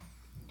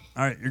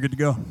All right, you're good to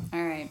go.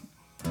 All right.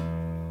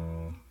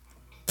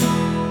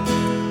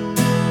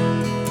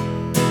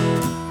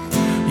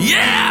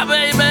 Yeah,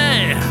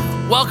 baby!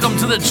 Welcome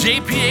to the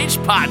JPH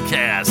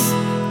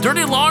Podcast.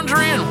 Dirty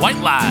laundry and white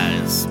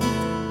lies.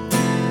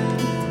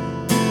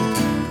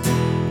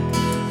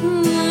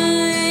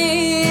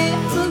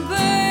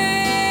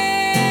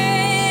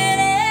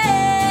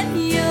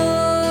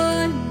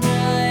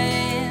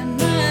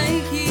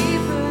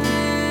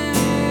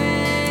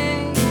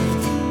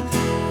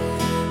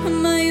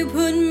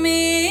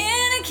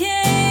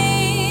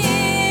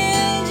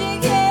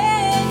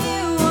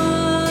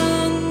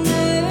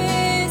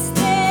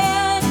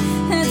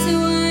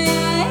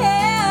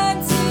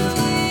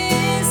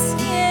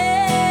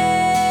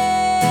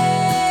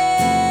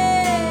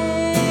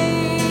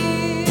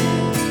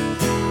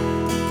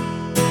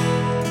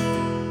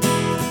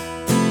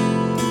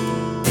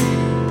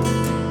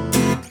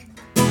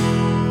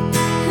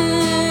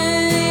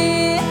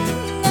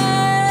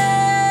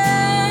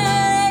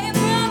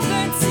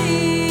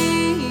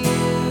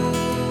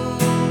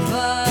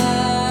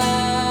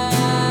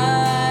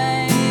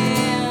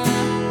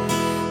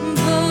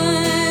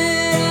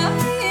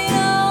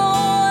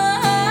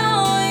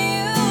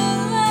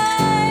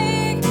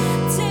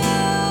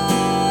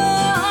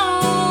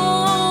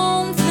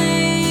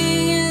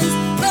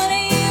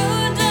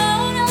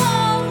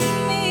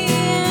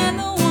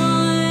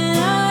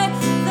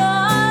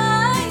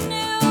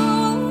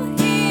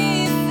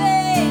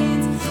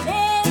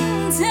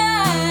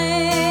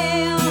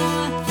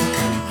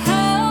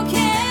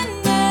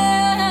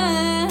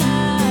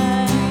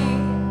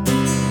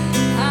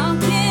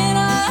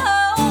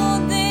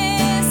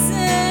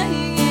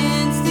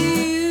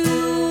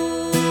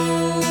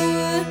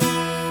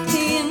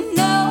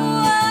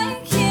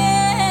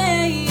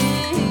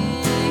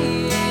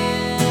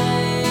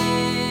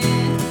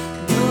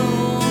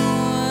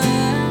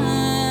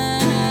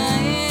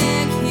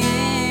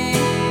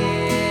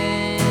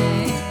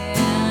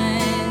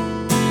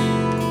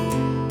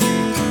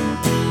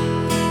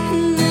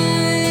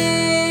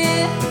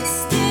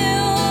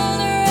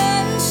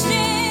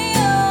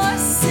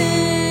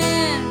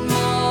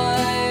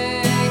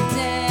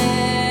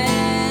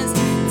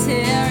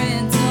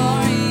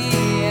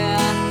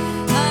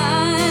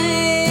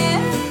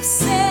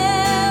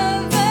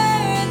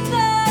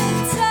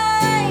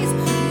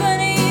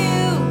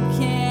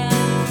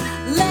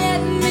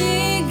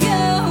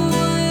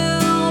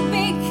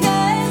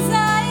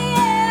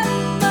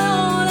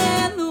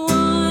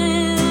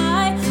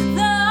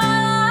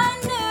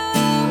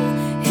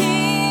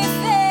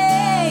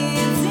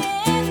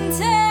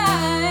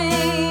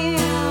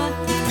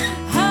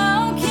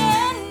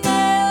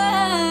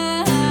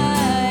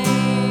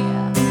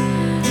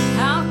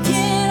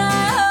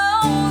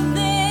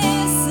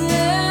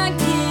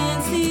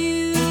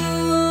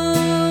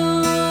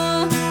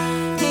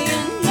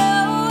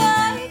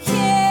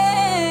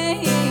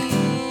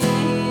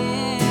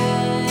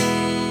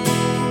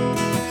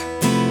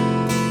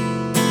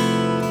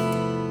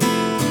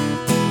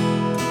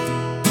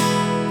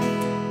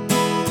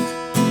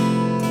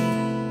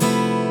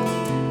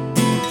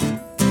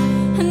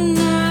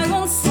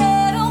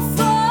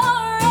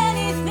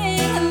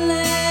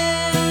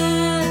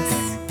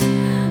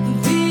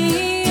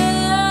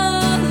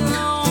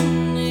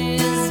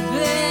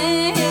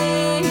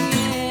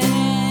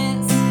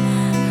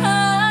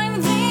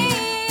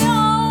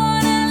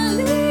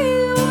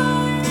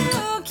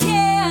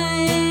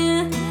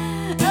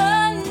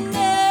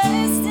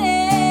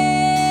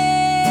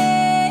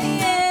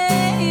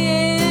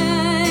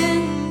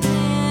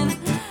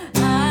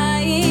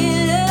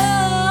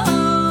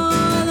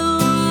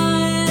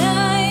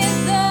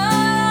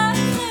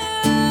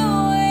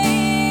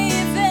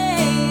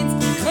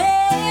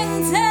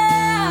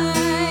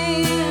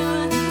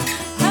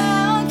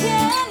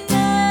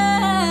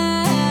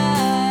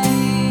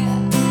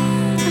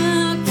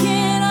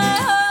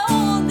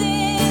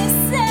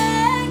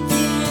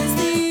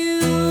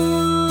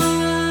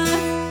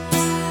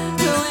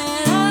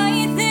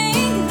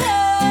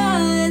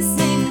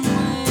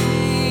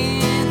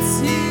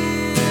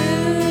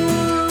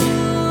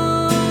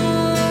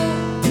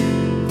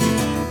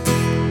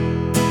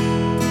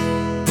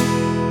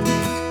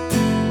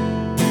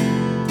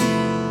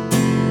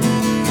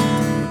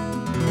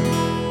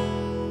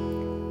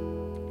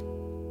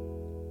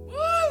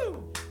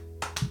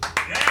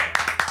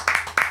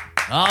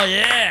 Oh,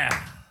 yeah.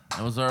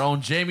 That was our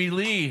own Jamey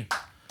Leigh.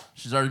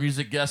 She's our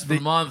music guest for the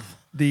month.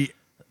 The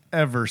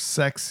ever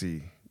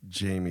sexy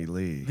Jamey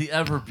Leigh. The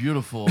ever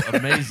beautiful,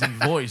 amazing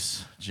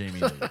voice,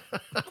 Jamey Leigh.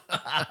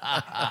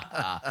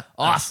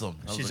 Awesome.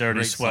 She's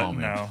already sweating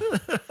now.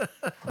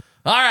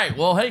 All right.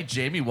 Well, hey,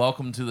 Jamey,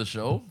 welcome to the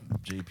show,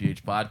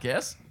 JPH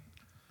Podcast.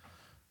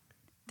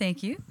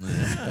 Thank you.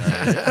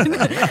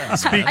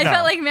 I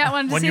felt like Matt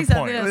wanted to say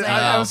something.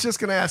 I was just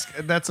going to ask,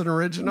 that's an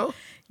original?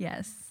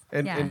 Yes.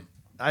 And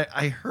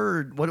I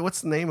heard, what's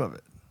the name of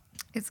it?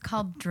 It's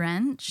called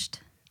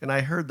Drenched. And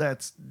I heard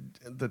that's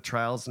the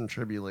trials and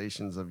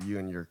tribulations of you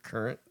and your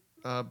current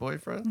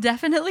boyfriend?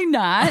 Definitely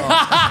not.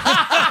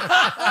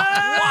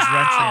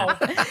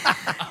 country.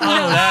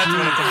 Oh, that's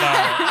what it's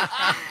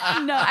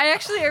about. No,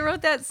 I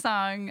wrote that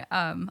song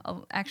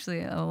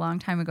actually a long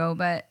time ago,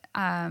 but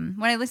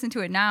when I listen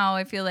to it now,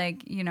 I feel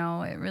like,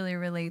 it really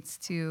relates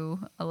to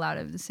a lot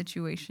of the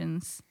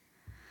situations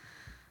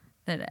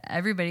that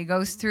everybody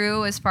goes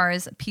through as far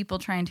as people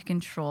trying to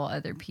control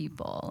other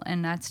people.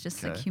 And that's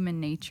just like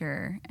human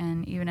nature.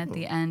 And even at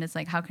the end, it's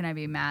like, how can I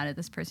be mad at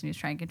this person who's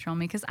trying to control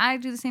me? Because I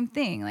do the same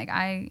thing. Like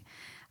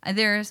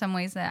there are some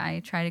ways that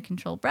I try to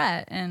control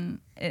Brett, and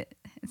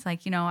it's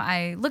like,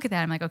 I look at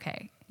that, I'm like,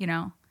 okay,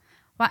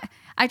 why?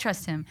 I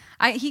trust him.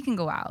 He can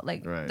go out.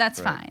 Like, that's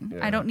fine.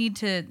 Yeah. I don't need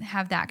to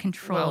have that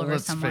control over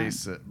someone.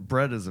 Let's face it,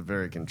 Brett is a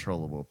very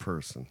controllable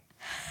person.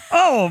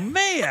 Oh,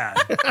 man.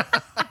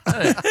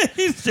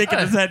 He's shaking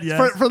his head,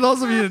 yes. For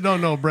those of you that don't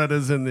know, Brett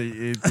is in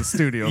the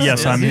studio.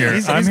 Yes, I'm here.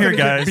 I'm here,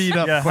 guys. Beat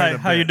up quite a bit.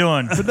 How you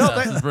doing? But no,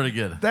 that's pretty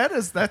good.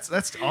 That's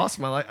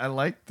awesome. I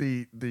like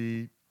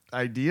the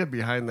idea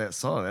behind that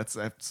song. That's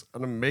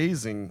an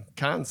amazing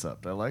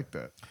concept. I like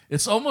that.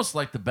 It's almost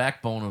like the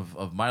backbone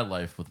of my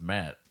life with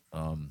Matt.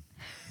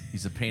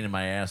 He's a pain in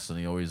my ass, and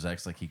he always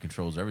acts like he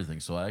controls everything.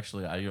 So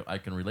actually, I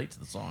can relate to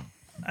the song.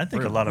 I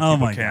think a lot of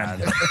people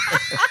can.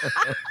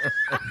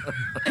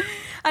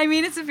 I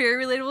mean, it's a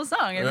very relatable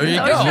song. Everyone's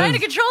always trying to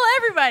control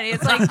everybody.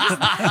 It's like,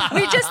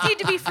 we just need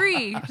to be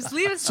free. Just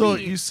leave us be. So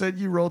you said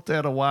you wrote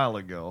that a while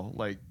ago.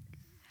 Like,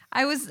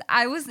 I was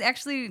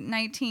actually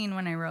 19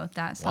 when I wrote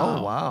that song.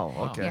 Oh, wow.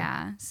 Okay.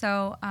 Yeah.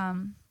 So,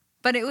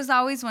 but it was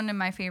always one of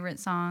my favorite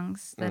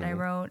songs that I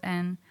wrote.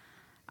 And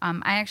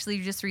I actually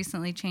just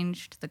recently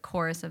changed the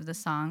chorus of the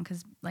song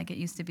because, like, it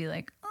used to be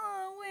like,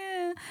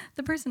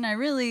 the person I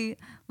really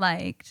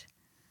liked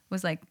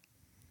was like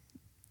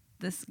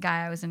this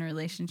guy I was in a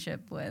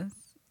relationship with,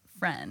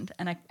 friend,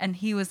 and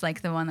he was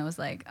like the one that was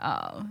like,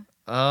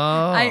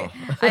 I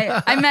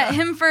met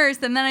him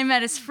first, and then I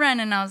met his friend,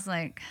 and I was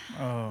like,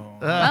 well,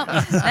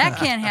 that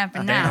can't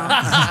happen now.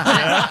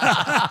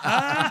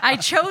 I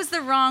chose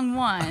the wrong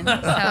one,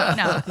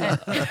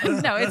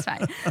 so no, it's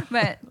fine.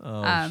 But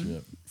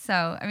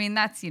so I mean,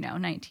 that's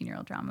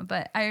 19-year-old drama,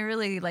 but I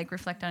really like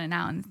reflect on it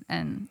now,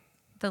 and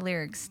the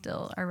lyrics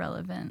still are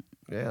relevant.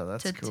 Yeah,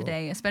 that's to cool.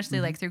 Today, especially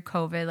like through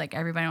COVID, like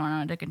everybody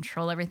wanted to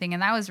control everything,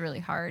 and that was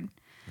really hard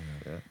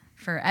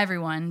for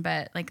everyone.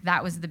 But like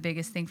that was the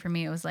biggest thing for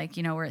me. It was like,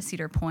 we're at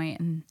Cedar Point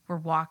and we're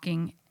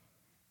walking,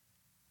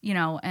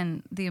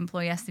 and the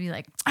employee has to be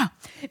like, oh,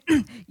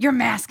 your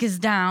mask is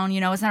down,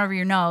 it's not over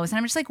your nose, and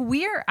I'm just like,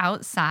 we're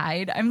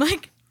outside. I'm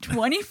like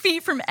 20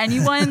 feet from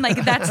anyone.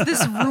 Like that's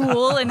this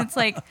rule, and it's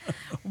like,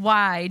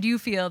 why do you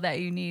feel that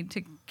you need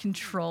to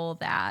control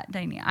that?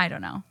 I don't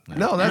know.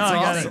 No,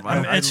 that's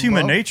awesome. It's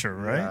human nature,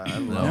 right?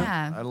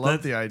 Yeah, I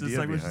love the idea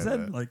like behind what you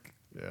said. that. Like,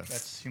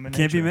 that's human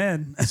can't nature. be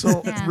mad.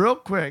 So real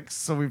quick,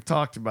 so we've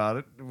talked about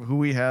it. Who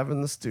we have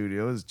in the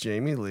studio is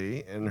Jamey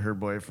Leigh and her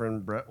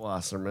boyfriend Brett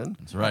Wasserman.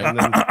 That's right. And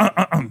then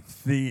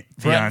The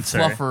Brett fiance.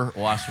 Fluffer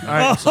Wasserman.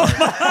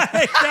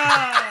 my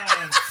God.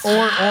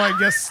 or I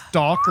guess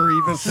Stalker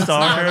even.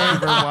 Stalker.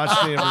 I've never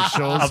watched any of her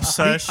shows.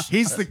 Obsessed.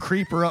 He's the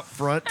creeper up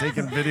front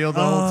taking video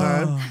the whole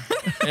time.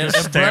 And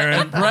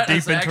Staring Brett deep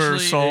is into her actually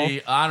soul.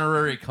 a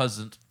honorary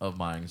cousin of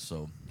mine,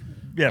 so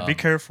Yeah, be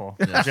careful.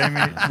 yeah. Jamie.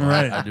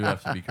 Right. I do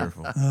have to be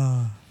careful.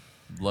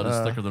 Blood is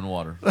thicker than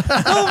water.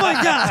 Oh, my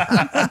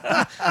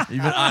God.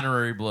 Even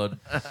honorary blood.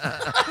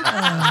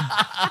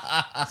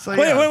 So,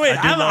 Wait. I do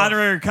I'm an love-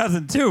 honorary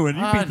cousin, too, and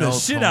you I beat the know,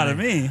 shit out of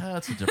Tony. me.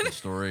 That's a different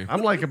story.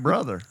 I'm like a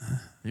brother.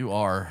 You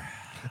are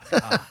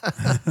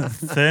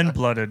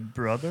Thin-blooded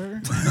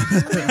brother.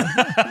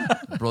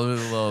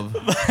 brotherly love.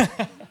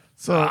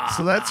 So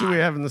that's who we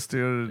have in the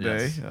studio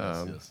today.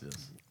 Yes.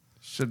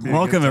 Should be a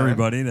Welcome, good time.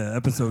 everybody, to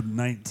episode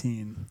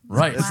 19.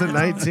 Right. It's at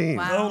 19.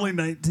 Wow. Only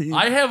 19.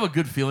 I have a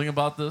good feeling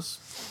about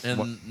this,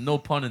 and no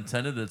pun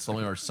intended. It's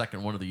only our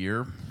second one of the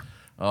year.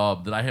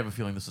 That I have a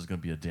feeling this is going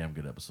to be a damn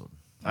good episode.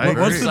 I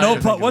agree. What's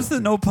the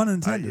no pun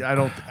intended? I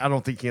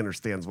don't think he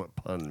understands what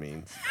pun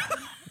means.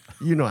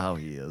 You know how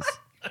he is.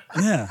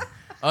 Yeah.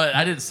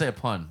 I didn't say a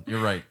pun.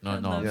 You're right. No,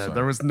 I'm Yeah, sorry.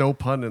 there was no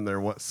pun in there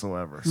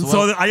whatsoever.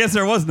 So I guess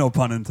there was no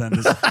pun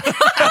intended.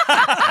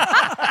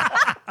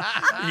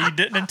 He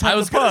didn't intend I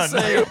was the pun.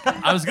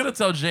 I was gonna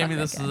tell Jamie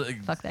this is a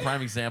Fuck that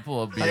prime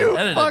example of being You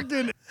edited.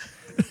 fucking,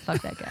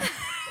 Fuck that guy.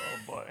 Oh,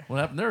 boy. What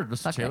happened there, Mr.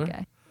 Fuck Taylor?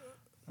 that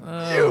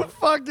guy. you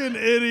fucking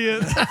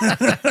idiot.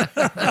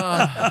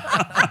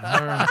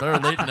 Better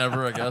late than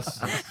never, I guess.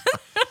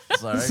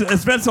 Sorry.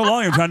 It's been so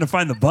long, I'm trying to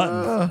find the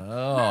button.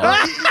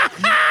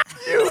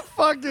 You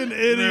fucking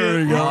idiot. There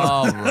we go.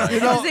 All right.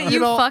 Is it you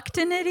fucked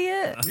an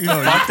idiot? You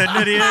fucked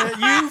an idiot.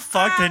 You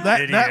fucked an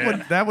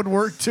idiot. That would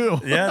work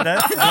too. Yeah,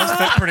 that does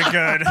fit pretty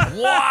good.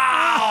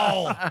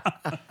 Wow.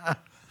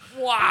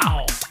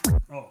 Wow.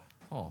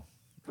 Oh.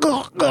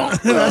 Oh, there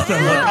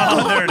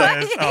it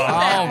is. Oh,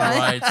 All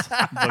right.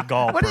 the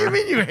gulper. What do you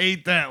mean you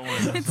hate that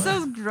one? It's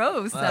so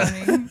gross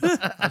sounding.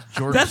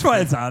 George's That's why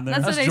it's on there.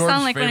 That's what I George's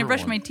sound like when I favorite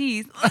brush one. my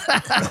teeth.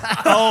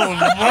 Oh,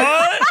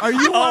 what? Are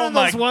you one Oh of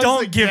my! those ones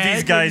Don't that give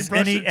gag these when you guys brush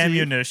any your teeth?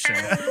 ammunition.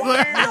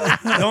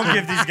 Don't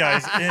give these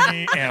guys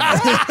any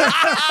ammo.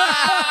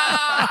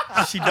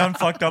 She done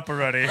fucked up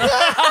already. Edit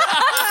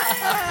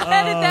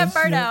that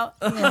part out.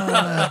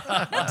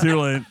 Too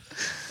late.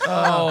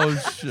 Oh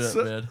shit,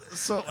 man.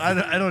 So I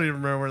don't even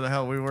remember where the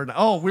hell we were now.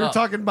 Oh, we were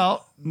talking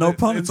about No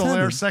pun It's only our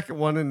intended. second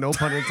one, and no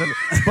pun intended.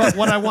 But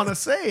what I want to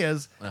say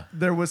is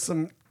there was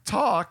some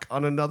talk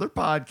on another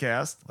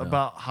podcast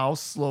about how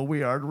slow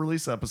we are to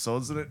release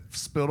episodes, and it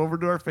spilled over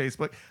to our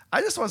Facebook.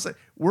 I just want to say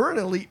we're an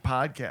elite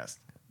podcast.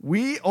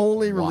 We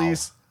only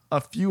release a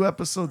few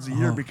episodes a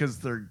year because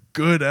they're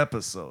good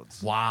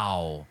episodes.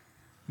 Wow.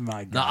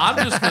 My God. Now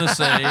I'm just gonna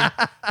say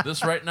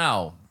this right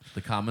now.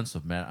 The comments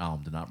of Matt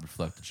Alm did not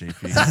reflect the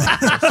JP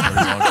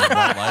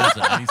lives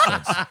in any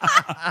sense.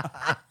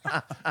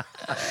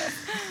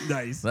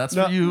 Nice. That's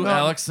No, for you, no.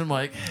 Alex and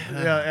Mike.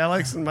 Yeah,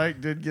 Alex and Mike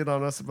did get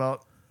on us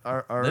about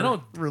our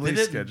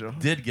release schedule.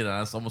 Did get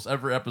on us almost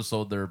every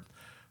episode.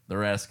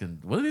 They're asking,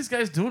 what are these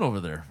guys doing over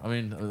there? I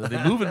mean, are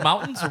they moving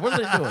mountains or what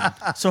are they doing?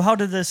 So how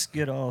did this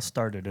get all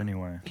started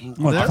anyway?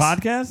 What, the This-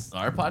 podcast?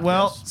 Our podcast.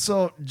 Well,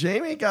 so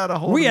Jamie got a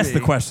hold We of ask me.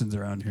 the questions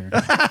around here.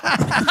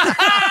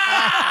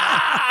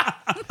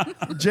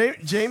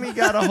 Jamie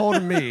got a hold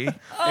of me.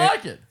 I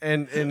like it.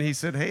 And he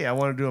said, "Hey, I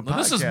want to do a Now, podcast."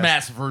 this is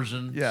Matt's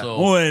version. Yeah.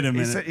 So Wait a He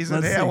minute. said, Let's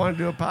 "Hey, I see. want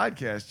to do a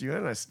podcast." You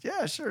and I said,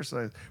 "Yeah, sure."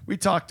 So we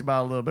talked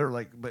about it a little bit. We're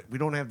like, but we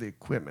don't have the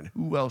equipment.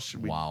 Who else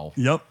should we? wow.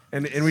 Yep.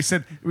 And we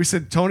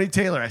said Tony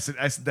Taylor. I said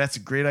that's a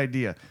great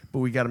idea, but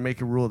we got to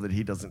make a rule that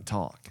he doesn't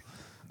talk.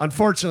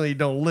 Unfortunately, he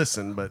don't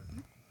listen. But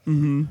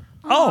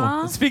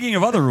Oh, speaking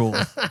of other rules.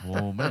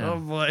 Oh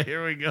man. boy,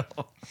 here we go.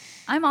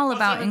 I'm all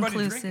about everybody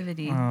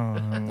inclusivity.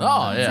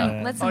 Oh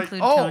yeah. Let's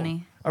include Oh,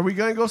 Tony. are we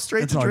gonna go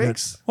straight It's to all good.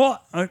 drinks?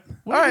 Well, All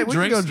right, we can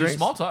Drinks, go do drinks.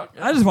 small talk.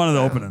 I just wanted to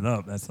open it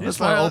up. That's all. Just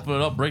want to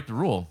open it up, break the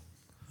rule.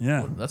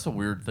 Yeah. That's a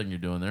weird thing you're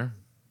doing there.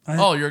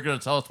 I- You're gonna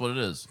tell us what it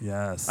is.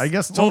 Yes. I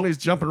guess Tony's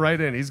jumping right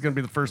in. He's gonna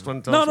be the first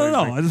one to tell No, us. what no, he's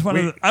no. drinking. I just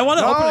wanted. Wait. I want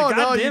to open a No,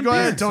 goddamn you go beer.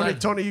 ahead, Tony.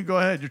 Excited. Tony, you go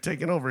ahead. You're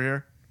taking over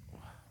here.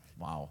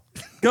 Wow.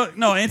 Go.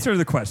 No, answer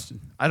the question.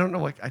 I don't know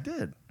what I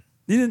did.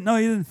 You didn't. No,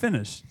 you didn't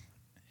finish.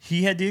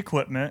 He had the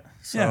equipment,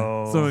 so,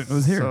 Yeah. So it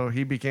was here. So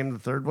he became the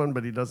third one,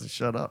 but he doesn't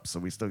shut up. So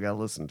we still got to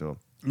listen to him.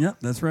 Yep,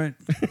 that's right.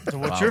 so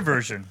what's your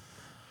version?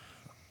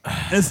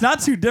 It's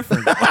not too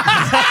different. No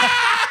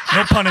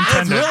pun It's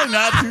intended. really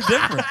not too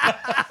different.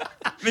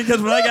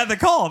 Because when I got the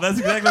call, that's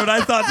exactly what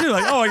I thought too.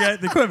 Like, oh, I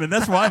got the equipment.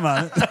 That's why I'm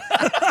on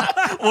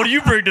it. What do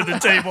you bring to the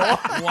table?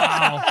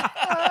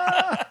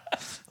 Wow.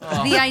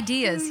 The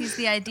ideas. He's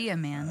the idea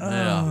man.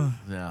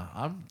 Yeah.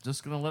 I'm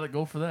just gonna let it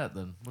go for that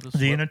then. We'll just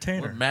The let-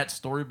 entertainer. Let Matt's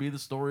story be the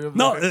story of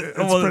No, it. It's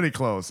well, pretty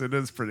close. It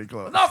is pretty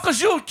close. No,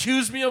 because you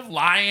accuse me of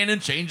lying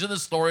and changing the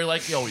story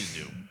like you always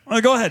do.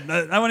 well, go ahead.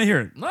 I want to hear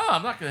it. No,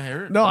 I'm not gonna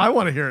hear it. No, I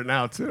want to hear it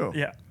now too.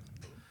 Yeah.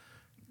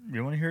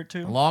 You want to hear it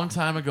too? A long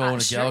time ago in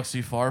a Sure.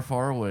 galaxy far,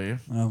 far away.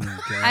 Oh my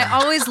god. I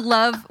always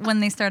love when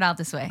they start out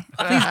this way.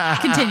 Please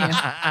continue.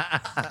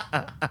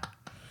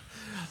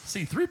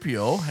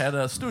 C-3PO had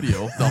a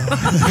studio. No.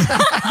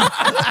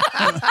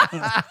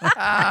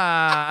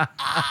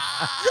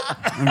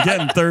 I'm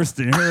getting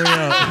thirsty. Hurry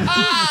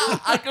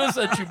up. I could have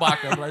said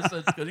Chewbacca, but I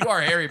said, because you are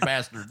a hairy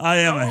bastard. I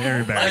am a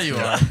hairy There bastard. you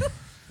are.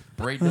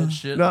 Braid that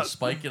shit No. and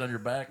spike it on your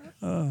back.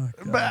 But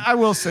I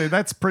will say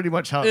that's pretty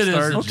much how It it is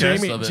started. the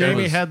gist of it. It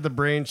Jamie was- had the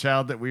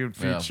brainchild that we would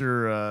Yeah.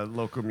 feature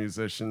local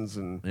musicians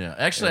and Yeah,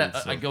 actually, And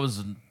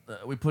so-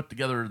 we put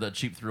together that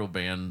Cheap Thrill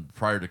band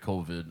prior to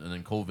COVID, and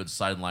then COVID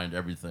sidelined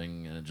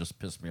everything, and it just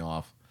pissed me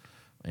off.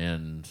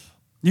 And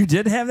You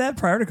did have that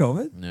prior to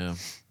COVID?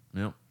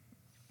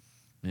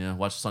 yeah,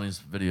 watch Sonny's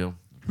video.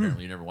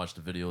 Apparently, you never watched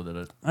the video that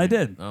it. I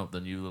did. Oh,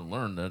 then you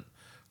learned that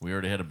we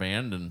already had a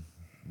band, and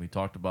we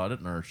talked about it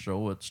in our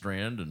show at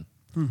Strand,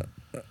 and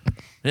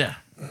yeah.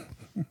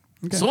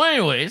 So,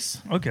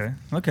 anyways, Okay.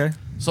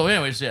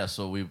 yeah.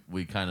 So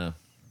we kind of.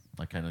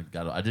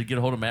 I did get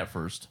a hold of Matt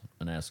first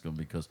and ask him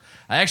because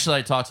I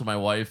talked to my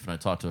wife and I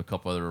talked to a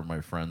couple other of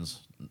my friends.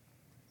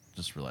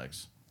 Just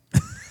relax.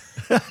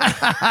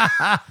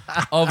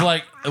 Of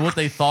like what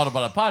they thought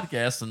about a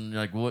podcast and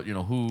like what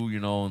who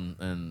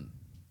and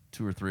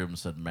 2 or 3 of them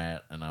said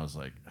Matt, and I was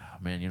like, oh,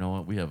 man, you know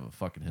what? We have a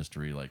fucking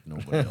history like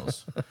nobody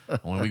else.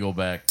 When we go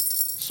back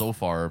so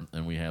far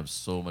and we have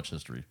so much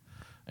history,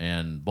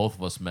 and both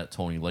of us met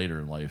Tony later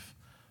in life,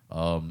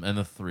 and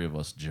the 3 of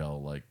us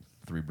gel like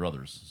 3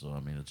 brothers. So I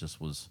mean, it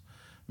just was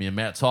me and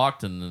Matt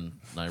talked, and then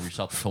I reached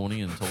out to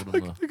Tony and told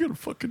him, I got a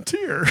fucking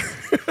tear.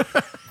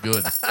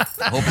 good.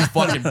 I hope it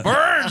fucking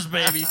burns,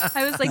 baby.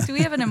 I was like, do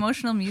we have an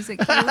emotional music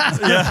cue?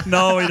 Yeah.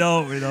 No, we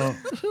don't. We don't.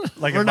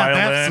 Like We're a not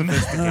that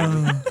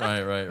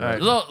violin.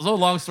 Right. So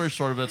long story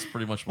short of that's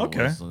pretty much what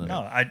Okay. it was. And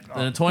No, then,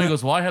 and then Tony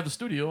goes, well, I have the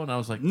studio. And I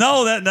was like,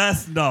 No,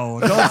 that's no.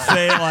 Don't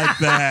say it like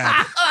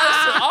that.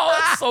 oh,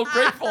 I'm so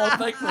grateful and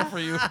thankful for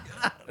you.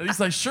 And he's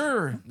like,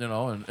 sure.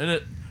 And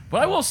it,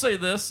 but I will say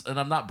this, and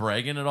I'm not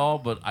bragging at all,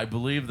 but I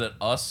believe that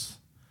us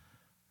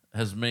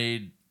has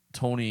made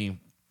Tony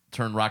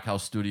turn Rock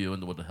House Studio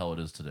into what the hell it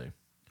is today.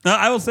 No,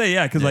 I will say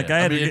like I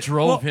had to it get,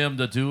 drove him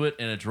to do it,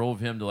 and it drove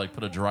him to like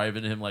put a drive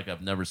into him like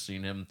I've never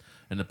seen him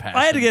in the past.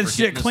 I had to And get for shit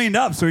getting this- cleaned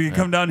up so he could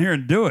come down here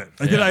and do it.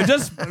 Like,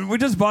 Yeah. we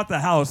just bought the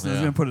house and was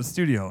Yeah. gonna put a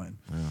studio in.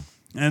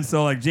 And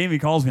so like Jamey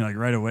calls me like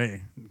right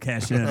away,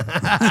 cash in. Before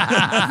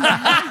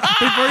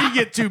you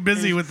get too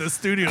busy with the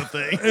studio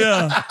thing.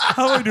 Yeah,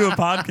 how do we do a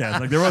podcast?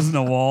 Like there wasn't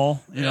a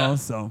wall, you know.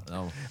 So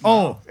No.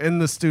 Oh, in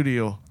the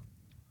studio,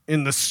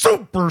 in the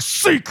super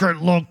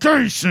secret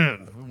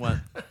location. We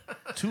went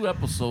 2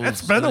 episodes.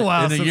 It's been a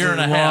while in a since year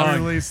and a we half.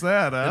 released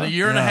that. Huh? In a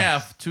year and a Yeah.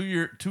 half,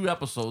 2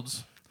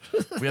 episodes.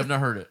 We have not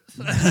heard it.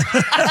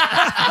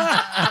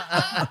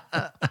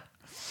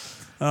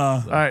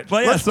 All right,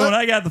 But yeah, let's- so when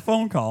I got the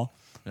phone call,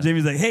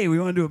 Jamie's like, "Hey, we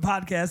want to do a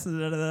podcast."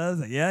 I was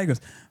like, "Yeah." He goes,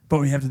 "But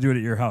we have to do it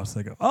at your house."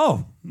 I go,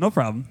 "Oh, no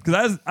problem,"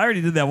 because I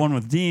already did that one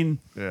with Dean,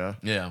 yeah.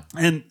 Yeah.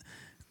 and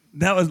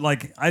that was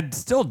like I'd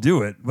still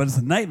do it, but it's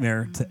a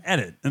nightmare to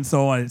edit. And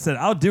so I said,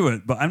 "I'll do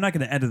it, but I'm not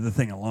going to edit the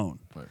thing alone."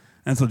 Right.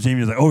 And so Jamie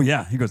was like, "Oh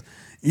yeah," he goes,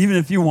 "Even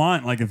if you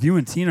want, like if you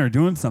and Tina are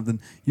doing something,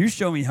 you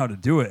show me how to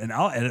do it, and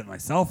I'll edit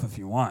myself if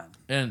you want."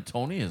 And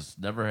Tony has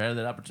never had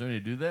that opportunity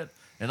to do that.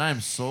 And I am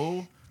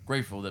so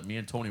grateful that me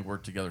and Tony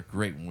work together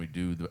great when we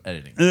do the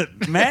editing.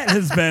 Matt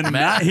has been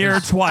not here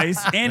is- twice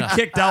and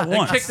kicked out And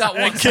once. kicked out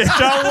once.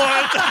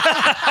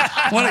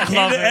 When it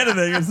came to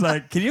editing, it's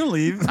like, "Can you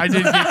leave?" I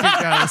did get kicked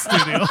out of the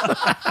studio.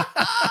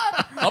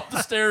 Up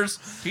the stairs.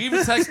 He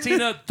even texts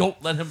Tina,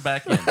 don't let him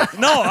back in.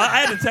 No, I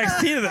had to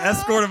text Tina to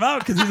escort him out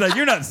because he's like,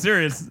 "You're not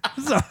serious."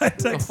 So I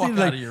text fuck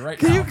Tina outta like, here right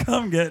 "Can now." you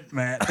come get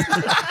Matt?"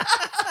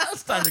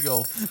 It's time to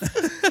go.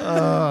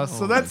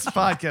 So that's the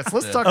podcast.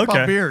 Let's talk Okay.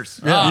 about beers.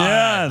 All right,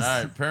 Yes. All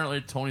right.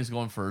 Apparently, Tony's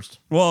going first.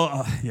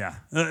 Well, yeah.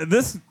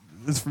 This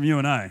is from you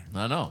and I.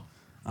 I know.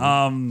 We're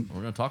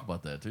going to talk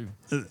about that, too.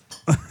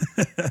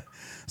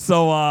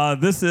 So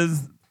this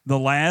is the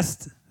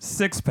last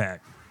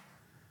 6-pack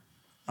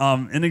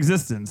in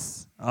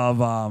existence of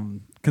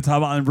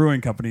Catawba Island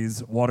Brewing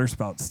Company's Water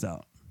Spout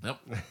Stout. Yep.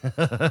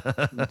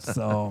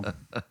 So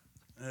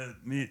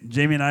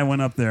Jamie and I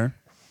went up there,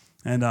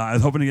 and I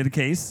was hoping to get a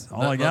case.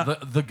 All I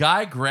got. The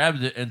guy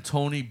grabbed it, and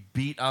Tony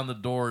beat on the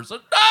door and said,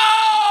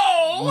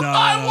 No! No,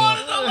 I no,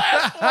 wanted the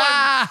last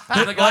one!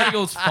 And the guy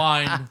goes,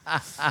 Fine.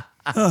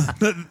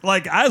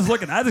 Like I was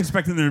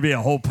expecting there to be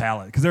a whole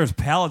pallet because there was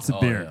pallets of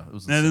Oh, beer, yeah. It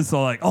was and then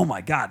so like, oh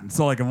my god! And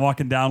so like I'm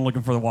walking down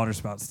looking for the Water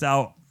Spout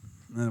Stout,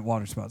 and the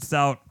Water Spout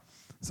Stout.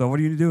 So what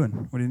are you doing?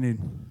 What do you need?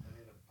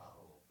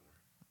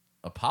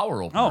 A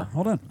power opener. Oh,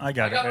 hold on. I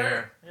got I got it right it.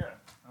 here. Yeah,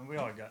 we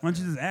all got Why don't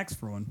you just ask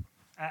for one?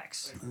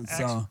 axe.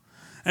 So,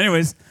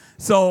 anyways,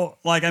 so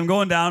like I'm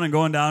going down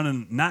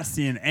and not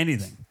seeing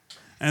anything,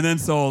 and then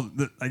so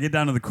I get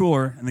down to the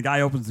cooler, and the guy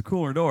opens the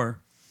cooler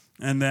door,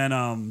 and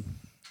then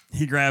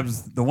he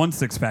grabs the 1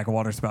 6-pack of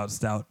Water Spout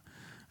Stout,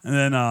 and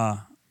then I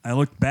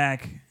look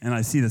back and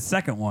I see the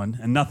second one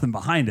and nothing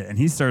behind it, and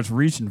he starts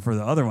reaching for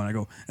the other one. I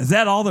go, "Is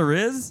that all there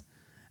is?"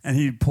 And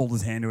he pulled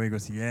his hand away. He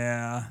goes,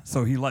 "Yeah."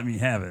 So he let me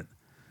have it.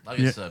 Like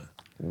I said.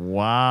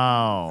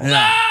 Wow.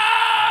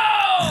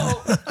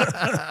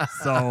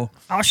 So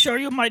I'll show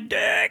you my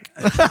dick.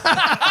 For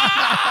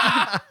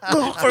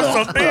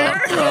some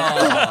beer.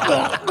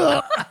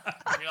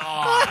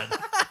 God.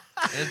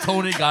 And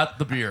Tony got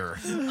the beer.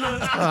 and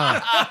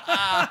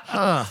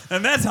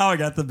that's how I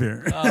got the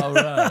beer. All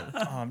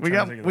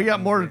right. We got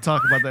more to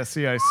talk about that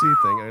CIC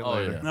thing Oh,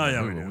 later. yeah. Oh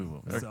yeah, we will, do. we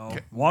will. So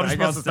Water I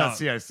Spout guess it's not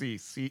Stout.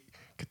 CIC.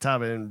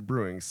 Catawba and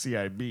Brewing,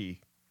 CIB.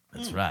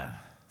 That's right.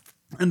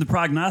 And the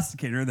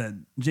prognosticator that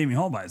Jamie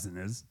Hallbison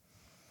is,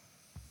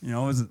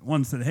 is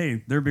one said,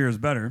 "Hey, their beer is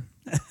better,"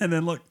 and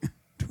then look,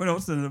 Twin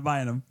Oaks ended up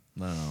buying them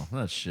No,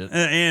 that's shit.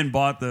 and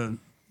bought the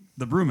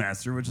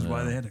Brewmaster, which is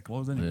why they had to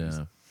close anyways.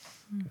 Yeah.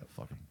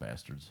 Fucking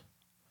bastards.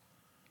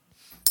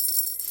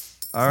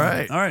 All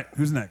right. All right,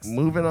 who's next?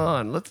 Moving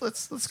on. Let's Go go.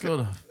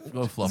 to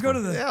Fluffer. Let's go to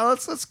the. Yeah,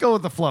 let's go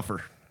with the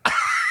fluffer.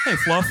 Hey,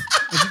 Fluff,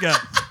 what you got?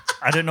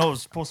 I didn't know it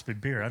was supposed to be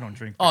beer. I don't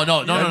drink beer. Oh,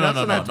 no. It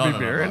doesn't have to be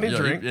beer. Any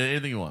drink.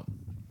 Anything you want.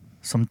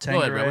 Some Go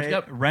ahead, Brad. What you Tanqueray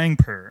got?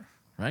 Rangpur,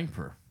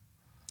 Rangpur.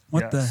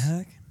 What the Yes.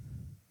 heck?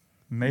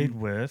 made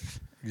with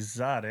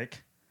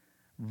exotic,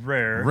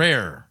 rare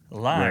Rare.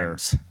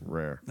 limes.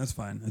 Rare. That's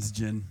fine. That's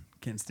gin.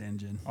 Can't stand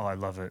gin. Oh, I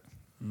love it.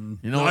 You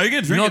know, Oh, you can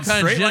you drink know it what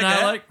kind of straight gin like I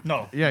that? like?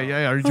 No.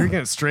 Yeah. Are you drinking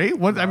it straight?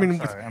 What? I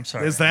mean, I'm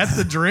sorry. is that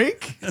the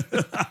drink?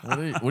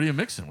 What are you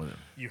mixing with it?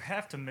 You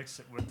have to mix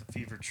it with the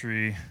Fever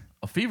Tree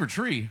A fever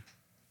tree.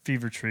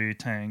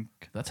 tank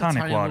That's a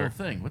tonic tiny water. little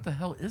thing. What the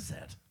hell is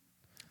that?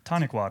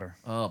 Tonic water.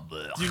 Oh,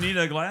 bleh. Do you need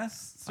a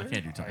glass? I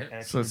can't do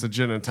tonic. So it's a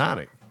gin and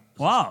tonic.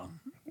 Wow.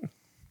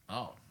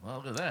 Oh, well,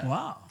 look at that.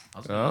 Wow. I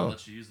was going to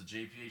let you use the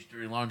JPH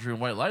Dirty Laundry and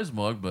White Lies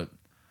mug, but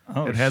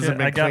Oh, It hasn't shit.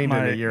 been I got cleaned in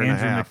my a year and a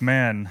Andrew half.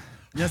 McMahon.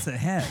 Yes, it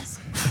has.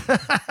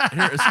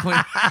 here, it's clean.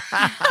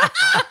 Oh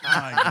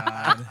my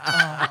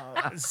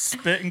God.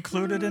 Spit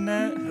included in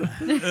that?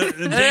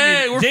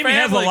 Hey, we're Jamie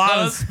has a family, lot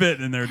of cuz.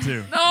 spit in there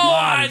too. No,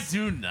 I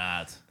do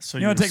not. So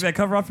You want to take that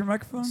cover off your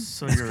microphone?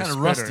 So It's you're kind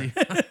a of spitter.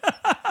 rusty.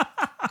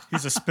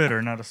 He's a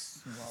spitter, not a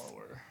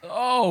swallower.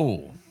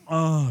 Oh.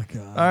 Oh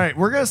God. All right,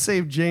 we're gonna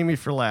save Jamie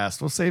for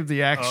last. We'll save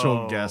the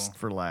actual Oh. guest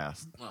for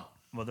last.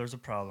 Well, there's a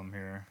problem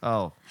here.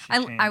 Oh.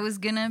 I was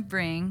gonna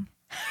bring.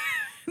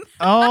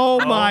 Oh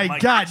my my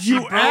God! God, she You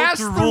broke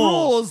asked the the rules.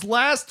 rules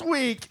last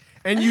week,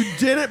 And you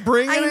didn't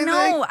bring I anything?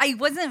 know. I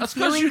wasn't That's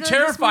because feeling you good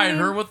terrified this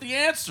her morning. with the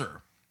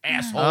answer,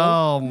 asshole.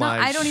 Oh, No, my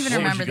I don't even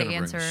What was remember you the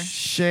gonna bring? answer.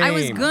 Shame. I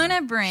was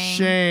gonna bring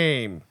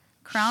Shame.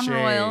 Crown Shame.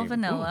 Royal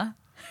Vanilla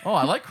Oh,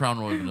 I like Crown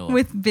Royal Vanilla.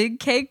 with Big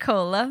K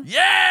Cola.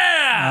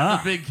 Yeah!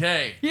 The big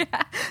K. Yeah,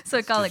 so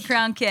I call it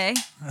Crown K,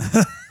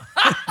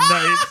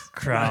 Nice.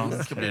 Crown.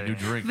 This could be a new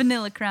drink.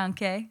 Vanilla Crown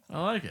K.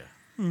 I like it.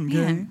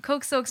 Man,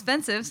 Coke's so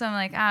expensive, so I'm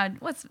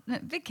like, what's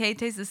Big K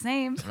tastes the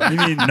same. You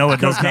mean No, it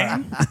does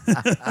cocaine?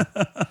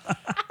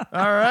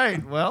 All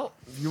right. Well,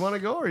 you want to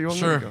go or you want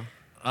me Sure. to go?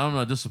 I'm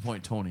going to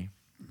disappoint Tony.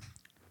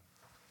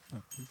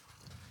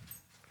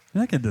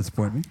 That could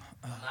disappoint me.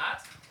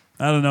 Not?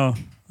 I don't know.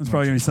 It's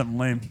probably gonna be something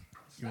lame.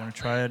 You want to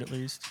try it at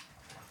least?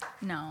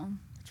 No,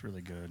 It's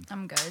really good.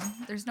 I'm good.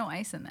 There's no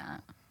ice in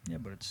that. Yeah,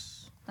 but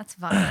it's That's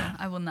vodka.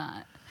 I will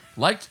not.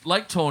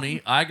 Like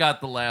Tony, I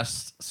got the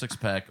last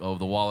 6-pack of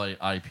the Walleye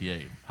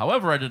IPA.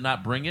 However, I did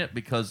not bring it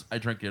because I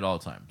drink it all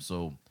the time.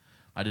 So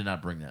I did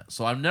not bring that.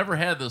 So I've never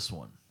had this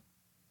one.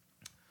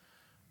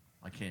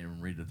 I can't even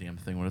read the damn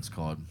thing what it's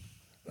called.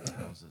 What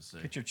does it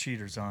say? get your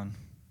cheaters on.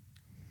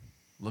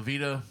 La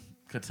Vida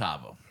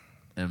Catava.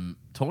 And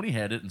Tony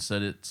had it and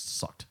said it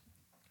sucked.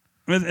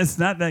 It's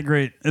not that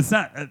great. It's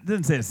not. It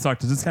didn't say it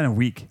sucked. It's just kind of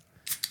weak.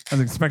 I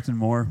was expecting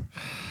more.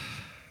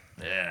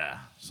 Yeah.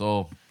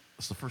 So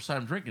it's the first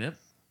time drinking it.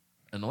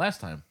 And the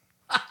last time.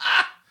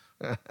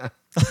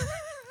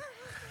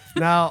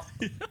 Now,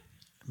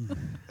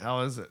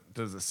 how is it?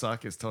 Does it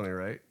suck? Is Tony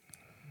right?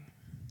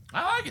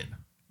 I like it.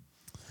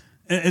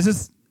 It's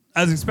just.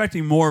 I was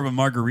expecting more of a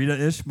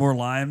margarita-ish, more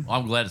lime. Well,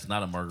 I'm glad it's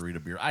not a margarita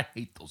beer. I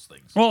hate those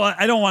things. Well,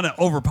 I don't want it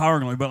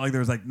overpoweringly, but like there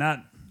was like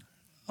not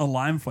a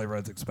lime flavor I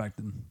was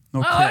expecting.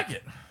 No I kick. like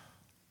it.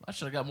 I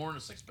should have got more in a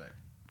 6-pack.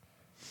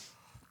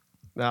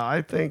 Now,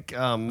 I think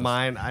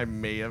mine I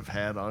may have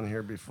had on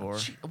here before.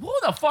 Who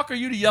the fuck are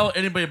you to yell at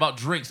anybody about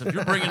drinks if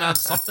you're bringing on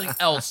something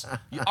else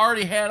you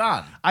already had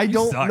on? I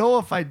don't suck. know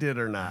if I did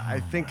or not. I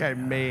think I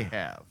may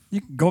have.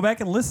 You can go back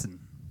and listen.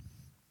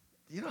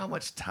 You know how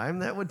much time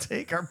that would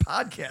take? Our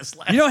podcast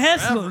lasts You don't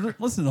have forever. to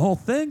listen to the whole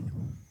thing.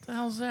 What the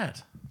hell's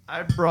that?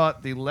 I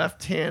brought the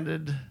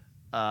left-handed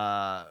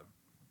peanut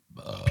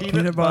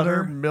Peanut butter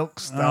butter? milk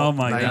stout. Oh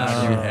my Nitro.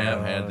 gosh. You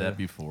have had that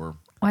before.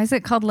 Why is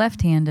it called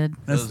left-handed?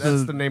 That's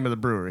That's the name of the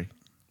brewery.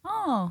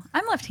 Oh,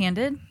 I'm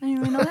left-handed. I didn't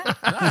even know that.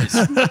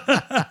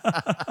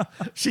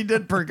 Nice. She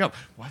did perk up.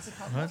 What's it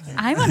called?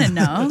 I want to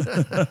know.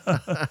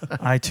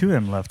 I too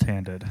am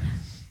left-handed.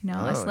 No,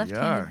 us Oh, left-handed you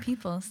are.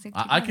 people stick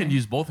together. I can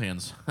use both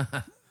hands.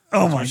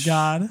 Oh my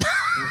god.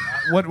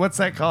 What's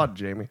that called,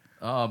 Jamie?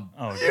 Oh,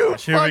 You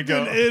gosh, here we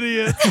go. fucking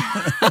idiot.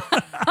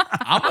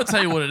 I'm going to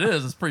tell you what it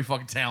is. It's pretty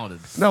fucking talented.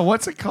 No,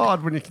 what's it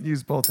called when you can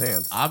use both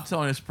hands? I'm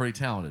telling you, it's pretty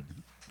talented.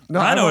 No,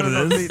 I know wanna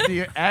what it is.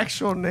 The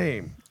actual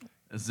name.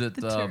 Is it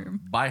The term.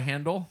 by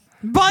handle?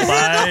 By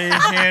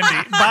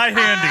handy. By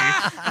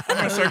handy. I'm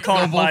going to start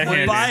calling by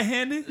handy. By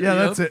handy? Yeah,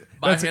 that's Yep. it.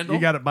 By That's it. handle?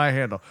 You got it by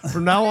handle.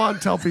 From now on,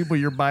 tell people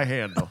you're by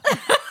handle.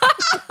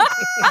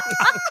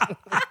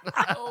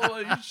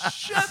 Holy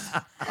shit.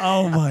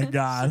 Oh my The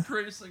god.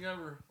 greatest thing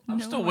ever. I'm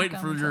No still waiting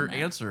for comments your on that.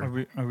 answer. Are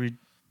we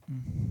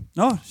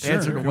Oh, sure.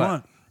 Answer to if you what?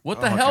 want.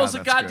 What the Oh, hell God, is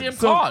it that's good. goddamn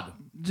So- called?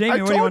 Jamie, I what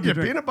do you told want you, to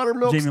drink? peanut butter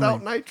milk Jamie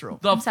stout Leigh. nitro.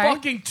 The sorry?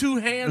 fucking two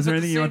hands Is there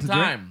at the anything you same want to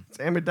drink? time. It's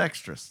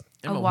ambidextrous.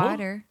 A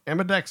water.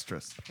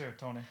 Ambidextrous. Here,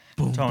 Tony.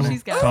 Tony.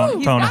 She's got, Tony.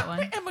 he's Tony. got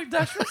one.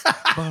 Ambidextrous.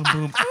 Boom,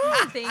 boom.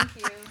 Thank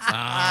you.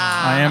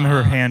 I am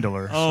her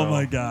handler. Oh so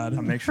my god.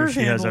 I'll make sure Her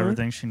she has handler.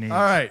 everything she needs.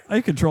 All right. Are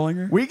you controlling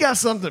her? We got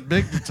something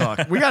big to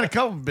talk. We got a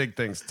couple big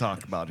things to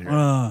talk about here.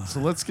 So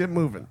let's get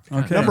moving.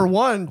 Okay. Number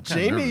one,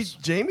 kinda nervous.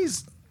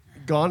 Jamie's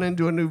gone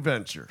into a new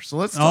venture. So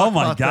let's Oh talk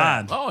my about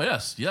god. Oh,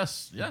 yes.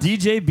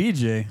 DJ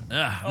BJ.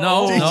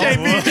 No, DJ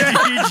no.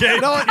 BJ.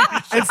 No,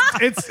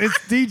 it's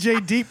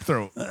DJ Deep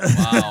Throat.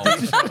 Wow.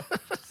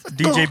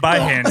 DJ by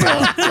handy.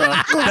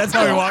 That's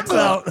how he walks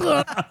out.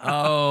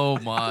 Oh,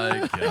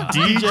 my God.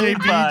 DJ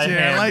by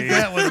BJ. I like handy.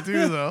 that one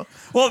too, though.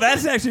 Well,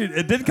 that's actually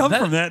it did come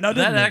from that. Now,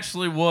 didn't that it?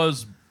 actually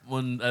was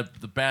when at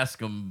the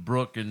Bascom,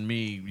 Brooke and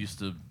me used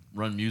to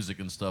run music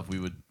and stuff. We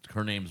would.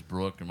 Her name's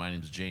Brooke and my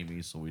name's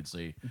Jamie, so we'd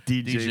say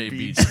DJ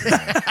BJ.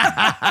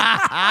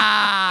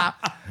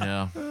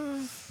 Yeah.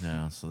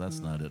 So that's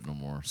not it no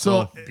more.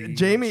 So DJ.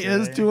 Jamie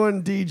is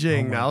doing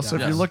DJing now. So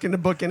if God. you're looking to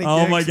book any Oh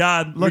gigs, my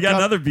god. We look got up-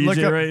 another look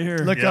BJ up- right here.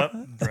 Look up.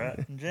 Yep.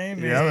 Brett and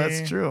Jamie. Yeah,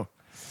 that's true.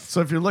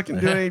 So if you're looking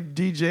to do any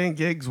DJing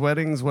gigs,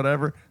 weddings,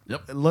 whatever,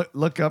 Yep.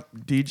 look up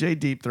DJ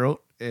Deep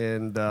Throat,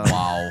 and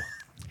Wow.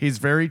 he's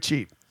very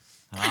cheap.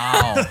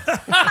 Wow.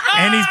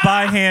 And he's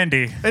by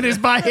handy. And he's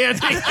by handy.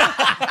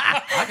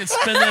 I can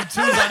spin them twos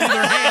on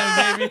either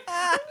hand, baby.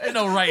 Ain't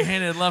no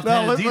right-handed, No,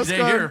 left-handed let's DJ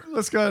go. here.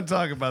 Let's go ahead and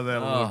talk about that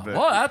a little bit.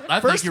 Well, I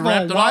think First you of all,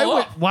 wrapped it all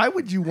up. why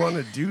would you want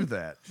to do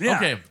that? Yeah.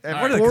 Okay.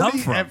 At Where did it come 40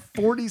 from? At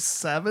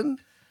 47, you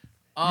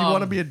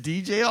want to be a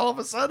DJ all of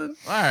a sudden?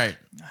 All right.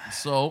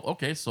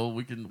 So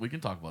we can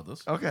talk about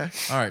this. Okay.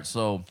 All right.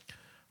 So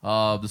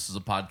This is a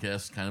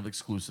podcast kind of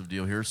exclusive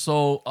deal here.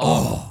 So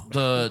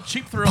the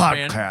Cheap Thrill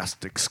band,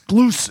 Podcast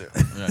exclusive.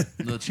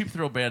 the Cheap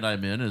Thrill band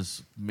I'm in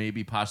is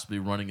maybe possibly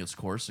running its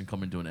course and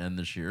coming to an end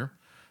this year.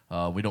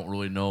 We don't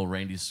really know.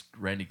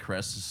 Randy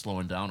Kress is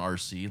slowing down.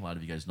 RC, a lot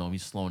of you guys know him.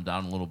 He's slowing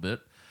down a little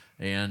bit,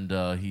 and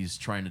he's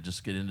trying to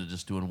just get into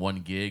just doing one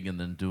gig and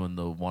then doing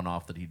the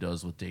one-off that he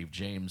does with Dave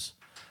James.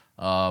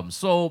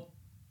 So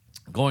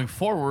going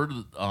forward,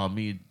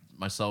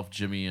 myself,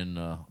 Jimmy, and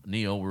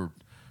Neil, we're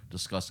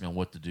discussing on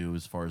what to do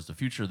as far as the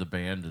future of the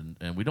band,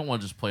 and we don't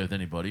want to just play with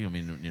anybody. I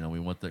mean, we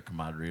want that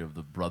camaraderie of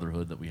the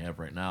brotherhood that we have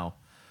right now.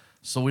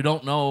 So we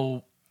don't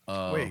know.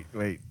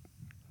 Wait.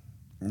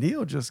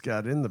 Neil just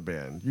got in the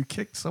band. You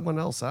kicked someone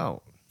else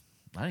out.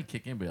 I didn't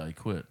kick anybody. I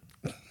quit.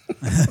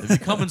 If you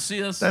come and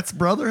see us, That's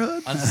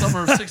brotherhood? on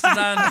summer of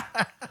 '69,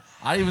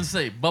 I even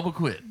say Bubba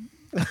quit.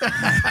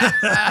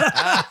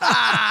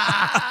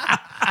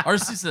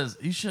 RC says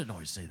you shouldn't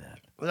always say that.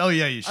 Oh,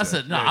 yeah, you should. I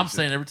said no. Yeah, you I'm should.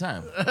 saying every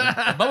time. And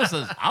Bubba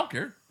says I don't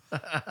care.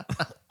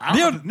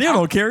 Neil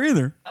don't care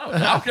either. I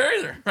don't care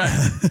either.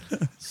 Right.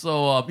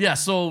 So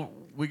so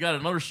we got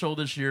another show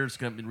this year. It's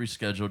going to be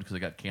rescheduled because it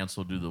got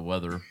canceled due to the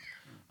weather.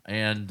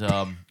 And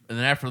then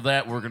after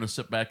that, we're going to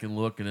sit back and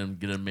look and then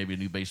get maybe a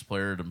new bass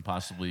player and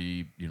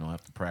possibly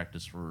have to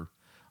practice for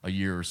a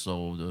year or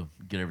so to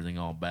get everything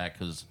all back.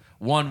 Because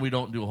one, we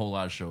don't do a whole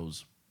lot of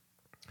shows,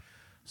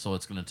 so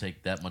it's going to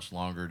take that much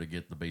longer to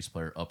get the bass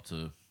player up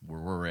to where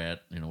we're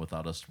at,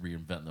 without us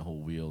reinventing the whole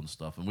wheel and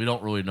stuff. And we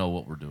don't really know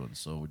what we're doing,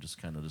 so we're just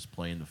kind of just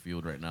playing the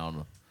field right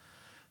now.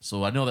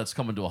 So I know that's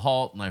coming to a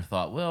halt, and I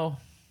thought, well,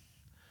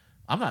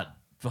 I'm not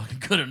fucking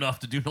good enough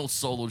to do no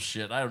solo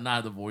shit. I do not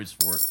have the voice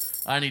for it.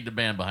 I need the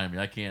band behind me.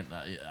 I can't.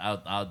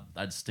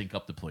 I'd stink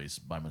up the place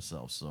by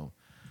myself. So,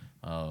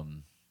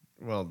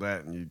 Well,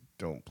 that and you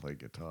don't play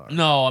guitar.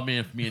 no. I mean,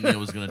 if me and Neil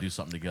was gonna do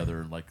something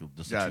together, like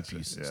just a Gotcha,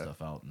 2-piece and yeah.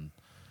 stuff out, and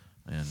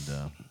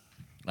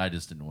I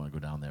just didn't want to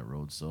go down that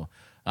road. So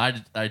I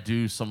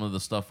do some of the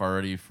stuff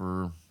already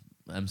for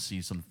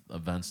MC some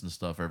events and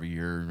stuff every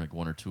year, like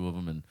one or two of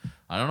them, and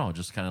I don't know,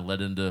 just kind of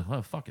led into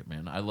fuck it,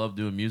 man. I love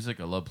doing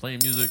music. I love playing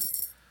music.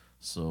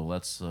 So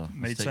let's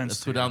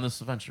go down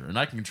this adventure, and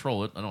I can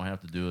control it. I don't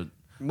have to do it.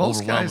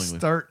 Most guys overwhelmingly.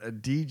 start a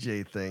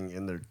DJ thing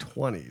in their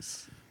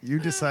 20s. You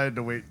decided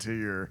to wait till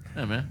you're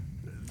Yeah, man.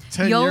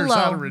 10 YOLO, years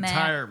out of man.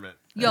 retirement.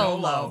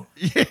 YOLO.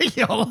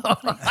 YOLO.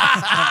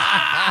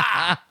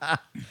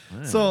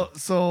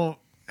 So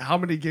how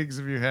many gigs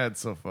have you had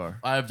so far?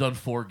 I've done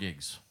 4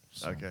 gigs.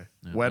 So, Okay.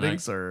 yeah,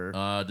 Weddings and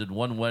or? did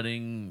 1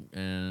 wedding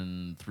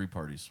and 3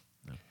 parties.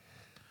 Yeah.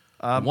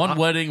 Um, One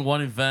wedding,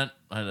 1 event.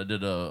 I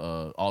did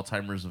a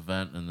Alzheimer's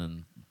event and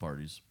then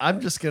parties. I'm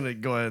just going to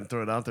go ahead and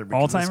throw it out there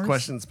because this Alzheimer's?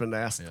 question's been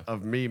asked Yeah.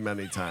 of me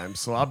many times.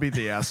 So I'll be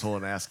the asshole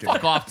and ask it.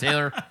 Fuck off,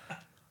 Taylor.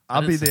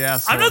 I'll be the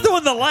asshole I'm not the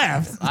one that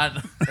laughs.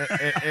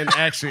 and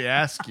actually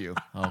ask you,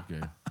 Okay.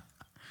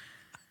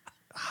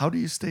 how do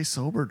you stay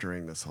sober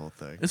during this whole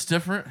thing? It's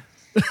different.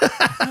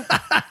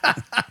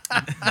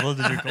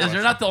 Legit Is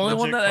you're not the only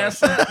one Legit that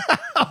asked that.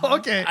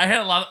 Okay. I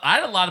had a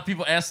lot of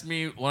people ask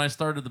me when I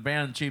started the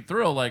band Cheap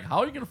Thrill, like, how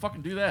are you gonna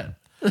fucking do that?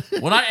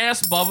 When I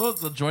asked Bubba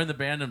to join the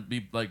band and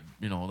be like,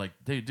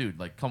 hey, dude,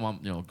 like, come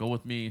on, go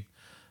with me,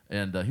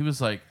 and he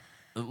was like,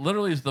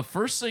 literally, the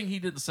first thing he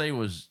didn't say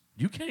was,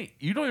 you don't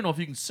even know if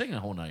you can sing a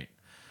whole night.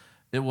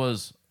 It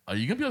was, are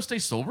you gonna be able to stay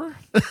sober?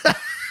 I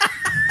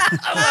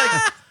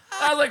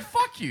was like,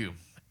 fuck you,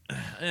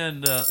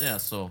 and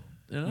so.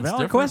 It's Valid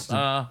different. question.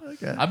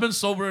 Okay. I've been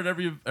sober at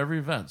every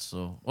event,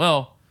 so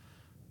well,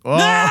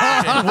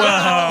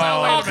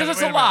 Well, because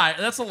it's a lie.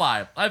 That's a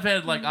lie. I've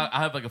had I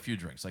have like a few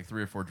drinks, like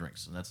 3 or 4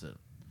 drinks, and that's it.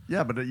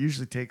 Yeah, but it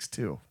usually takes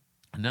 2.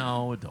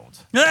 No, it don't.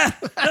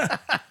 to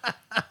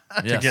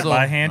get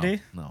by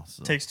handy? No,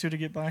 so. Takes 2 to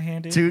get by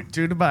handy. 2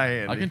 to buy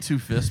in. I can 2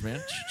 fists, man.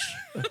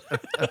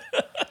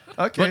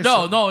 Okay.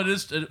 But no, it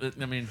is.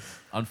 I mean,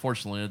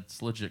 unfortunately,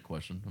 it's a legit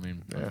question. I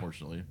mean,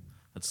 unfortunately,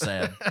 that's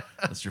sad.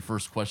 That's your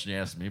first question you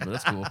asked me, but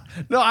that's cool.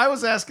 No, I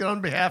was asking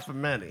on behalf of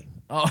many.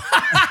 Well,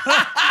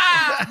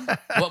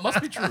 it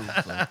must be true.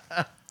 So.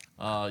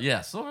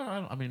 So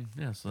I mean,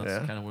 so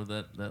that's kind of where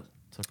that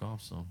took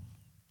off. So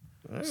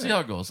see how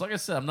it goes. Like I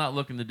said, I'm not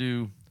looking to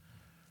do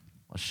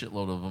a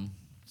shitload of them.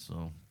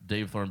 So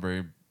Dave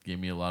Thornberry gave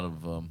me a lot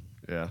of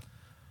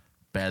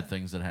bad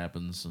things that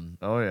happens, and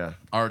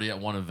already at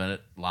one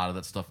event, a lot of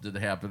that stuff did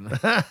happen.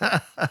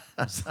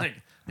 It's like,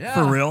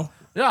 For real?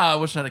 yeah, I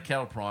wish I had a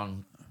cattle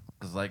prong,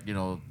 because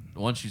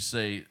once you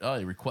say,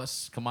 oh,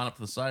 requests, come on up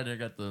to the side, I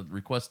got the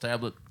request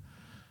tablet,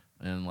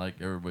 and like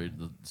everybody,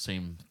 the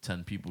same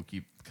 10 people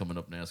keep coming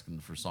up and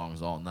asking for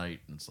songs all night,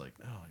 and it's like,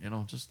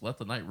 oh, just let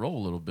the night roll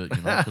a little bit,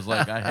 because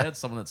like I had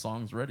some of that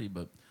songs ready,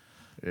 but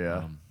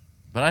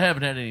but I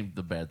haven't had any of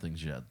the bad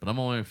things yet. But I'm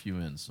only a few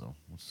in, so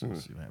we'll see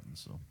what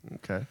happens. So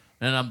Okay.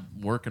 and I'm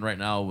working right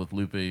now with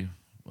Lupe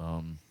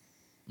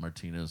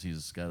Martinez.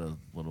 He's got a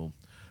little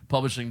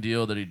publishing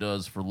deal that he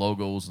does for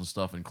logos and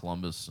stuff in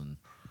Columbus, and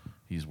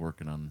he's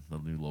working on the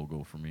new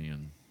logo for me,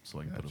 and so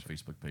I can put a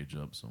Facebook page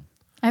up. So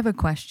I have a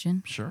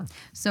question. Sure.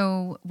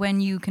 So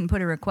when you can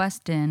put a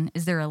request in,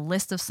 is there a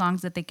list of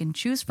songs that they can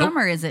choose from,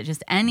 Nope. or is it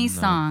just any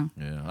song?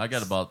 Yeah, I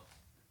got about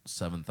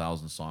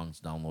 7,000 songs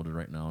downloaded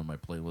right now in my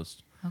playlist.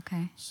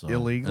 Okay. So,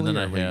 Illegally and then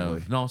or I legally?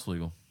 have no, it's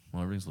legal.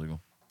 Well, everything's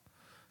legal.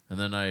 And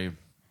then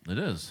it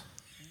is.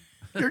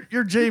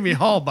 You're Jamie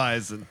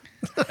Hallbison.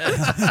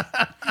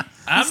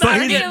 I'm But not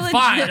he's- getting legit.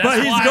 fined. That's But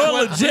he's why I going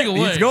went legit. legal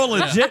He's way. going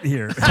legit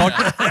here.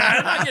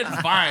 I'm not getting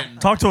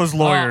fined. Talk to his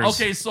lawyers.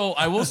 Okay, so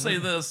I will say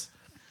this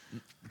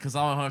because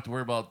I don't have to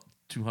worry about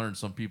 200 and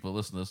some people that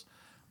listen to this.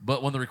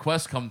 But when the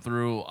requests come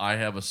through, I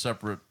have a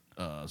separate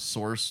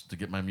source to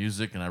get my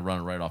music, and I run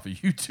it right off of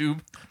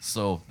YouTube.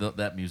 So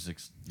that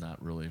music's not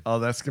really. Oh,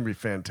 that's gonna be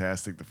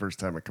fantastic. The first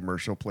time a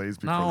commercial plays.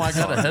 Before No, the I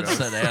got a song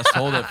headset goes.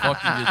 asshole that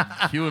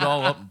fucking cue it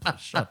all up and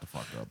shut the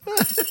fuck up.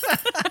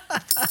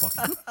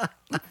 Fucking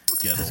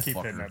ghetto Keep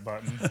hitting fucker. that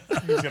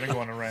button. He's gonna go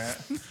on a rant.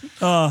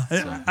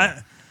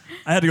 I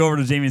had to go over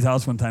to Jamie's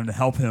house one time to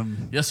help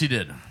him. Yes, he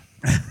did.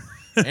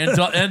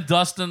 And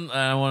Dustin,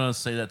 I want to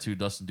say that too,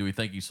 Dustin Dewey.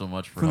 Thank you so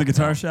much for From the helping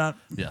guitar out. shop?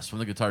 Yes, from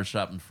the guitar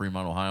shop in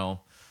Fremont,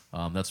 Ohio.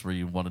 That's where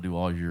you want to do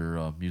all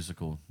your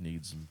musical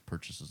needs and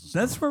purchases. And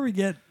That's stuff. where we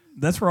get.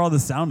 That's where all the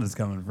sound is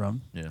coming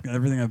from. Yeah.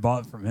 Everything I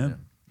bought from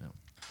him. Yeah.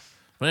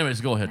 But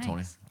anyways, go ahead, Nice.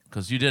 Tony,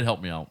 because you did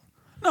help me out.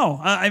 No,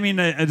 I mean,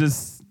 I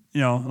just,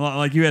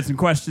 like you had some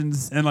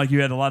questions and like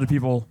you had a lot of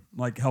people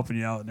like helping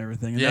you out and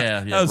everything. And Yeah,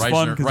 that was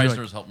fun. 'Cause you're Reisner's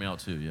like, helped me out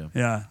too. Yeah.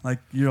 yeah, like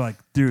you're like,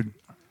 dude,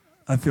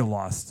 I feel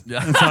lost.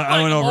 Yeah. And so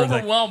I went over. It's like,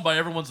 overwhelmed by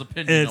everyone's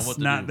opinion on what it's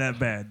to not do. that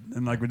bad,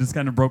 and like we just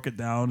kind of broke it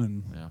down,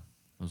 and Yeah,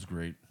 it was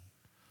great.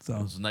 It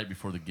so was the night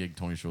before the gig.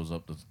 Tony shows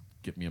up to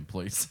get me in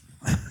place.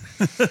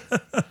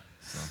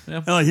 Yeah.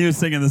 and, like he was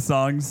singing the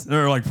songs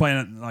or like playing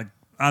it like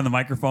on the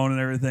microphone and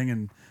everything,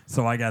 and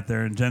so I got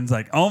there and Jen's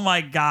like, "Oh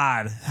my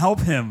God, help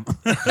him!"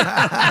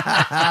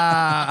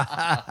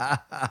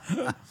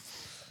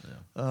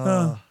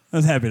 I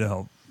was happy to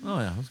help. Oh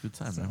yeah, it was a good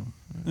time, man.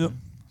 Yep.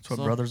 That's what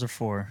So- brothers are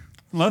for.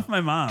 Left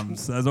my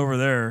mom's. I was over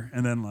there,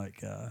 and then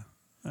like I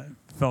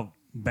felt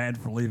bad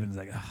for leaving. It's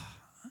like,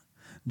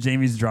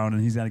 Jamie's drowning.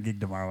 He's got a gig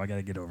tomorrow. I got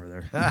to get over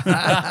there.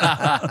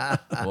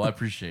 Well, I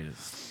appreciate it.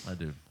 I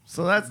do.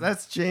 So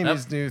that's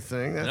Jamie's Yep. new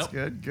thing. That's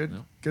Yep. good.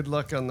 Yep. Good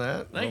luck on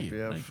that. Thank Hope you.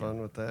 you have Thank fun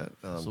you. with that.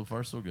 So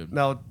far, so good.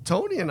 Now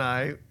Tony and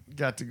I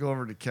got to go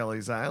over to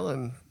Kelly's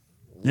Island.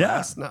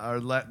 Yeah.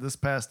 This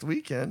past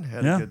weekend.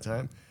 Had Yeah. a good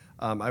time.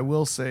 I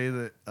will say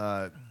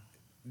that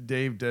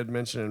Dave did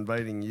mention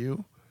inviting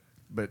you,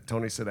 but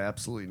Tony said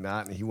absolutely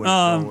not, and he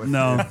wouldn't go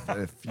no.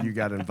 if you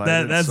got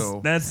invited.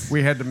 That's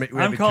we had to make. We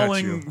had I'm to cut you.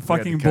 calling We had to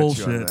fucking cut you on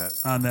bullshit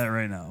that. on that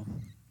right now.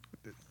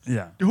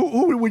 Yeah,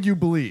 Who would you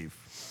believe?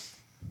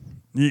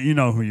 you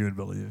know who you would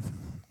believe.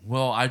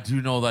 Well, I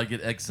do know that I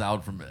get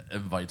exiled from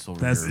invites over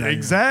That's here. not-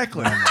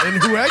 Exactly.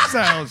 And who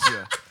exiles you?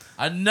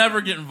 I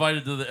never get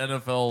invited to the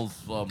NFL's.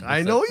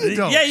 I know you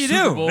don't. Yeah, you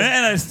Super do. Bowl.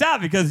 And I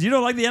stopped because you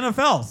don't like the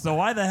NFL. So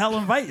why the hell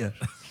invite you?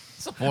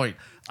 What's the point?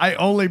 I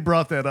only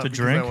brought that up To because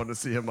drink? I wanted to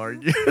see him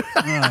argue.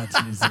 Oh,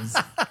 Jesus.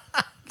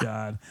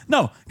 God.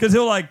 No, because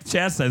he'll like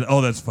chastise.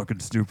 Oh, that's fucking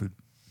stupid.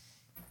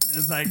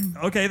 It's like,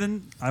 okay,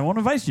 then I won't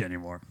invite you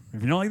anymore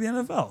if you don't like the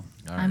NFL. All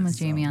I'm right. with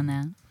Jamie on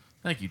that.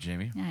 Thank you,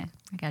 Jamie. Yeah,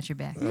 I got your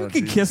back. You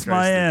can kiss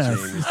my ass.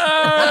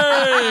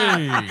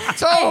 Hey!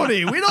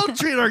 Tony, we don't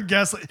treat our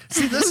guests like.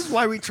 See, this is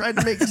why we tried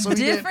to make it so we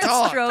didn't Different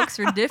talk. strokes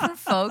for different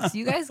folks.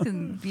 You guys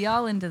can be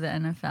all into the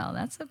NFL.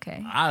 That's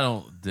okay. I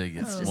don't dig it.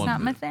 It's just one not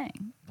my bit.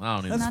 thing. I don't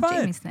It's even. That's not fine.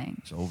 Jamie's thing.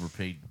 It's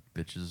overpaid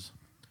bitches.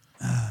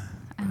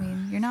 I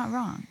mean, you're not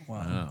wrong.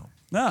 I know.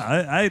 No,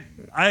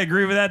 I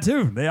agree with that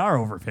too. They are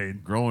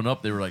overpaid. Growing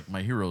up, they were like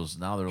my heroes.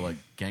 Now they're like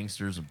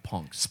gangsters and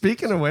punks.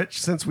 Speaking of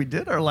which, since we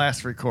did our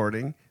last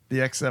recording, the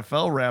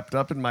XFL wrapped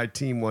up and my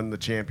team won the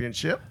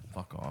championship.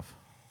 Fuck off.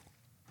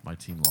 My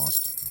team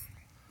lost.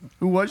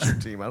 Who was your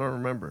team? I don't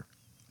remember.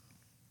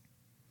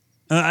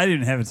 I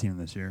didn't have a team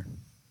this year.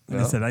 Like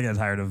I No? said, I got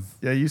tired of.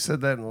 Yeah, you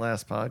said that in the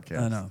last podcast.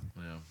 I know.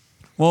 Yeah.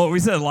 Well, we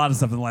said a lot of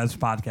stuff in the last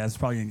podcast. It's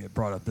probably gonna get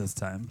brought up this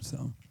time.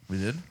 So. We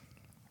did?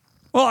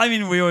 Well, I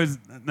mean, we always.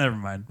 Never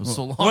mind. was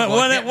so long When, ago, I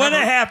when, can't it, when it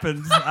remember.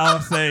 happens,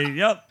 I'll say,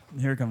 "Yep,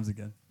 here it comes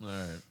again." All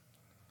right.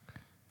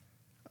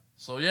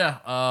 So, yeah.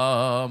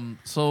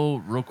 So,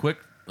 real quick,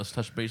 let's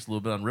touch base a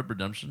little bit on Rip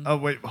Redemption. Oh,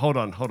 wait, hold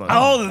on.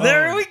 Oh,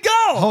 there we go.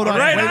 Hold on,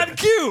 right wait- on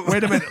cue.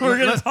 wait a minute. We're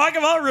gonna Let- talk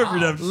about Rip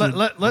Redemption.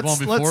 Let's going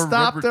before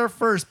stop Ripper- there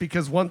first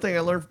because one thing I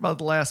learned about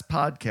the last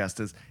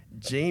podcast is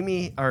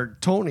Jamie or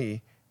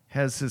Tony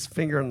has his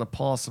finger on the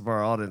pulse of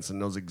our audience and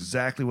knows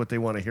exactly what they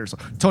want to hear. So,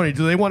 Tony,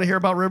 do they want to hear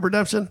about Rib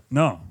Redemption?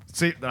 No,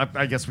 See,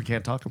 I guess we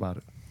can't talk about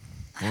it.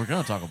 We're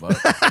going to talk about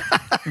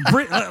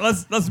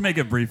it. let's make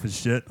it brief as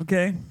shit.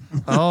 Okay.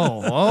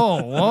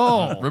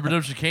 Whoa. Rip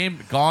Redemption came,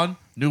 gone.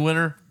 New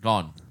winner,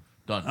 gone.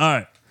 Done. All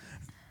right.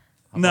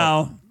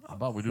 Now, How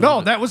about we do No,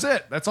 it? that was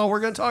it. That's all we're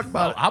going to talk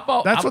about. How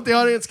about- That's how- what the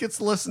audience gets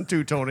to listen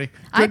to, Tony.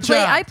 I Good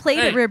job. played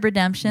Hey. at Rib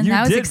Redemption. You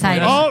That was did play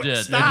exciting. it. Oh,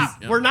 Did.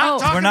 stop. Yeah. We're not Oh.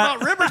 talking We're not-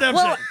 about Rib Redemption.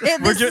 Well,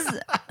 this is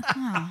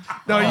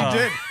no, you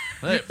did.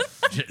 Hey,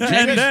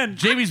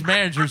 Jamie's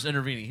manager's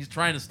intervening. He's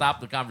trying to stop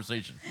the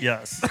conversation.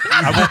 Yes.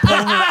 I will pull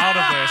her out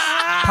of this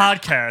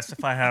podcast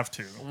if I have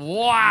to.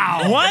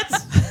 Wow. What?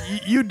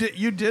 You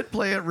did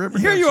play at River.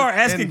 Here you are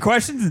asking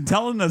questions and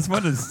telling us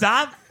when to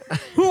stop?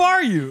 Who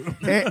are you?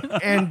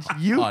 and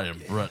you. I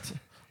am Brett.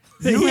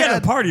 He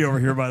had a party over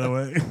here, by the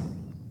way.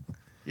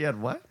 You had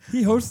what?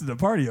 He hosted a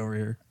party over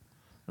here.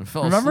 And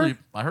fell Remember? asleep.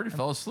 I heard he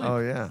fell asleep. Oh,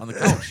 yeah. On the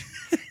couch.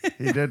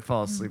 He did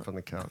fall asleep on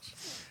the couch.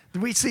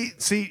 Did we see?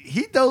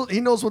 He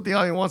knows what the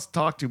audience wants to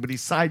talk to, but he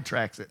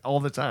sidetracks it all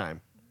the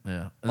time.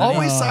 Yeah. And then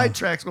Always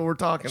sidetracks what we're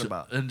talking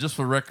about. And just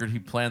for record, he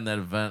planned that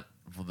event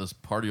for this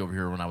party over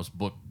here when I was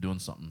booked doing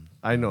something.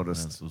 I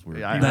noticed. This was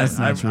weird. Yeah, That's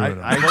not true at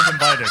all. I was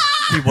invited.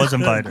 He was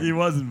invited. He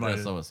was Yes,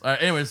 invited. I was. All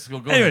right. Anyways, go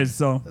ahead. Anyways,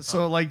 so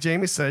So, like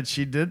Jamie said,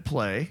 she did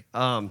play.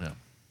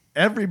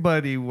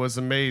 Everybody was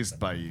amazed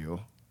by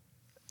you.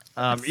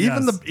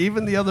 Even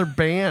the other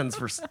bands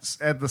were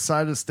at the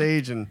side of the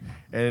stage,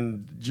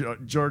 and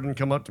Jordan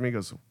come up to me and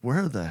goes,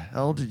 "Where the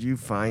hell did you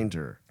find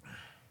her?"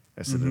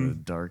 I said, "In a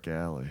dark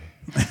alley."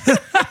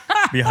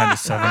 Behind a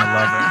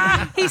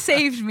 7-Eleven. He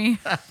saved me.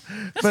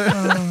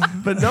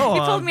 But no, He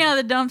pulled me out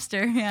of the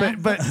dumpster. Yeah.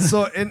 but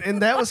so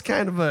and that was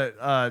kind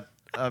of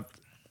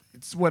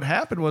it's what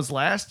happened was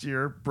last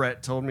year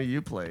Brett told me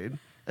you played.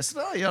 I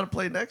said, "Oh, you ought to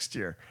play next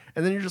year."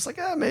 And then you're just like,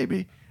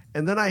 maybe.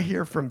 And then I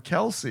hear from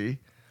Kelsey,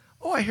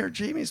 "Oh, I hear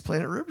Jamie's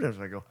playing at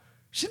Ribden." I go,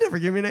 she never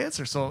gave me an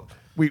answer. So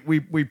we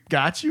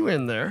got you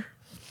in there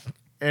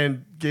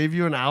and gave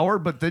you an hour,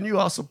 but then you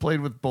also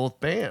played with both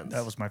bands.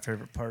 That was my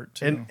favorite part,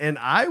 too. And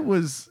I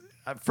was,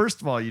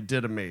 first of all, you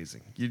did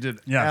amazing. You did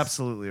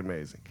absolutely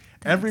amazing.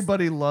 Thanks.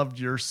 Everybody loved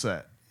your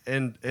set.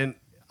 And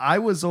I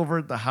was over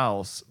at the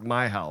house,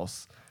 my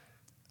house,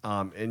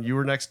 and you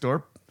were next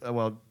door.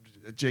 Well,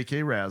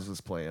 J.K. Raz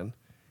was playing.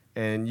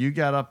 And you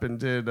got up and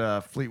did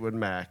Fleetwood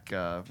Mac.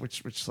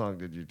 Which song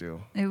did you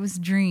do? It was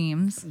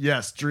Dreams.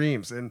 Yes,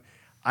 Dreams. And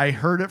I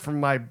heard it from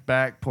my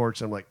back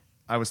porch. I'm like,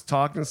 I was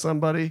talking to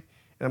somebody,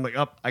 and I'm like,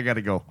 I got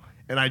to go.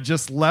 And I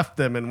just left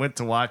them and went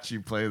to watch you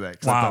play that.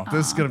 'Cause I thought,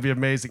 this is going to be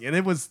amazing. And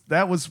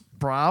that was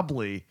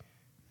probably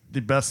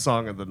the best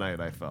song of the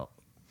night, I felt.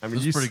 I mean,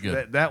 It was pretty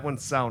good. That one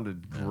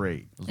sounded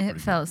great.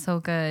 It felt so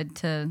good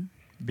to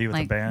Be with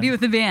the band. Be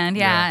with the band,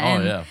 yeah.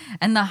 Yeah.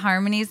 And the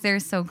harmonies, they're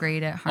so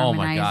great at Oh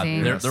my God,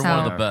 harmonizing. they're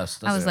one of the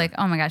best. I was like,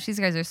 oh my gosh, these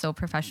guys are so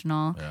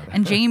professional. Yeah.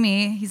 And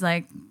Jamie, he's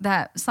like,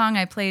 that song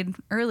I played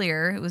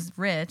earlier, it was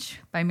Rich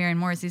by Maren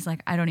Morris. He's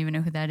like, I don't even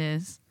know who that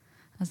is.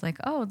 I was like,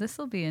 oh, this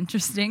will be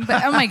interesting.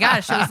 But oh my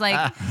gosh, it was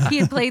like he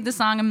had played the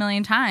song a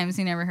million times.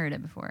 He never heard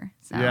it before.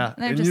 So Yeah.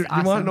 they're And just you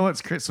awesome. want to know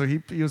what's crazy? So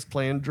he was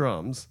playing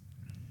drums.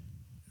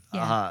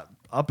 Yeah.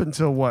 Up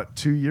until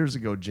 2 years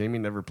ago, Jamie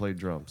never played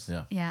drums.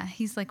 Yeah. Yeah,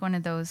 he's like one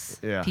of those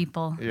Yeah.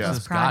 people, Yeah. those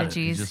Just got it.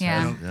 He prodigies. just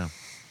Yeah. has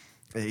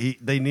it. Yeah.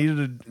 They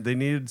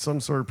needed some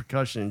sort of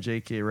percussion in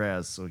J.K.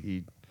 Raz, so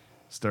he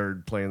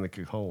started playing the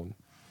cajon.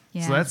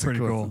 Yeah. So that's Pretty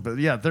cool. But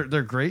yeah,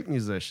 they're great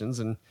musicians,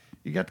 and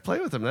you got to play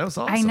with them. That was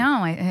awesome. I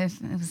know.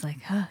 It was like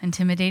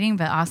intimidating,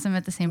 but awesome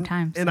at the same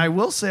time. And I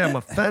will say I'm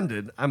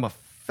offended. I'm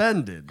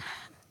offended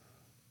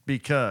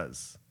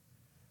because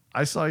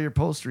I saw your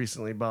post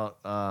recently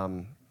about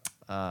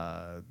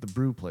the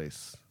brew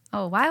place.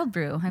 Oh, Wild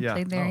Brew. I Yeah.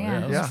 played there, Oh,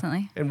 yeah, yeah.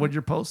 recently. And what'd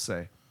your post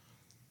say?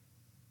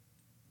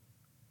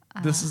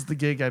 This is the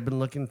gig I've been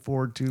looking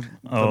forward to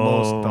the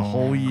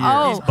whole year.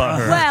 Oh,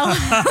 butthurt. well,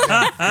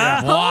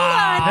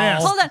 Wow.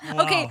 hold on.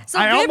 Okay, so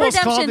I Rib almost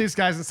called Redemption. these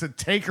guys and said,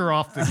 "Take her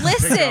off the."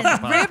 Listen, take her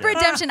off the Rib podcast."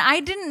 Redemption. I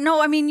didn't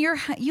know. I mean,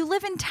 you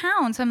live in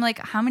town, so I'm like,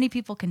 how many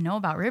people can know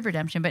about Rib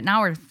Redemption? But now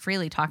we're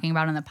freely talking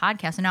about it on the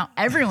podcast, and now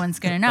everyone's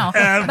gonna know.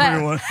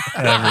 everyone.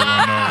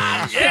 Everyone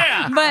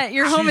knows. But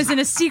your home is in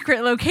a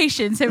secret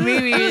location, so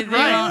maybe they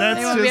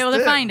that's won't be just able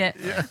to it. find it.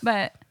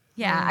 But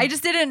yeah, I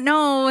just didn't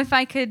know if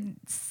I could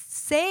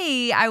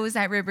say I was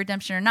at Rib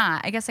Redemption or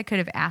not. I guess I could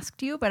have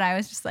asked you, but I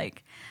was just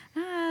like,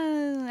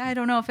 I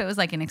don't know if it was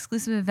like an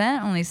exclusive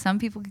event. Only some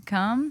people could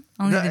come.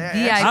 Only the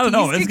VIPs. I don't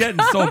know. It's could getting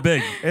come. so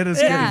big. It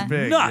is Yeah. getting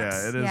big. Nuts.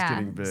 Yeah, it is Yeah.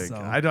 getting big. So-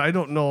 I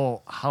don't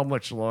know how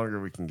much longer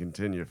we can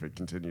continue if it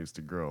continues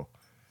to grow.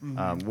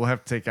 We'll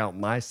have to take out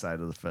my side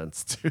of the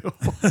fence too.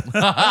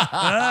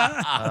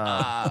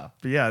 But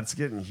yeah, it's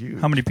getting huge.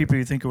 How many people do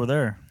you think were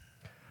there?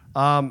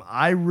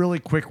 I really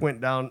quick went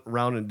down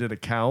around and did a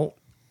count,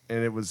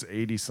 and it was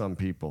 80 some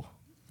people.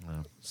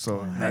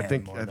 So I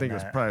think more it than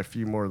was that. probably a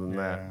few more than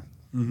Yeah.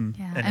 In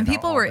And and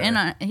people out were all in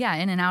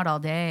day. in and out all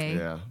day.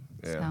 that.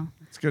 Yeah. So.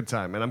 It's a good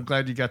time, and I'm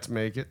glad you got to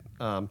make it.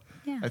 Yeah.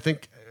 I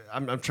think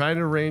I'm trying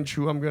to arrange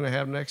who I'm going to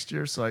have next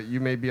year, so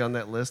you may be on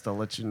that list. I'll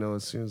let you know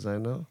as soon as I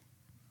know.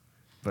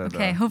 But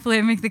Okay, hopefully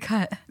I make the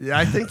cut. yeah,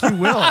 I think you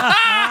will.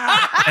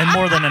 And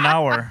more than an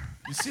hour.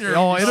 You see her?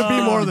 Oh, it'll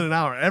be more than an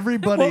hour.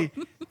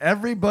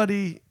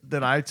 Everybody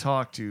that I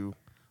talk to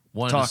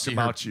Wanted to talked see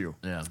about her. you.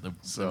 Yeah. They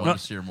So- wanted to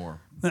see her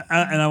more.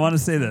 And I want to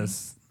say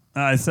this.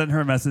 I sent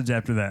her a message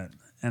after that,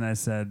 and I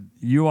said,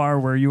 "You are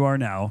where you are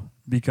now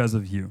because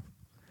of you."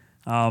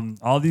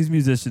 All these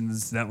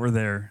musicians that were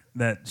there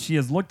that she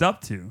has looked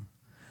up to.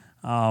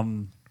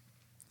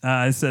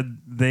 I said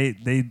they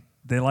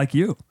like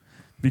you,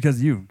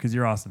 because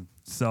you're awesome.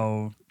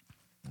 So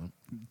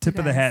tip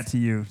of the guys. hat to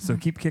you. So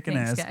keep kicking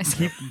Thanks, ass.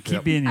 guys.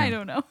 Keep being you. I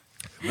don't know.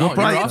 No, you're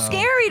probably- awesome. It's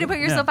scary to put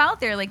yourself out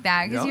there like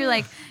that because Yeah. you're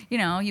like,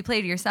 you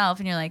play to yourself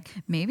and you're like,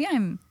 maybe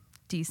I'm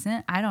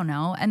decent. I don't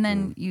know. And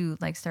then you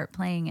like start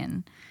playing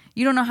and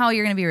you don't know how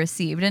you're going to be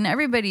received. And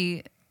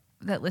everybody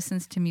that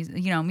listens to music,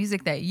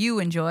 music that you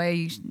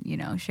enjoy,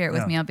 share it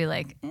with Yeah. me. I'll be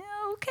like,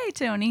 okay,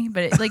 Tony.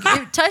 But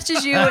it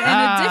touches you in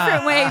a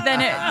different way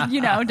than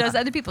it, does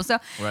other people. So,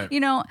 Right. you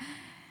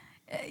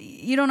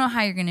don't know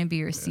how you're going to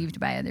be received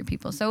by other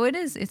people. So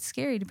it's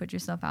scary to put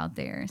yourself out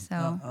there. So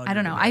I'll I don't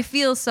agree know. with that. I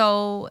feel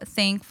so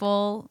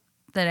thankful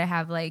that I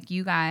have like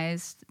you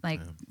guys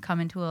come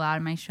into a lot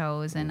of my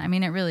shows. And I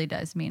mean, it really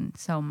does mean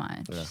so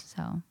much. Yeah.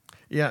 So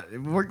Yeah,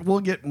 we'll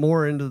get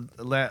more into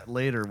that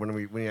later when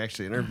we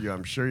actually interview.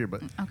 I'm sure you,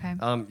 but okay.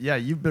 yeah,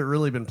 you've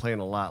really been playing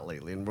a lot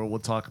lately, and we'll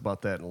talk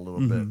about that in a little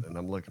bit. And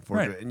I'm looking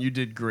forward to Right. it. And you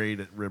did great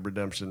at Rib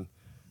Redemption.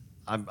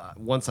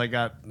 Once I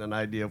got an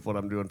idea of what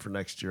I'm doing for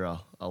next year,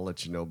 I'll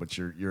let you know. But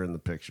you're in the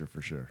picture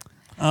for sure.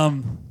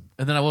 And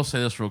then I will say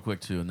this real quick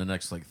too. In the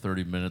next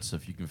 30 minutes,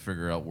 if you can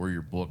figure out where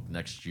you're booked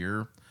next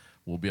year,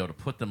 we'll be able to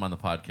put them on the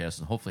podcast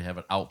and hopefully have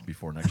it out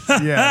before next year.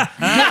 Yeah,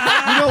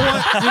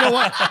 you know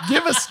what?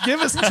 Give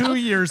us 2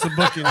 years of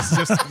bookings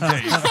just in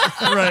case.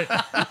 Right.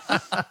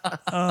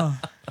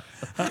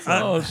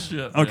 Oh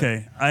shit! man.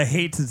 Okay. I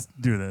hate to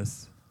do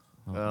this.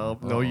 Oh,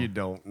 no, you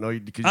don't. No,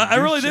 because I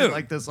really shit do.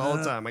 like this all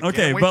the time. I Okay,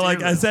 can't wait but to like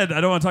hear I this. said,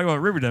 I don't want to talk about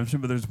Rib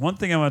Redemption, but there's one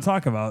thing I want to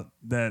talk about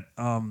that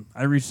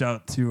I reached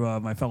out to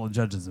my fellow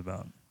judges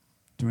about.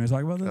 Do you want me to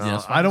talk about this?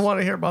 Yes, I don't want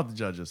to hear about the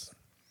judges.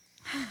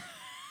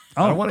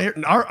 Oh. I don't want to hear.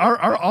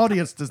 Our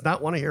audience does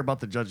not want to hear about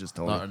the judges,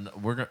 Tony.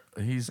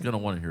 He's gonna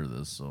want to hear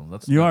this, so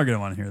that's You are going to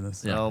want to hear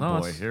this. Yeah, oh no, boy,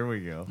 it's- here we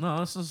go. No,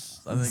 this is.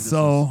 I think this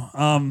So,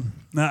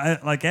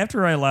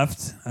 after I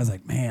left, I was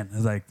like,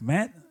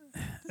 Matt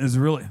is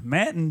really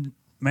Matt and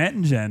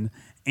Jen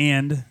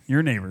and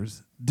your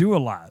neighbors do a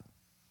lot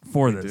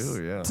for this.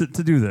 do, yeah. To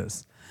do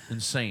this, is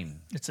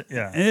insane.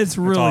 and it's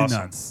really awesome.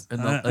 nuts. And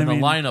the, I and the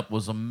mean, lineup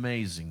was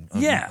amazing.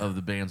 Of Yeah. of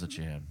the bands that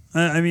you had.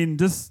 I mean,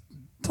 just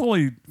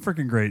totally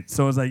freaking great.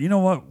 So I was like, you know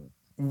what?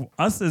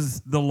 Us as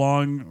the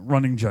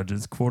long-running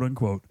judges, quote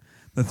unquote,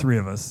 the three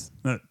of us,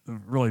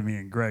 really me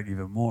and Greg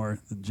even more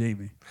than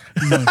Jamey.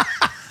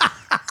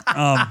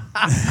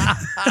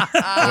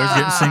 Always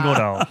getting singled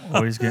out.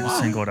 Always getting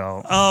singled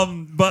out.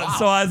 But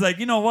so I was like,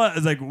 you know what? I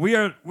was like,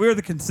 we're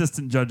the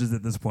consistent judges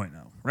at this point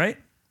now, right?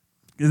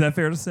 Is that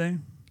fair to say?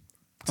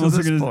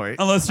 This you're point,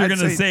 unless you're I'd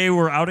gonna say- say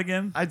we're out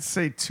again. I'd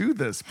say to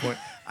this point,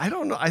 I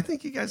don't know. I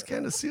think you guys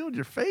kind of sealed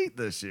your fate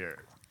this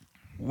year.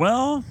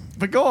 Well,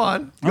 But go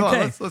on. Go on.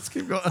 Okay. Let's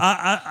keep going.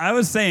 I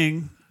was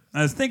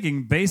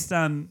thinking based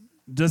on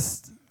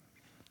just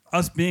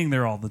us being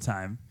there all the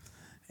time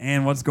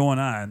and what's going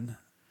on,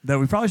 that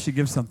we probably should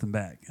give something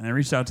back. And I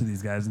reached out to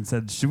these guys and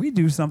said, should we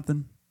do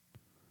something?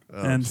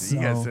 and you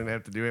guys so- didn't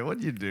have to do it.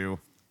 What'd you do?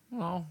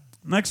 Well,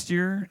 Next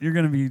year, you're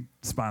going to be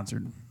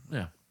sponsored.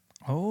 yeah.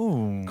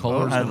 Oh,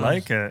 Colors I gonna-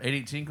 like it.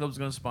 818 Club's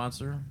going to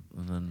sponsor,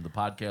 and then the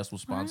podcast will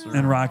sponsor.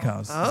 And Rock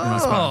House is going to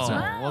sponsor.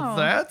 well,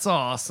 that's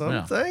awesome.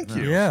 Yeah. Thank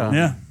you. Yeah.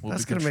 Yeah. We'll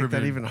That's be going to make that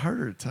contributing. even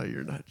harder to tell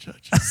you're not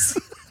judges.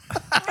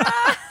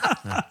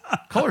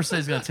 Kohler says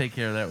he's going to take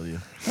care of that with you.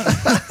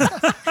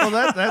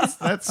 Well,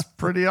 that's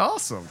pretty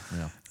awesome.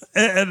 Yeah.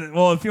 And,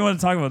 well, if you want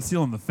to talk about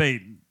sealing the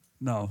fate,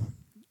 no.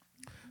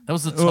 That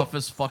was the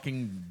toughest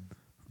fucking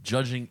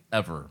judging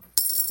ever.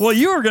 Well,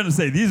 you were going to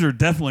say these are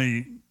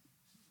definitely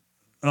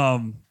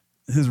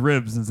his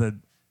ribs, and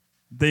said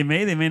they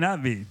may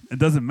not be. It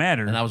doesn't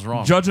matter. And I was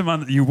wrong. Judge them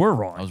on. You were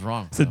wrong. I was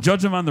wrong. So Yeah.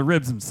 judge them on the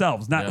ribs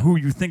themselves, not Yeah. who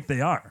you think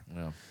they are.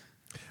 Yeah.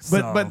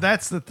 So- But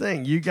that's the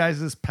thing. You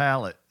guys'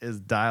 palate is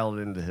dialed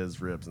into his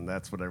ribs, and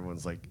that's what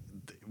everyone's like.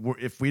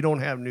 If we don't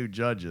have new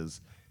judges,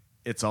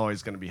 it's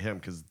always going to be him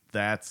because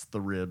that's the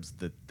ribs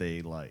that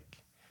they like.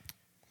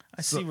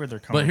 I see where they're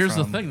coming But here's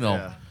from. the thing, though.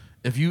 Yeah.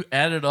 If you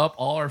added up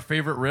all our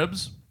favorite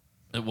ribs,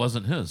 it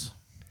wasn't his.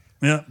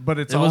 yeah, But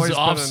it's It was always the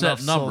been offset enough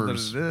so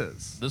numbers. that it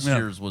is. This Yeah.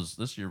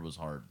 year was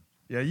hard.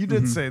 Yeah, you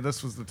did say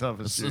this was the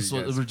toughest year. This you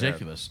was guys have had.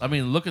 ridiculous. I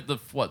mean, look at the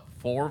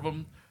four of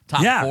them.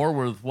 Top Yeah. four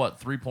with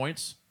 3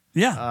 points?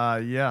 yeah.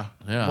 Yeah.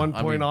 Yeah, 1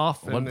 I point mean,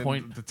 off, 1 and then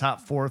point- the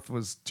top fourth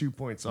was 2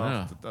 points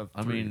off. Yeah. Of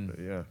I three, mean- but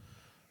yeah.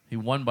 He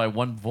won by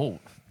 1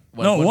 vote.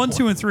 No, 1, point.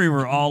 2, and 3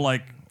 were all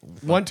like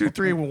 1, 2,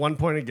 3 were 1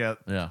 point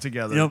Yeah.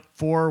 together. Yep.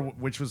 4,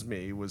 which was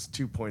me, was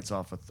 2 points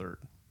off a third.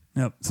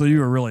 yep. So you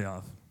were really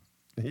off.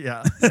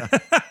 Yeah.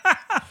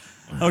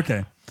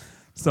 Okay.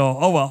 So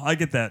oh well, I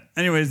get that.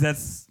 Anyways,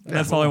 that's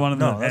all I wanted to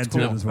No, that's add to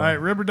it cool. as All well. right,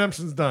 Rib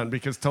Redemption's done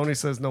because Tony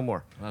says no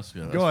more. That's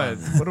good. Go ahead.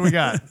 That's What do we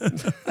got?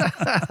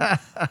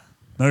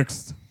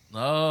 Next.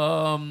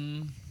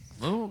 fine.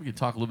 Well, we can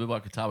talk a little bit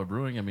about Catawba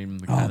Brewing. I mean,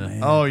 Oh kinda, man.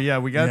 Oh, yeah,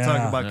 we got to talk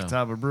Yeah. about Yeah.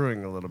 Catawba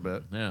Brewing a little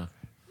bit. yeah.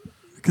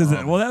 Because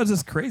that was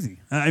just crazy.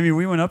 I mean,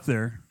 we went up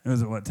there. It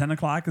was at 10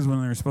 o'clock is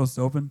when they were supposed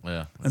to open.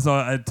 Yeah. And so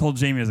I told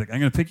Jamey, I was like, I'm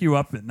going to pick you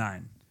up at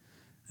 9.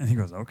 And he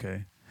goes,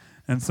 okay.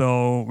 And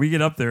so we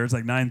get up there. It's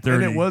like 9:30.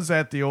 And it was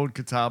at the old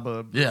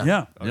Catawba. Yeah.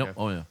 Yeah. Yep. Okay.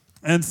 Oh, yeah.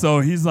 And so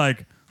he's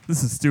like,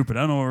 this is stupid.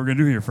 I don't know what we're gonna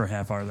do here for a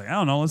half hour. Like, I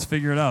don't know. Let's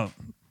figure it out.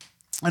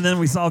 And then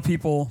we saw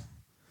people,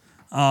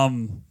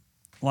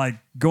 like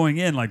going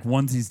in like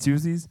onesies,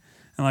 twosies,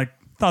 and like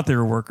thought they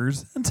were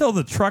workers until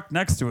the truck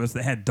next to us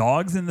that had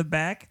dogs in the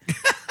back.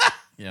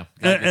 Yeah.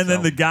 And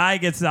then the guy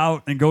gets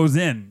out and goes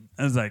in.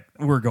 I was like,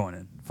 we're going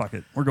in. Fuck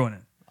it. We're going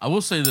in. I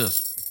will say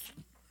this.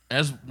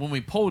 As when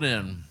we pulled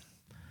in,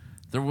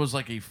 there was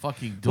like a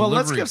fucking delivery. Well,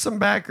 let's give some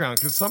background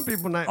because some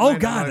people might Oh,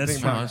 might God, not know that's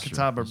anything true. about That's true.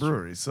 Catawba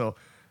Brewery.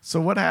 So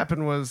what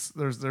happened was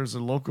there's a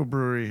local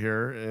brewery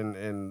here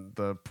in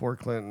the Port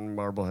Clinton,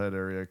 Marblehead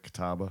area,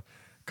 Catawba,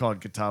 called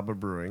Catawba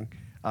Brewing,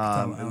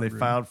 and they Brewing.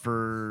 filed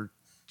for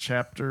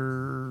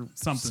Chapter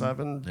Something.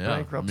 7 Yeah.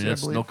 bankruptcy. I mean,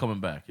 it's believe. no coming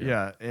back.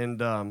 Yeah,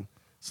 and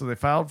so they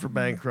filed for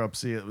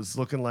bankruptcy. It was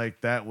looking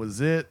like that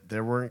was it.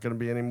 There weren't going to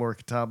be any more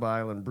Catawba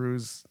Island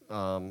brews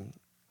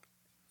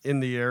in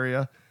the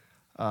area,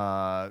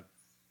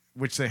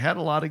 which they had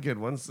a lot of good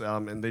ones,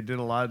 and they did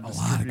a lot of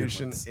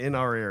distribution ones. in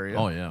our area.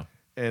 Oh, yeah.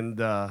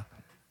 And I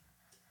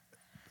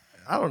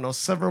don't know,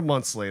 several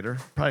months later,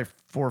 probably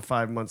 4 or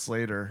 5 months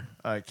later,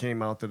 it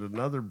came out that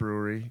another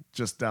brewery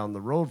just down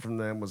the road from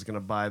them was going to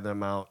buy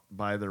them out,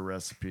 buy their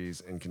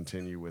recipes, and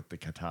continue with the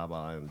Catawba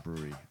Island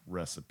Brewery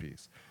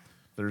recipes.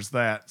 There's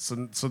that. So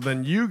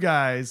then you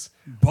guys,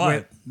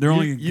 But they're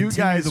only you continue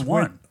guys the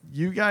went, one.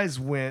 you guys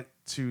went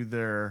to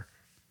their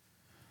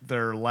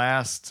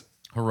last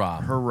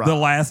Hurrah. hurrah. The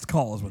last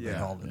call is what they yeah.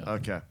 called it.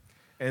 Okay.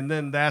 And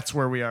then that's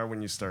where we are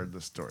when you started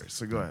the story.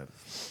 So go ahead.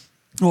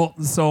 Well,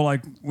 so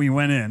like we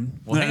went in.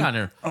 Well, hang on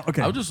here. Oh,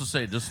 okay. I was just to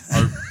say,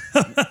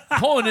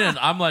 pulling in,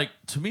 I'm like,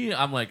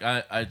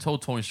 I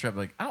told Tony Strap,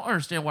 like, I don't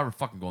understand why we're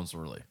fucking going so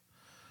early.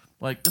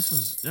 Like, this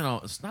is,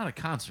 it's not a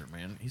concert,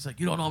 man. He's like,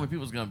 you don't know how many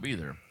people's going to be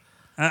there.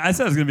 I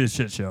said it was gonna be a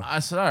shit show. I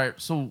said, all right.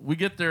 So we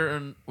get there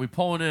and we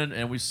pulling in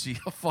and we see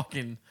a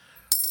fucking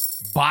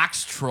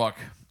box truck,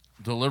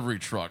 delivery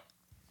truck,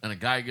 and a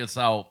guy gets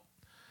out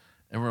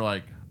and we're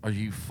like, are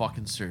you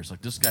fucking serious?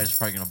 Like, this guy's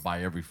probably going to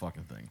buy every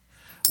fucking thing.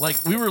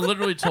 Like, we were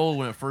literally told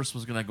when it first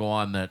was going to go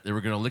on that they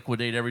were going to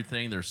liquidate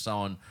everything. They're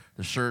selling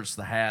the shirts,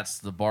 the hats,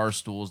 the bar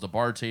stools, the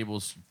bar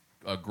tables.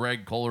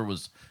 Greg Kohler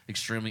was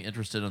extremely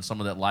interested in some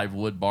of that live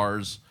wood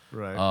bars,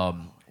 Right.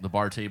 the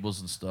bar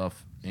tables and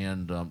stuff.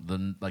 And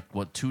then,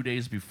 2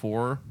 days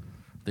before,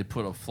 they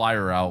put a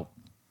flyer out,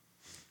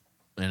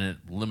 and it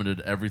limited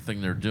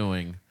everything they're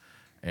doing.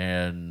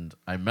 And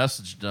I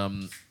messaged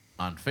them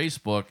on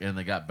Facebook, and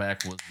they got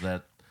back with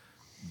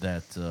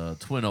that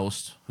Twin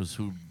Oast,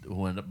 who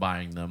ended up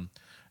buying them,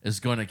 is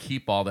going to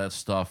keep all that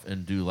stuff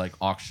and do like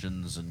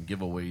auctions and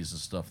giveaways and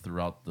stuff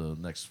throughout the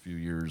next few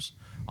years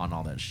on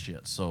all that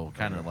shit. So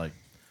kind of like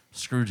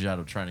screwed you out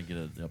of trying to get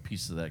a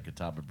piece of that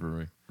Catawba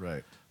Brewery.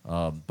 Right.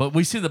 But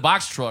we see the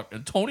box truck,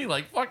 and Tony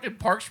like fucking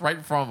parks right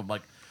in front of him.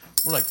 Like,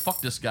 we're like, fuck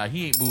this guy.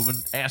 He ain't moving.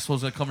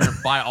 Asshole's gonna come here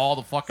and buy all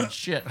the fucking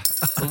shit.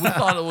 So we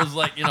thought it was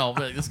like,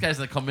 this guy's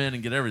gonna come in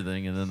and get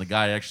everything. And then the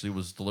guy actually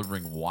was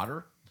delivering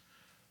water.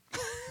 Is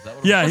that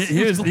what it Yeah, was?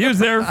 he was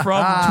there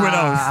from Twin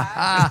Oaks.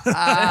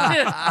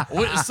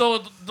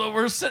 So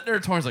we're sitting there.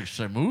 Tony's like,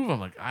 should I move? I'm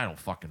like, I don't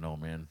fucking know,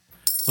 man.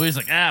 So he's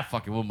like,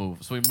 fuck it, we'll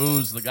move. So he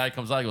moves, and the guy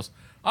comes out. He goes,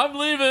 I'm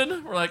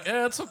leaving. We're like,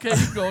 it's okay, you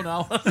can go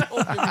now.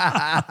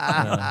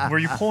 Were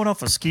you pulling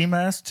off a ski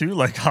mask too?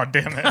 Like, oh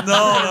damn it!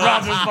 No.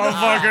 Rob this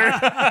motherfucker.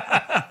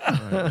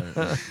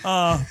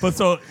 But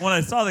so when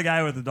I saw the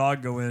guy with the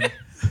dog go in,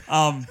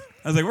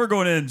 I was like, we're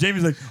going in.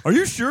 Jamie's like, are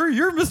you sure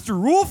you're Mr.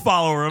 Rule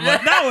follower? I'm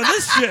like, not when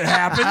this shit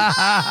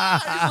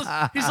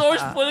happened. He's always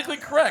politically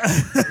correct.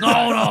 No.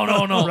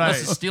 Right.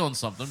 Unless he's stealing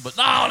something, but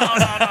no.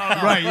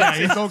 Right. Yeah.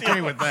 He's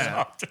okay with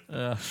that.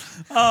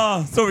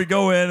 So we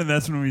go in, and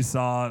that's when we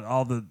saw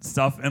all the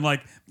stuff. And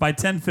like by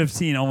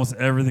 10:15, almost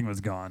everything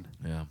was gone.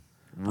 Yeah.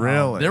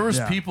 Really? There was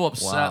Yeah. people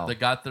upset Wow. that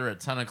got there at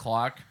 10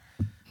 o'clock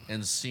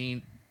and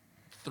seen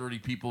 30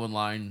 people in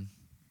line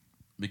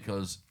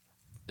because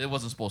it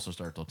wasn't supposed to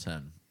start till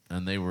 10.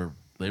 And they were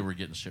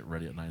getting shit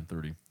ready at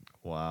 9:30.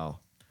 Wow.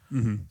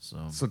 So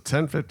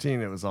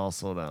 10:15, it was all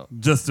sold out.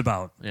 Just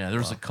about. yeah, there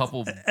was a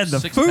couple. And the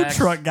six food packs.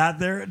 truck got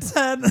there at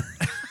 10.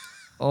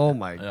 Oh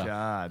my Yeah.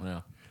 God.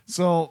 Yeah.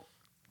 So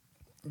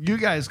you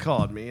guys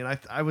called me, and I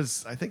think I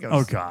was. Oh,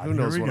 God. Who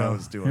knows Here we what go. I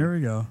was doing? Here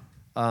we go.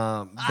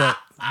 But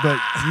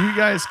you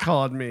guys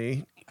called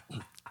me,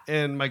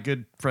 and my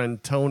good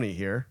friend Tony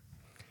here.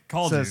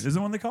 Called Says- you. Is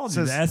the one that called you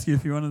says- to ask you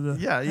if you wanted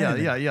to? Yeah,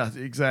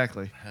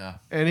 exactly. Yeah.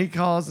 And he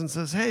calls and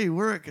says, "Hey,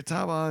 we're at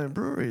Catawba Island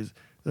Breweries. Are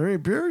there any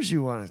beers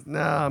you want?"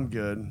 Nah, I'm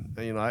good.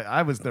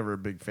 I was never a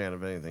big fan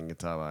of anything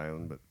Catawba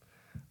Island, but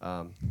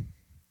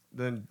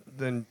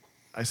then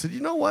I said, you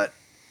know what?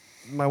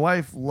 My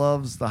wife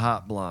loves the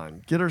hot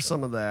blonde. Get her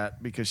some of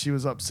that because she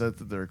was upset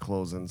that they're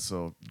closing.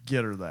 So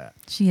get her that.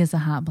 She is a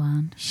hot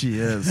blonde. She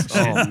is.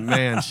 Oh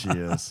man, she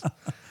is.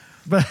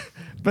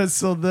 But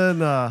so then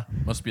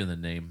Must be in the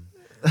name.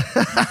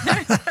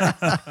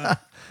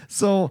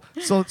 so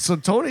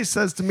Tony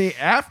says to me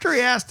after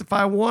he asked if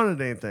I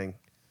wanted anything,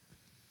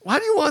 why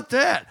do you want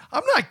that?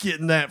 I'm not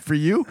getting that for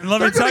you. And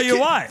let me They're tell gonna you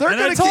why. they're And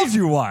I gonna told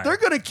you why. They're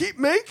going to keep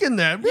making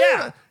that.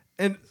 Yeah.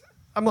 And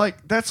I'm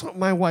like, that's what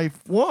my wife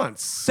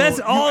wants. So That's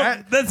all.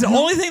 That's the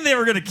only thing they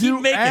were going to keep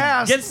making.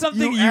 Get something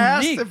you unique.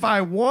 asked if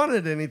I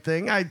wanted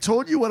anything. I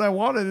told you what I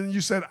wanted, and you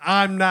said,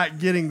 I'm not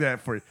getting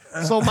that for you.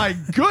 So my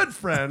good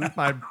friend,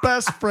 my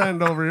best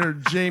friend over here,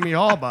 Jamey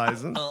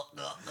Hallbeisen,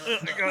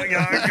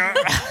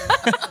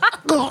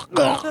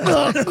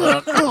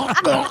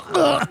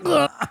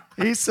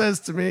 he says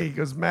to me, he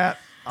goes, Matt,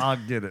 I'll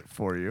get it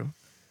for you.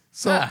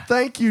 So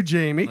thank you,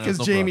 Jamey, because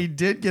no Jamey problem.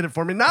 did get it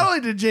for me. Not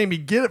only did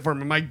Jamey get it for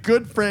me, my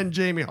good friend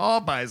Jamey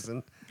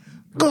Hallbeisen,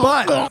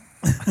 but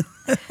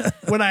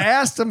when I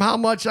asked him how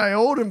much I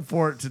owed him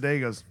for it today,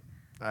 he goes,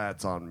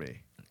 that's on me.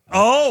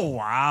 Oh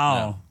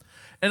wow!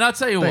 And I'll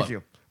tell you Thank what.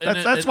 you. And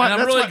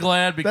I'm really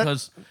glad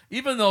because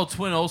even though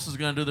Twin Oaks is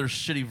going to do their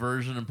shitty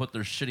version and put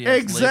their shitty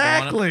ass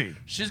label on it,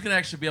 she's going to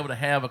actually be able to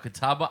have a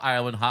Catawba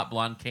Island hot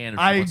blonde can if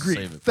she I wants agree.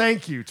 to save it.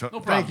 Thank you. No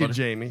problem, Thank you, buddy.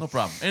 Jamey. No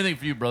problem. Anything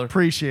for you, brother.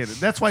 Appreciate it.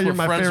 That's why That's you're what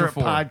my friends are favorite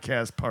for.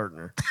 podcast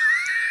partner.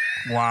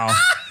 Wow!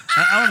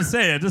 I want to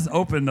say I just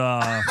opened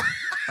a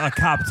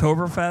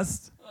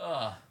Coptoberfest.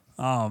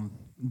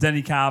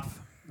 Denny Cop,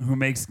 who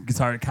makes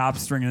guitar Cop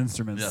string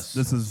instruments. Yes.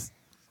 This is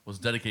Was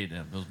dedicated to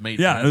him. It was made.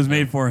 yeah, for it him. was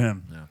made for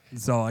him. Yeah.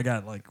 So I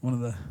got like one of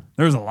the.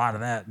 There's a lot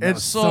of that. That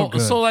It's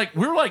was So good. like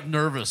we're like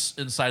nervous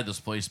inside this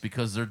place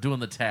because they're doing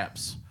the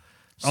taps.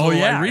 So oh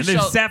yeah, I and reached they've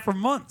out. sat for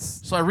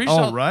months. So I reached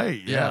Oh, out.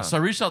 right, yeah. So I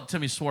reached out to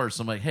Timmy Swartz.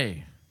 I'm like,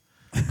 hey,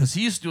 because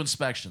he used to do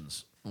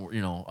inspections,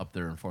 up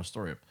there in Fort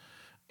Astoria,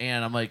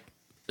 and I'm like,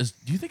 do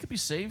you think it'd be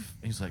safe?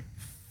 And he's like,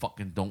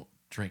 fucking don't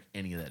drink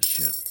any of that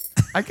shit.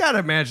 I gotta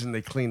imagine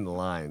they clean the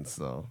lines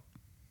though.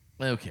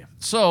 Okay,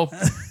 so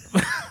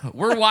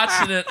we're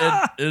watching it,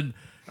 and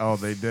Oh,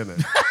 they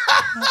didn't.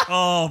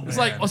 Oh man. it's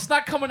like, well, it's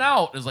not coming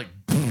out. It's like,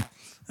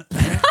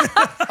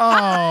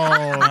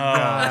 Oh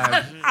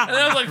God. and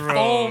it was like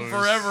foam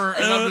forever.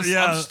 And I'm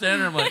Yeah. standing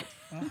there, I'm like,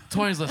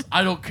 Tony's like,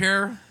 I don't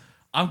care.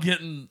 I'm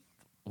getting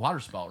water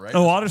spout, right?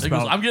 A water He goes,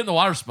 spout. I'm getting the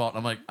water spout. And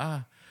I'm like,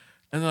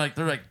 And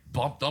they're like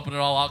dumping it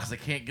all out because they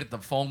can't get the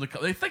foam to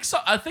come. They think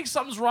I think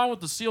something's wrong with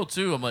the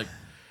CO2. I'm like,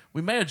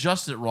 we may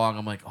adjust it wrong.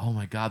 I'm like, oh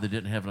my God, they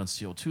didn't have it on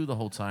CO2 the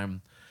whole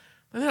time.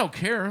 They don't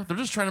care. They're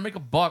just trying to make a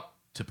buck.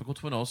 Typical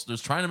Twin Oaks. They're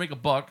just trying to make a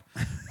buck.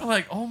 I'm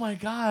like, oh my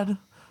God,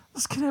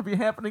 this can't be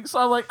happening. So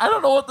I'm like, I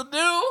don't know what to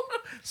do.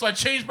 So I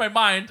changed my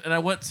mind and I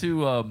went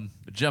to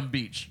Gem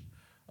Beach,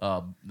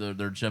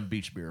 their Gem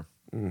Beach beer.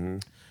 Mm-hmm.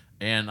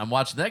 And I'm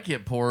watching that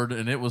get poured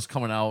and it was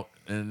coming out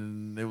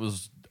and it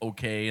was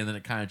okay. And then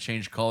it kind of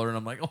changed color and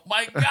I'm like, oh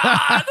my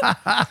God.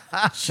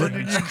 Did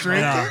you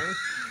drink Yeah.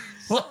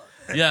 it?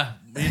 Yeah.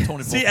 Me and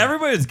Tony See, both.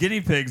 everybody was guinea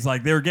pigs.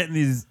 Like they were getting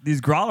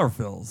these growler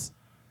fills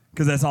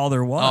because that's all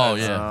there was. Oh,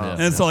 yeah.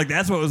 And so like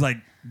that's what was like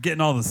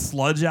getting all the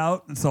sludge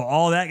out, and so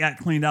all that got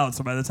cleaned out.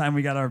 So by the time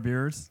we got our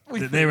beers,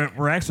 they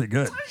were actually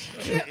good.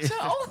 can't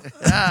tell.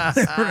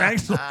 They were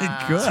actually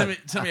good.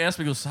 Timmy asked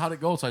me, he goes, how'd it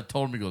go? So I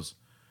told him, he goes,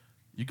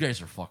 you guys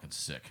are fucking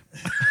sick.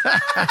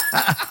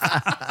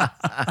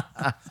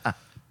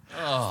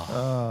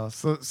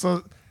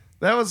 So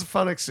that was a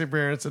fun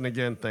experience, and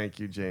again, thank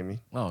you, Jamey.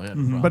 Oh, yeah. no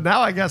Mm-hmm. problem. But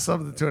now I got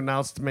something to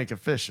announce to make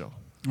official.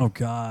 Oh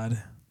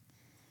God.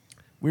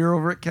 We were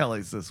over at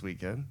Kelly's this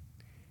weekend,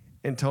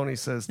 and Tony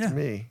says Yeah. to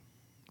me,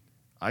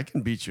 I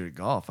can beat you at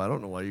golf. I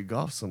don't know why you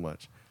golf so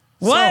much.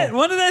 What? So,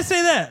 When did I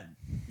say that?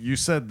 you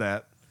said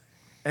that.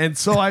 And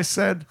so I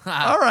said,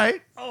 all right.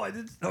 Oh, I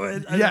did. Oh, I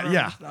Yeah, didn't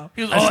yeah. know.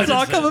 He was, Oh, I it's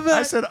all said- coming back.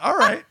 I said, all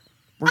right,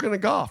 we're going to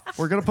golf.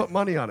 We're going to put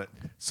money on it.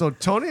 So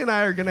Tony and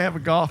I are going to have a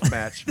golf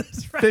match.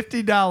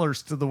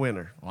 $50 to the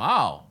winner.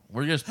 Wow.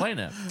 Where are you guys playing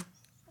at?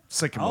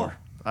 Sycamore.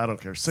 I don't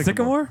care.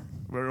 Sycamore?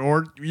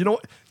 Or, you know,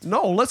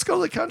 no, let's go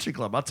to the country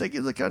club. I'll take you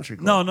to the country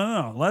club.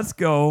 No. Let's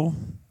go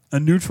a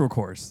neutral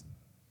course.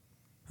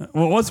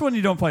 Well, what's one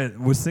you don't play?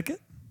 Wissahickon?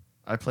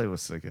 I play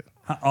with Sickett.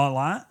 A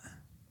lot?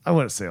 I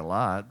wouldn't say a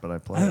lot, but I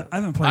play it. I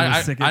haven't played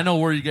Wissahickon. I know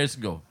where you guys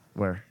can go.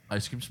 Where?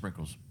 Ice cream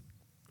sprinkles.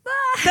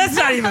 That's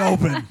not even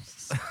open.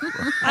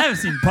 I haven't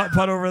seen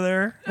putt over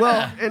there.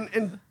 Well,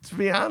 and to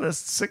be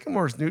honest,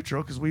 Sycamore's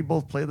neutral because we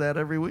both play that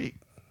every week.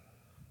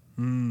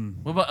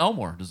 What about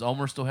Elmore? Does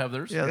Elmore still have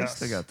theirs? Yeah, Yes.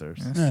 they still got theirs.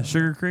 Yeah,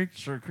 Sugar Creek.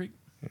 Sugar Creek.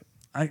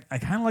 I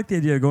kind of like the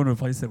idea of going to a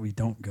place that we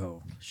don't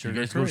go. You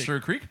guys go to Sugar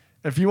Creek?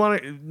 If you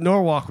want to,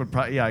 Norwalk would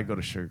probably, yeah, I go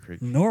to Sugar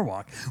Creek.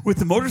 Norwalk. With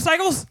the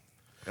motorcycles?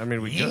 I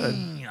mean, we could.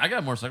 I got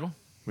a motorcycle.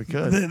 We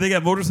could. They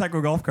got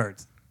motorcycle golf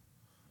carts.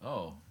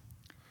 Oh.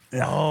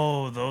 Yeah.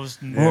 Oh, those.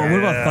 Well, what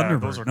about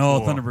Thunderbird? Those are No,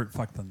 cool. Thunderbird.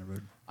 Fuck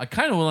Thunderbird. I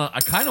kind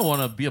of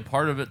want to be a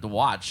part of it to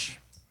watch.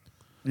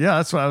 Yeah,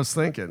 that's what I was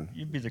thinking.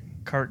 You'd be the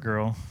cart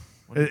girl.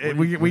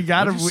 We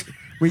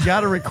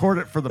gotta record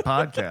it for the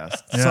podcast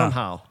Yeah.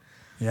 somehow.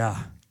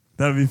 Yeah.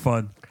 That would be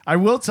fun. I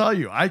will tell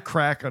you, I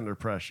crack under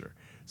pressure.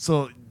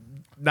 So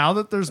now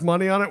that there's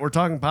money on it, we're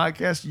talking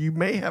podcast. You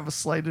may have a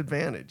slight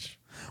advantage.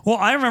 Well,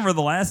 I remember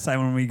the last time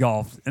when we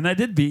golfed, and I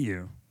did beat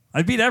you.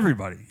 I beat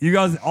everybody. You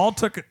guys all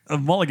took a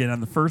mulligan on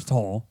the first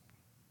hole.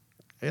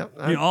 Yep.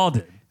 You all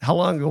did. How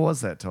long ago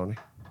was that, Tony?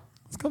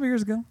 It's a couple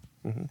years ago.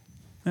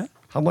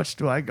 How much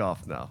do I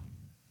golf now?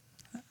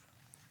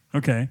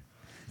 Okay.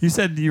 You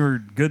said you were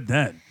good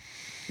then.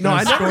 No,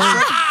 I never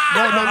said.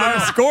 Our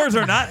scores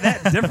are not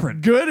that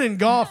different. Good and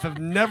golf have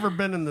never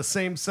been in the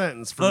same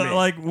sentence for me.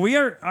 Like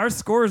our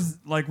scores.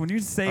 Like when you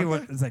say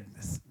what, it's like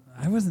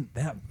I wasn't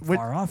that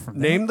far off from.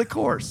 Name the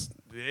course.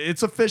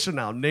 It's official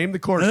now. Name the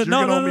course.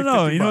 No.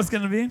 $50. You know what's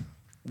gonna be?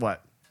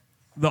 What?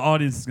 The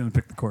audience is gonna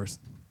pick the course.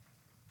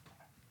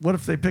 What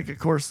if they pick a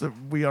course that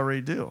we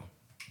already do?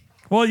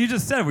 Well, you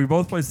just said we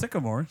both play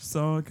Sycamore,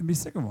 so it can be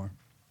Sycamore.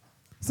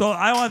 So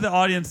I want the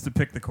audience to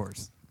pick the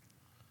course.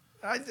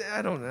 I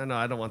don't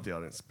want the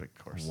audience to pick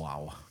the course.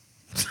 Wow.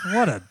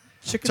 What a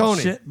chicken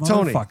Tony, shit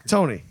motherfucker.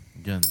 Tony.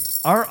 Again.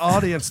 Our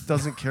audience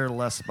doesn't care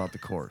less about the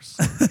course.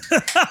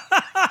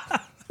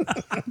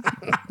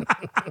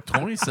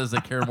 Tony says they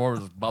care more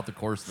about the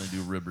course than they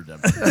do rib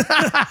redemption.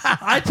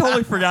 I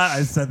totally forgot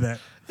I said that.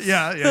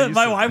 Yeah.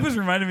 My wife was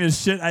reminding me of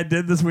shit I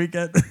did this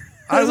weekend.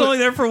 I was only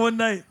there for one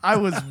night. I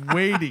was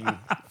waiting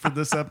for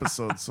this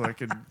episode so I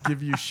could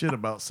give you shit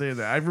about saying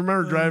that. I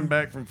remember driving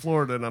back from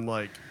Florida and I'm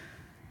like,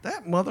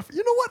 that motherfucker,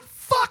 you know what?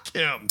 Fuck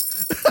him.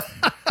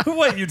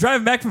 Wait, you're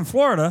driving back from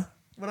Florida?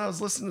 When I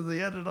was listening to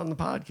the edit on the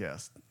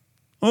podcast.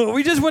 Well,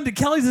 we just went to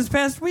Kelly's this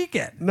past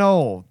weekend.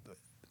 No.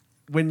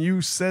 When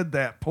you said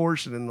that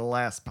portion in the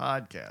last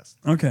podcast.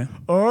 Okay.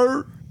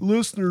 Our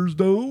listeners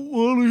don't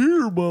want to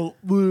hear about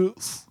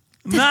this.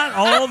 Not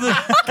all the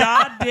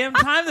goddamn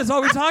time. That's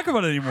all we talk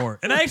about anymore.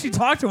 And I actually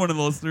talked to one of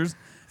the listeners,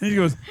 and he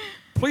goes,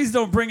 please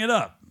don't bring it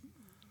up.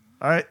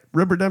 All right.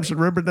 Rib redemption.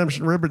 Oh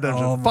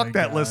Fuck my that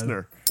God.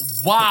 listener.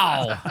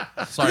 Wow.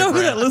 Sorry, You know who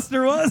Brad. that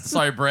listener was?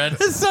 Sorry, Brad.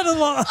 His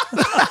son-in-law.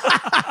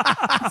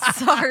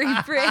 Sorry,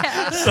 Brad.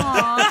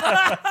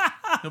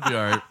 Aw. He'll be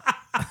all right.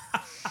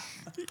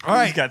 All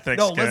right. He's got thick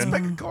No, let's skin.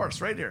 pick a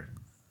course right here.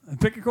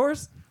 Pick a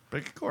course?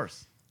 Pick a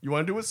course. You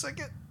want to do a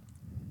sicket?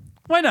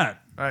 Why not?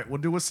 All right,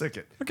 we'll do a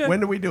sicket. Okay. When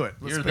do we do it?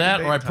 Let's Either pick a that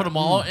date or I and put time. them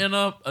all in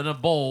a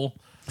bowl,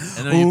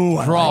 and then Ooh, you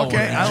I draw like one.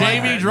 that. I like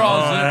Jamie that.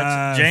 draws Oh, it.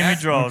 that's- Jamie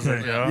draws okay.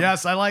 it. Yeah.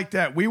 Yes, I like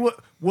that.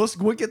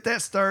 We'll get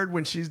that started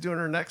when she's doing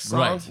her next song.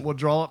 Right. We'll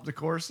draw up the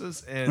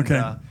courses and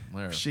Okay.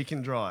 There. she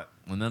can draw it.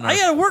 And then I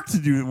got work to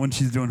do when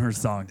she's doing her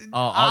song. you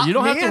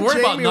don't Me have to and worry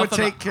about Jamie would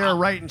nothing. take care of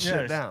writing shit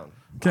Yes. down.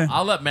 Okay.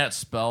 I'll let Matt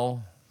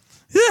spell.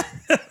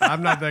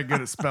 I'm not that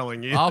good at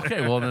spelling either.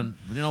 Okay, well then,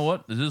 you know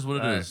what? It is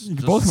what it is. You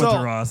Just- both went So,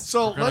 to Ross.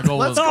 so gonna let's go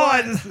let's with- go Oh, I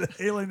ahead.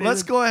 just alienated.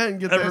 Let's go ahead and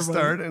get that everybody.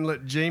 started and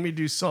let Jamie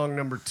do song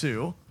number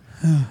 2.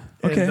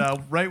 Okay.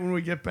 And right when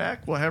we get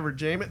back, we'll have her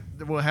jam it.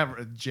 We'll have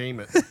her jam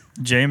it.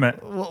 Jamie.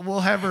 We'll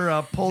have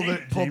her pull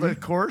the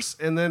course,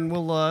 and then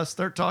we'll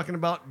start talking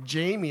about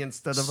Jamie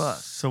instead of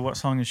us. So what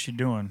song is she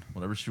doing?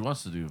 whatever she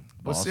wants to do.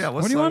 We'll Boss. see.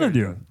 What do you want to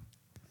do?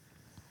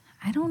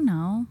 I don't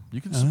know. You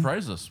can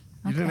surprise us.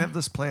 You didn't have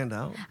this planned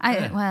out.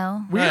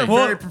 Well, We Hey. are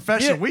Well, very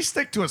professional. yeah. We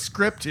stick to a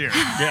script here.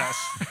 Yes.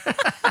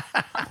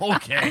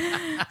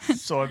 Okay.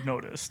 So I've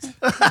noticed.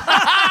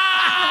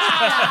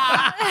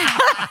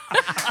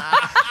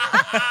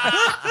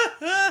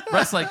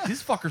 Brett's like,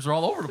 these fuckers are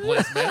all over the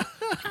place, man.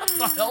 What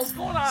the hell's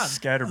going on?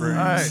 Scatterbrains.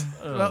 All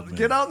right. Well,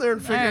 get out there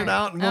and figure All it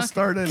out, and we'll right.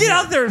 start in. Get here.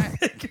 out there and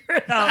figure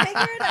it out.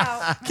 figure it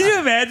out. Can you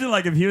imagine,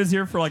 like, if he was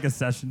here for, like, a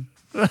session?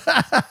 Get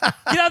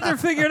out there and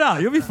figure it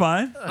out. You'll be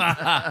fine.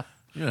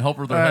 You gonna help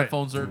her with her All right.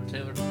 headphones there,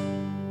 Taylor?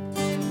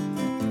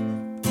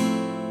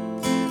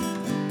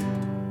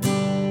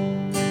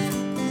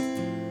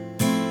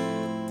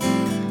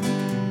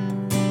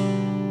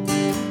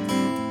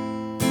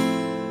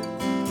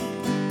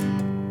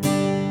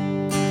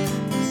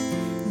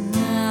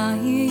 Now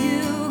here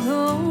you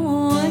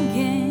go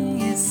again.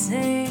 You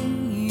say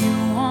you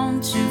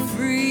want your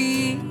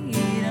freedom.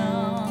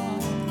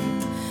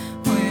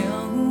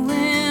 Well, who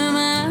am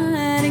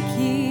I to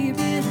keep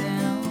you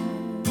down?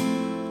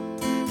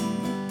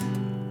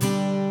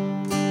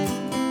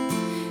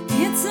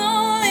 It's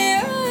only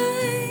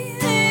right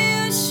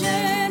that you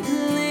should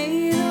play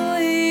the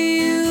way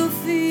you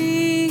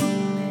feel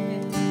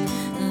it.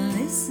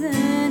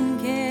 Listen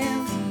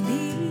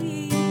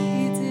carefully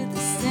to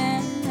the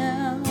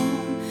sound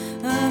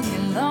of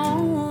your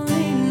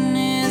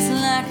loneliness,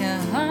 like a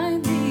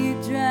heartbeat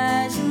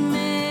drives you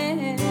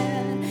mad,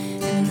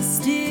 and the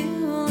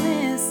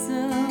stillness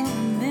of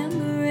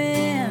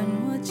remembering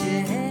what you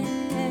had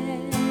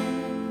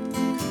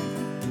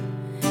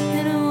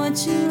and what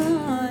you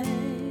lost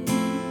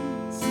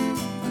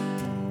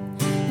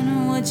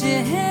and what you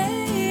had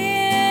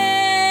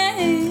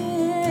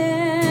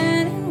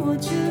and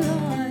what you lost.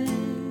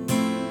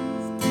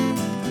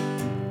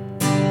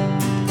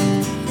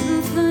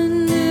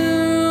 Thunder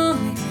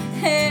only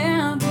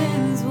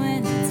happens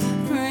when it's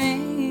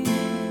raining.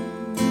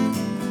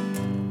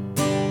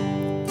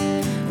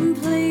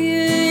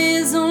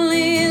 Players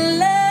only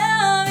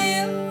love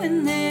you when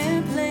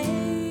they're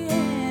playing.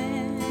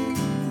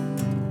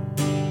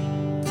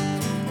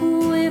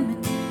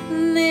 Women,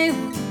 they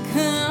will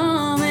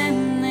come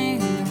and they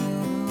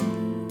will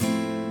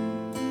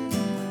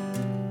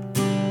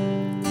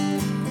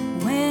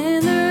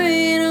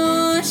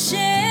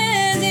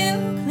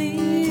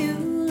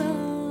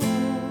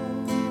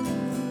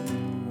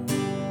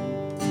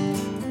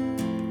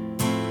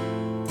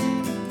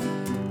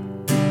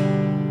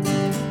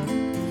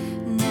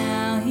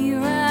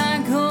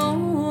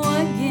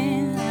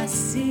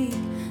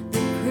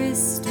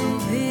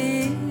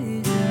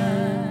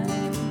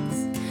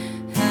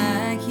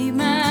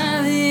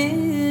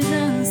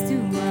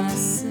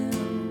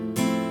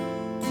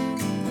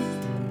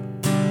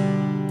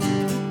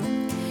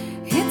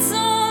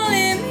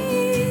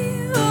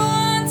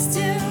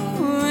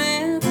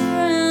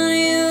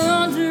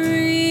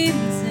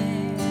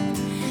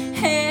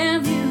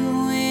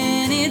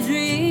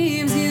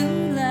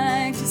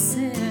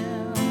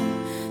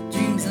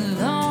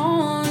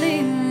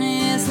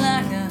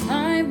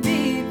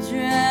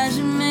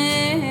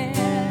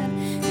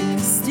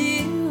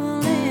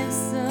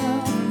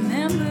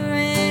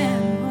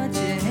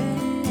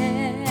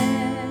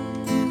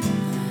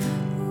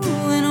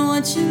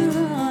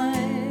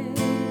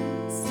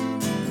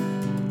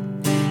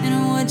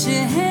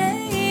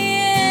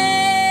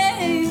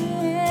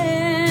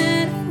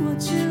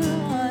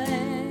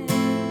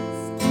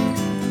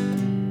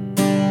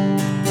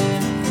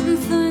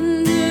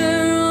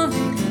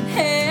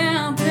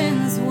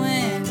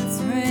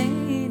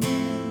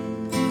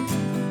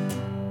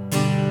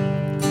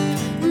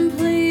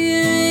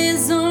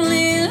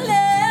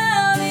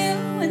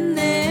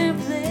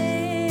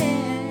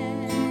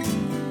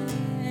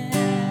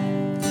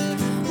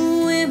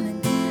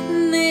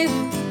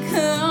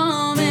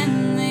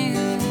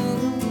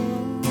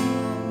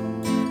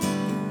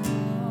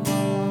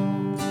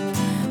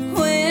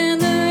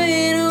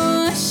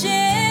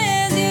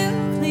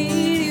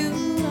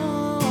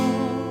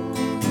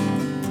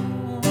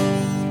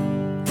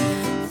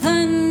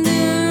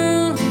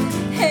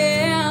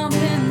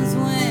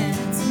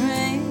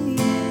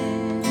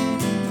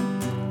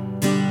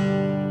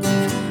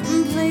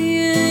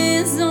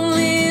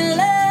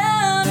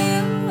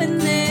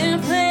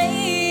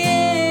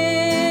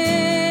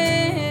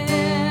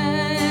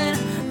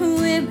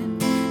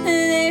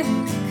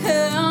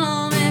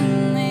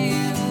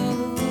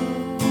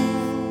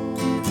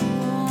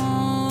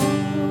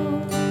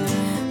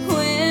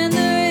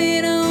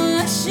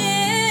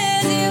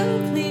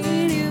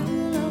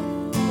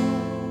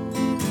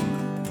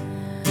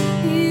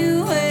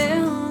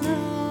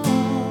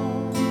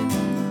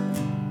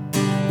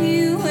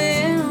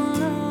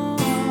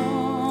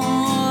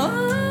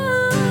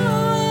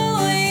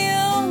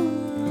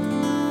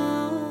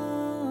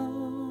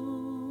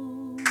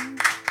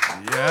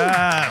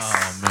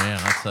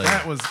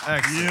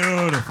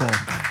Beautiful.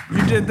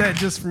 You did that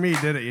just for me,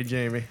 didn't you,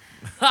 Jamie?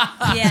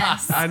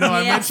 Yes. I know.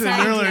 I Yes,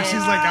 mentioned it earlier. did. She's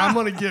like, I'm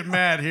gonna get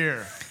mad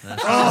here.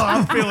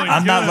 I'm feeling.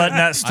 I'm good. not letting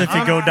that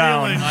stiffy go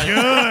down.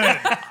 Good.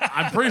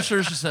 I'm pretty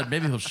sure she said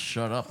maybe he'll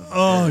shut up.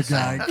 Oh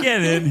God,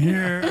 get in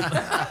here.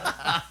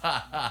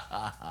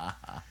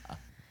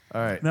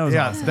 All right. That was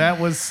awesome. That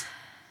was.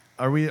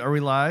 Are we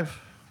live?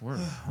 We're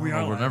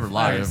are never live. live.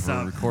 Alright, We're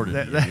stop. recorded.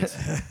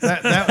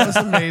 That was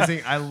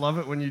amazing. I love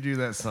it when you do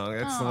that song.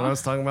 That's the one I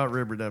was talking about.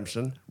 Rib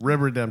Redemption. Rib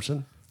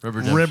Redemption.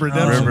 Rib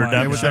Redemption. Rib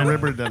Hey, with that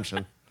Rib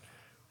Redemption.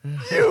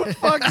 You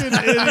fucking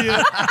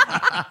idiot.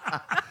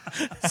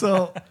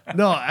 So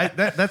no,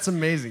 that's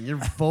amazing. Your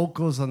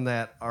vocals on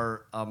that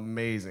are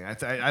amazing.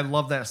 I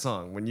love that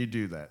song when you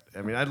do that.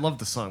 I mean, I love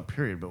the song,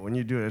 period. But when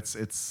you do it,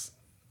 it's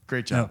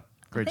great job. Yep.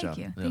 Great job.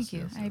 Thank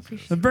you. I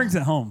appreciate It brings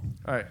it home.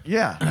 All right.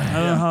 Yeah. I don't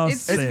know how else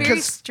It's to say it. very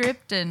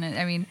stripped, and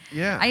I mean,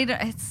 Yeah. I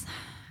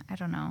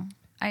don't know.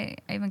 I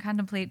even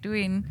contemplate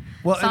doing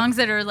Well, songs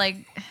that are like,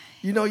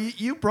 You know,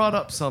 you brought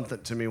up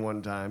something to me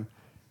one time,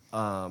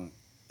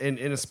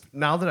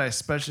 now that I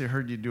especially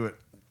heard you do it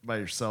by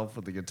yourself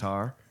with the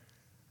guitar,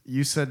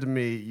 you said to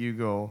me, you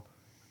go,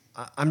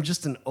 I'm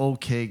just an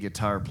okay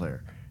guitar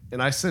player.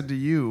 And I said to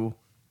you,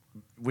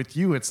 with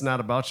you, it's not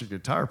about your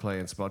guitar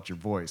playing, it's about your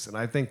voice. And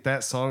I think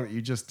that song that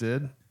you just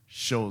did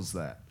shows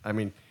that. I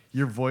mean,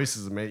 your voice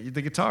is amazing.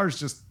 The guitar is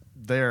just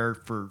there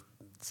for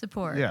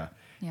support. yeah.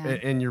 Yeah.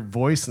 And your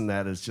voice in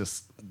that is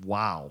just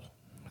wow.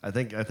 I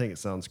think it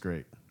sounds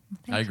great.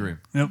 I agree.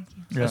 Yep.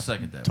 I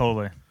second that.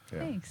 Totally.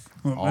 Thanks.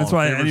 Well, that's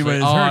why favor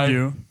anybody's say aye. heard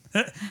you.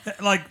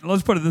 Like,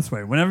 let's put it this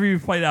way: whenever you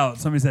played out,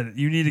 somebody said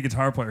you need a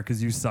guitar player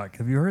because you suck.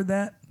 Have you heard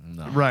that?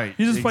 No. Right.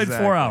 You just played 4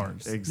 Exactly.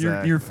 hours.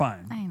 Exactly. You're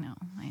fine. I know.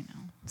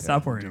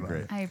 Stop worrying do about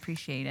great. it. I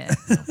appreciate it.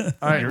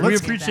 All right, We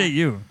let's appreciate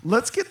you.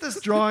 let's get this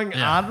drawing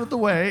out of the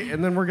way,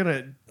 and then we're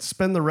gonna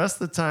spend the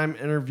rest of the time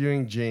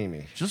interviewing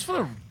Jamie. Just for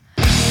the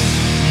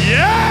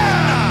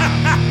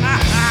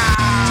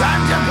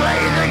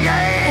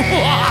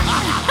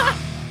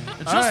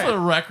just for the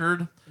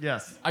record,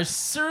 Yes. I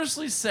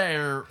seriously say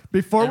her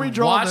Before and we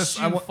draw watch this,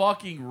 you I wa-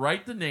 fucking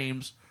write the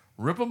names,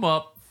 rip them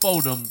up,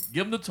 fold them,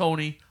 give them to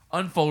Tony,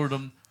 unfold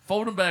them,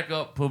 fold them back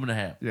up, put them in a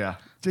hat. Yeah.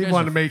 You He guys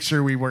wanted are- to make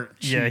sure we weren't.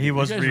 Yeah, he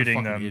was You guys are reading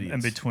fucking them in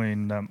idiots.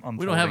 between them.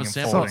 We don't have a unfolding and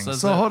sample that folding.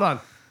 says So that. hold on.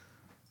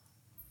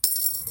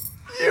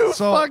 You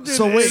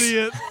So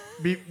wait.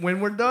 When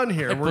we're done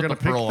here, I we're put gonna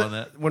the pearl pick on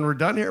that. when we're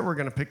done here, we're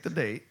gonna pick the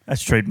date.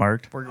 That's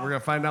trademarked. We're gonna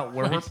find out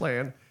where we're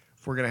playing.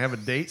 We're gonna have a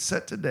date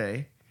set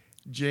today.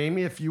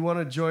 Jamie, if you want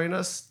to join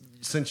us,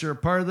 since you're a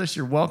part of this,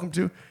 you're welcome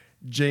to.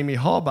 Jamie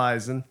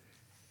Hallbeisen,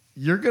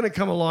 you're gonna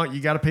come along.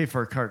 You got to pay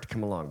for a cart to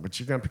come along, but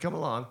you're gonna come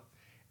along,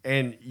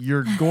 and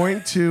you're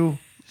going to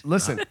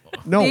listen.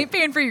 No, You ain't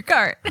paying for your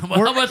cart.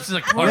 How much is a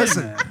card?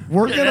 listen.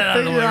 We're Get gonna that out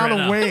of the figure way out right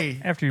a now.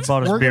 way. After you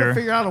bought his We're beer. gonna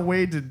figure out a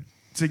way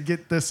to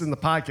get this in the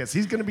podcast.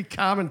 He's gonna be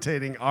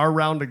commentating our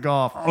round of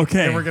golf.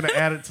 Okay. and we're gonna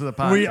add it to the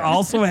podcast. We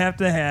also have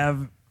to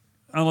have,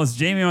 unless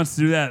Jamie wants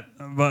to do that,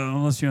 but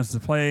unless she wants to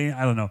play,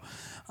 I don't know,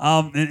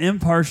 an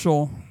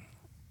impartial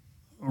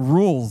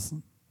rules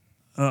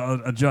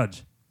a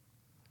judge.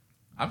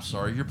 I'm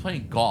sorry, you're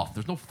playing golf.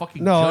 There's no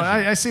fucking No,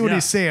 judging. I see what Yeah.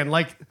 he's saying.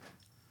 Like,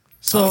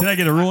 so Can I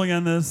get a ruling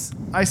on this?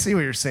 I see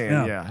what you're saying.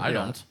 Yeah. Yeah, I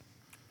don't.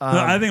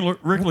 I think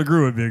Rick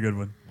LeGrew would be a good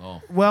one.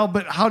 Oh. Well,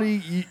 but how do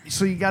you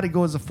so you got to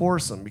go as a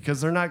foursome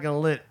because they're not going to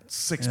let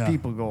 6 Yeah.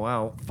 people go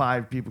out,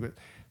 5 people go.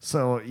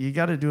 So you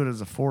got to do it as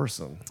a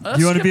foursome. Let's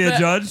you wanna skip be a that.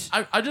 judge?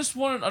 I just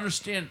want to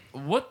understand,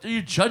 what are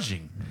you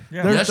judging?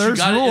 Yeah. There's- Yes, you there's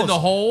got it in rules. the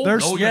hole.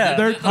 There's- no, you yeah,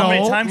 didn't. How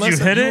many times you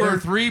listen, hit You it? were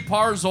 3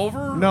 pars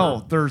over?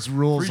 No, there's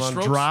rules 3 on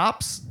strokes?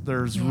 drops.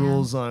 There's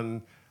rules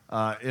on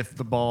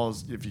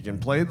if you can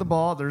play the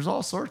ball. There's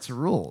all sorts of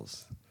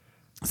rules.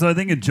 So I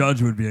think a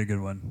judge would be a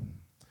good one.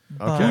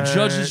 Okay. Who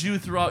judges you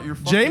throughout your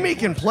fucking Jamie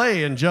can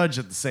play and judge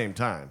at the same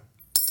time.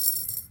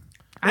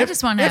 I If-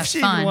 just want to if have she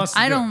even fun. wants to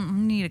I do it.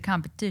 don't need a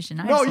competition.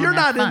 I No, just you're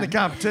wanna have not in the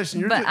fun. competition.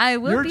 You're But just, I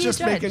will you're be a just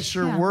making judge,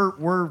 sure yeah.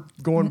 we're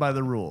going by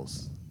the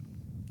rules.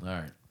 All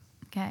right.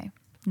 Okay.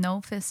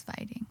 No fist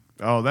fighting.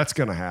 Oh, that's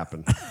gonna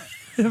happen.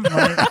 It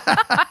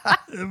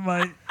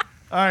might.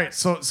 All right,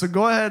 so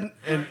go ahead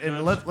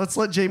and let's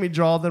let Jamie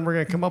draw. Then we're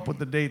gonna come up with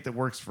the date that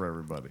works for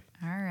everybody.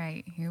 All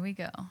right. Here we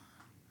go.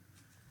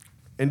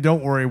 And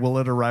don't worry, we'll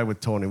let her ride with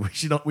Tony.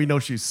 We know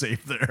she's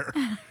safe there.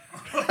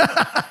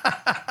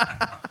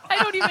 I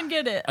don't even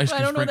get it. Ice I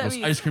cream don't know what that sprinkles.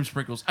 means. Ice cream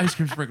sprinkles. Ice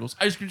cream sprinkles.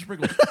 Ice cream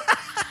sprinkles.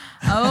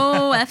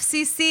 Oh,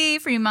 FCC,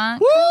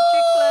 Fremont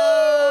Country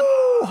Club.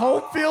 Woo!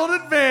 Home field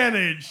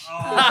advantage.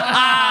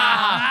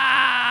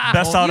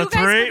 Best out You of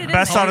guys put 3. it in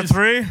Best there. out of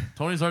 3.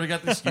 Tony's already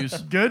got the excuse.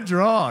 Good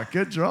draw.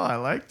 Good draw. I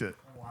liked it.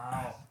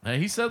 Hey,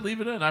 he said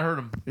leave it in. I heard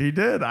him. He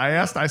did. I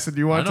asked. I said, "Do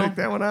you want I to know. take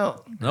that one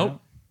out?" Nope.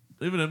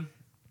 Leave it in.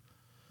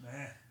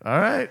 All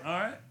right. All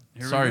right.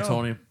 Here we Sorry, go.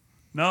 Tony.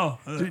 No.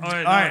 All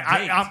right. All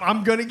right.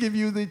 I'm going to give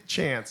you the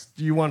chance.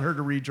 Do you want her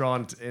to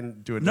redraw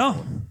and do it?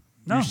 No.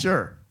 No. You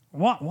sure?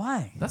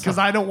 Why? That's Because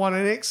I don't want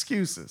any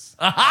excuses.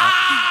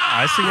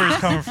 I see where he's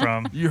coming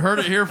from. You heard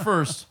it here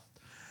first.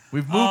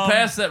 We've moved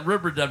past that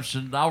rib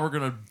redemption. Now we're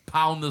gonna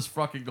pound this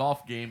fucking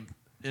golf game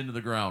into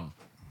the ground.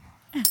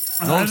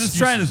 I'm just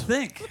trying to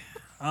think.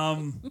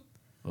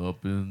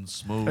 Up in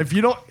smoke. If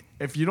you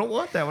don't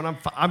want that one,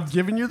 I'm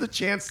giving you the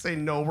chance to say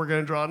no. We're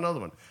going to draw another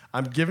one.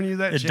 I'm giving you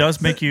that. It chance.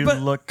 does make you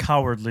But- look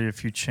cowardly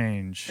if you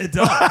change. It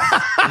does.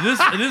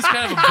 It is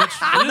kind of a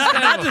bitch. It is not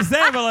kind of a, just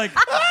that, but like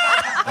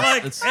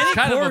It's any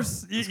kind of a-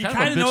 course, it's you kind of a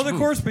kind of know bitch the move.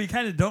 course, but you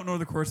kind of don't know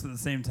the course at the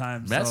same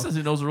time. Matt so says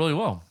he knows it really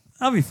well.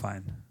 I'll be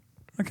fine.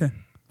 Okay.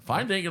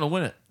 Find ain't gonna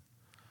win it.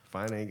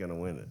 Fine, ain't going to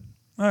win it.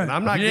 All right. And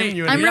I'm not You giving ain't-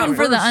 you any. I'm rooting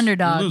for the first,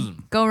 underdog. you're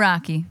losing. Go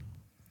Rocky.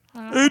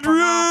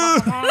 Adrian. All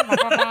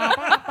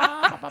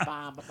right.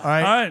 All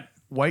right.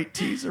 White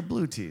tees or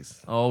blue tees?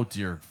 Oh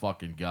dear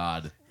fucking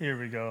god! Here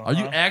we go. Are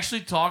you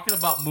actually talking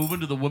about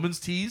moving to the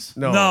women's tees?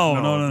 No.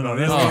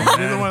 Neither, Oh,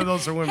 neither one of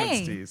those are women's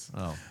Hey. tees.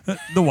 Oh,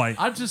 The white.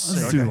 I'm just Let's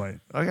saying. do the white.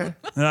 Okay.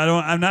 No, I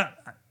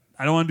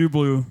don't want to do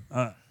blue.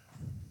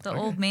 The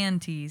old man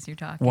tees you're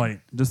talking. White.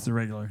 Just the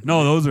regular.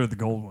 No, those are the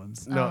gold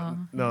ones. No,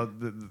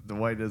 the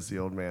white is the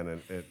old man.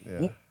 And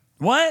yeah.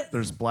 What?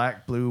 There's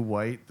black, blue,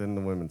 white, then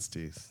the women's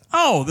tees.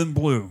 Oh, then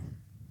blue.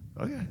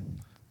 Okay.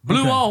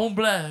 Blue Okay. on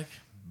black.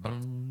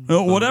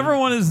 Whatever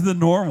one is the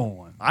normal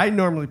one. I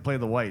normally play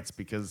the whites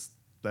because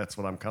that's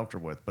what I'm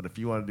comfortable with. But if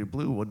you want to do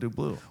blue, we'll do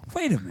blue.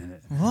 Wait a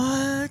minute.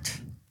 What?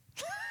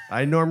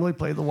 I normally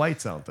play the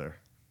whites out there.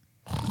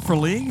 For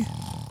league?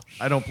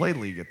 I don't play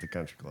league at the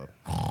country club.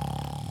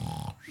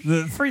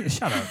 The free.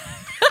 Shut up.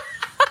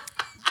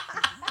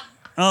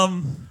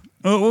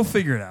 We'll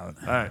figure it out.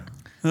 All right.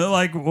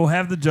 Like we'll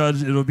have the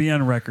judge. It'll be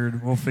on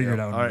record. We'll figure it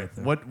out. All when we right.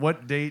 get there.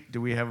 What date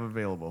do we have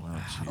available?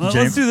 Let's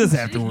James- do this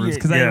afterwards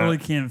because I Yeah. really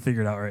can't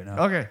figure it out right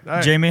now. Okay. All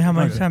right. Jamie, how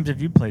many Okay. times have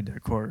you played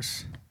that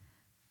course?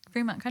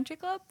 Fremont Country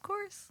Club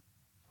course?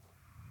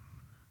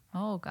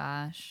 Oh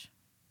gosh.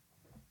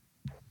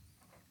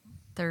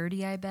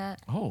 30, I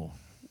bet. Oh,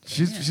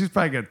 She's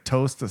probably gonna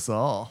toast us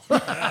all.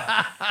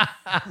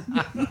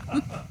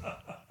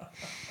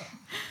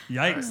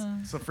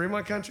 Yikes. So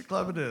Fremont Country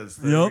Club it is.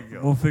 There Yep. we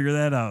go. We'll figure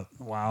that out.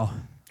 Wow. All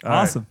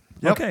right. Awesome.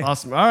 Yep. Okay.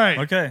 Awesome. All right.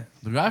 Okay.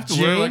 do I have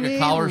to wear like a Jamey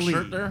collar Leigh.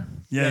 shirt there?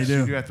 Yeah, Yes, you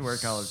do. do have to wear a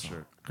collared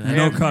shirt. And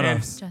no And-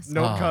 cutoffs. Just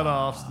No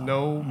cutoffs.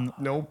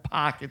 No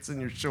pockets in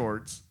your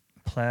shorts.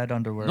 Plaid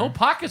underwear. No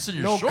pockets in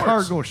your No shorts.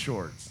 cargo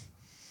shorts.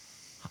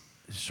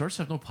 Shorts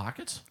have no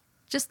pockets.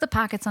 just the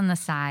pockets on the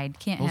side.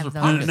 Can't Those have are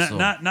those. pockets.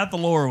 Not, so- not the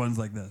lower ones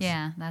like this.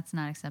 Yeah, that's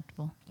not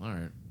acceptable. All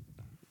right,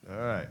 All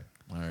right.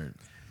 all right.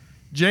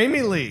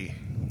 Jamey Leigh.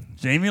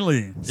 Jamey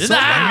Leigh. In the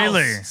house.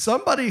 Leigh.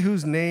 Somebody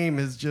whose name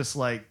has just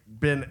like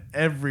been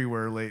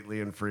everywhere lately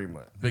in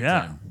Fremont. Big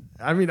Yeah. time.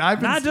 I mean, I've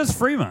been Not just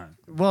Fremont.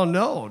 well,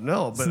 no,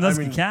 but I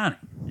Sandusky mean, County.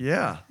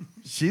 yeah,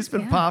 she's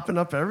been Yeah. popping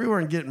up everywhere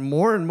and getting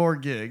more and more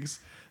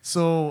gigs.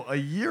 So a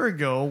year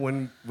ago,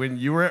 when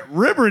you were at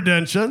Rib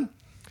Redemption,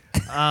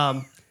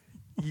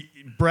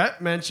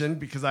 Brett mentioned,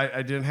 because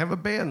I didn't have a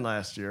band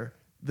last year,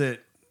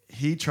 that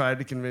he tried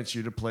to convince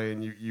you to play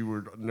and you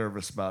were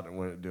nervous about it and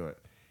wouldn't do it.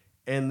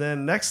 And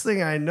then next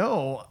thing I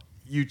know,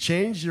 you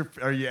changed you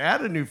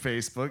add a new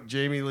Facebook,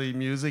 Jamey Leigh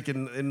Music,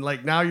 and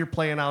like now you're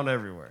playing out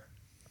everywhere.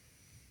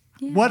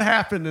 Yeah. What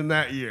happened in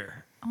that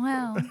year?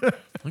 Well, We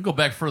can go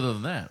back further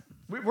than that.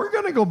 We're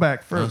going to go back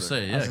I further. was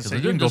say, yeah, was gonna because say, they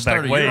you can didn't go just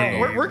start back a year way- ago.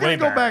 We're going way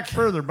to go back. back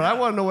further, but I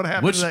want to know what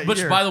happened Which, that which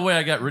year. by the way,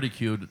 I got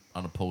ridiculed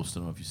on a post. I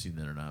don't know if you've seen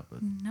that or not, but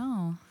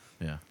no.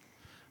 yeah.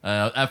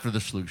 After the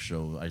Schluck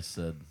show, I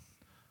said,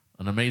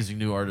 an amazing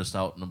new artist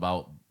out and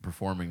about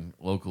performing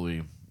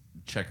locally.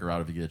 Check her out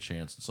if you get a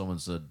chance. And someone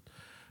said,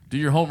 do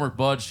your homework,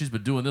 bud. She's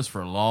been doing this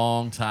for a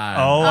long time.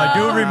 Oh, I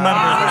do remember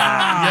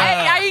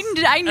that.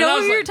 I And know I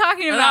was who you're like-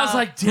 talking about. And I was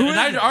like, damn,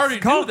 and I already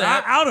knew Call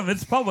that. out of it.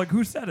 It's public.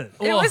 Who said it?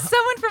 it was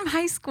someone from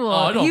high school.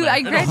 Oh, I know that. I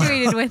I know.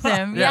 graduated with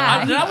him.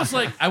 Yeah, Yeah. I was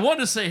like, I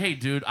wanted to say, hey,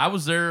 dude, I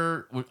was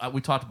there. We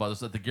talked about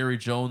this at the Gary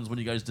Jones when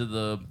you guys did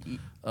the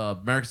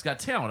America's Got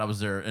Talent. I was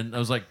there, and I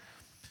was like,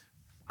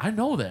 I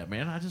know that,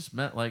 man. I just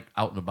meant like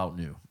out and about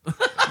new.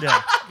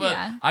 Yeah. But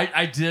Yeah.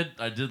 I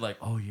did like,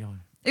 oh yeah.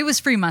 It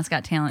was Fremont's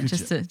Got Talent.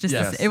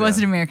 Yes, It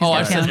wasn't America's Oh,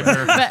 I Got said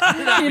Talent. America. But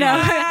you know,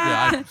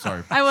 Yeah, I'm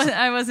sorry.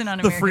 I wasn't on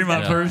The America's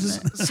Fremont Got version.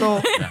 Talent.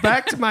 So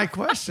back to my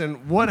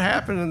question: what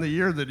happened in the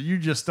year that you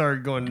just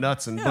started going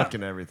nuts and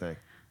booking everything?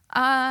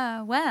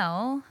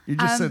 Well, You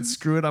just said,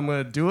 "Screw it, I'm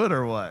going to do it,"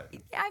 or what?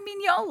 I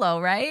mean, YOLO,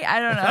 right? I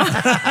don't know.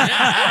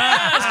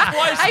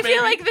 Twice, I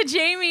feel baby. like the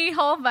Jamie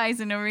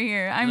Holbeisen over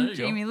here. I'm There you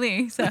go. Jamey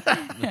Leigh. So,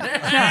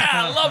 Yeah,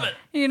 I love it.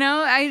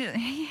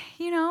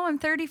 I'm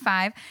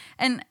 35,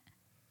 and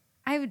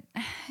I would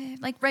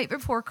like right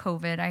before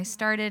COVID, I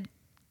started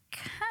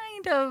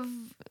kind of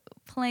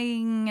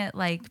playing at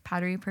like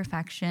Pottery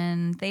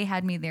Perfection. They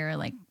had me there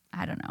like,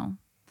 I don't know,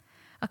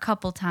 a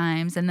couple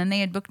times, and then they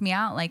had booked me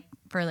out like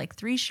for like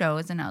 3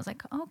 shows, and I was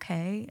like,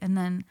 okay. And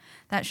then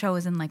that show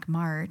was in like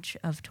March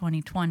of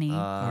 2020. Oh,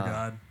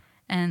 God.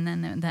 And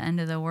then the end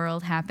of the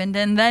world happened,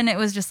 and then it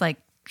was just like,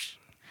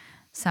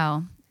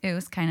 so it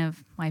was kind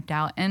of wiped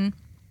out. And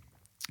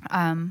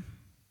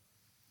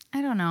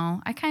I don't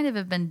know, I kind of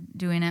have been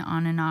doing it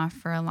on and off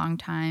for a long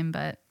time,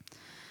 but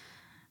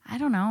I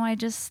don't know. I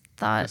just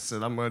thought. I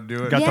said, I'm going to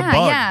do it. Got the yeah,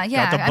 bug. yeah,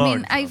 yeah. Got the I mean,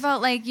 bug. I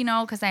felt like,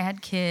 because I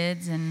had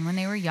kids and when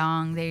they were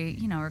young, they,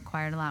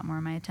 required a lot more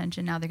of my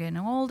attention. Now they're getting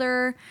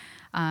older.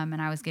 And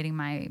I was getting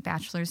my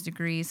bachelor's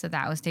degree, so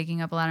that was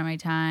taking up a lot of my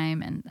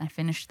time. And I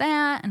finished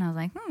that, and I was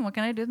like, what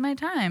can I do with my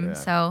time? Yeah.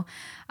 So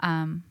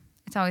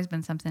it's always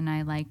been something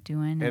I like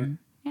doing. And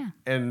yeah.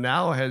 And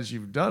now, as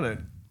you've done it,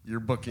 you're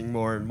booking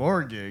more and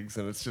more gigs,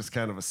 and it's just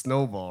kind of a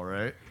snowball,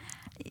 right?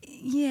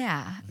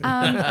 Yeah.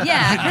 Yeah.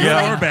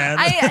 Yeah, or bad.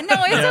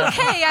 No, it's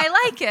okay.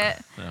 I like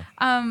it. Yeah.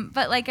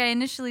 But like I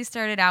initially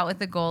started out with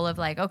the goal of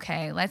like,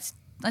 okay, let's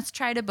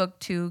try to book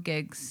 2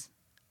 gigs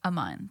a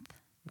month.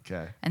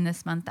 Okay. And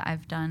this month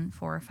I've done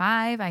 4 or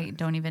 5. I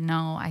don't even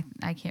know.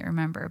 I can't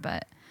remember,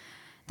 but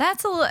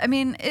that's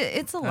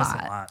it's a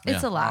lot.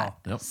 It's Yeah. a lot.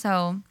 Wow. Yep.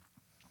 So,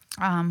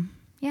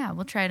 yeah,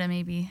 we'll try to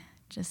maybe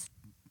just.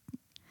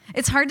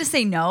 It's hard to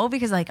say no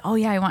because like, oh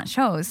yeah, I want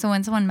shows. So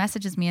when someone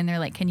messages me and they're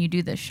like, can you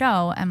do this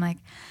show? I'm like,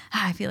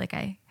 I feel like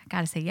I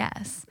got to say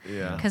yes.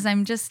 Yeah. Because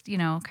I'm just,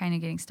 kind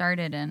of getting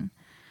started and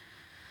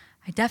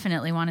I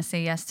definitely want to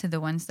say yes to the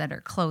ones that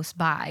are close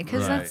by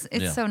because Right.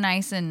 it's so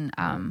nice and,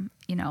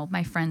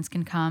 my friends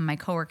can come, my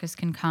coworkers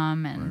can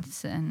come and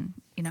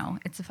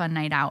it's a fun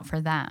night out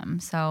for them.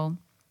 So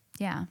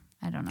yeah,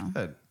 I don't know.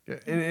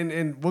 Good.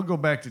 And we'll go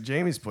back to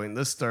Jamey's point.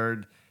 This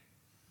started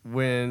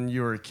when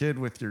you were a kid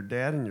with your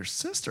dad and your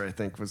sister, I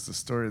think was the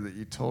story that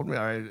you told me.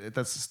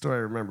 That's the story I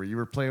remember. You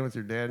were playing with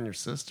your dad and your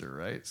sister,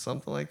 right?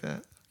 Something like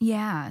that?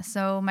 Yeah.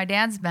 So my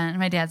dad's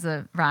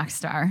a rock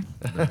star.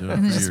 He's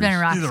He's just been a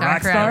rock He's a star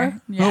rock forever.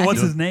 star? Yeah. Oh,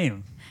 what's his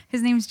name?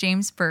 His name's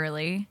James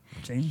Burley.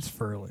 James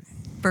Furley.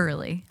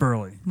 Burley.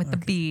 With the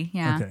B,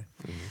 yeah. Okay.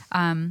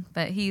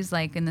 But he's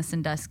like in the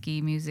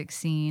Sandusky music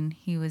scene.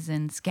 He was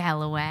in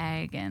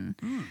Scalawag and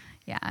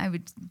yeah, I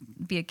would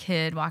be a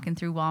kid walking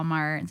through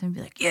Walmart and someone would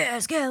be like, yeah,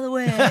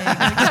 Scalawag. Like, talking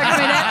to my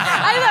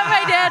dad. I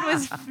thought my dad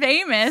was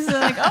famous.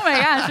 I'm like, oh my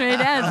gosh, my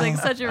dad's like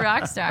such a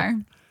rock star.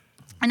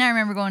 And I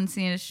remember going and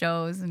seeing his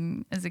shows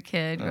and as a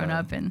kid growing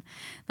up and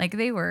like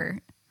they were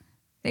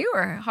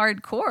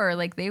hardcore.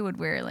 Like they would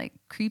wear like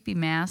creepy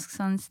masks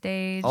on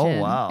stage. Oh,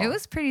 and wow. It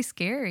was pretty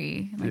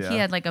scary. Like he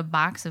Yeah. had like a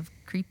box of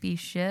creepy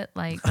shit.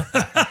 Like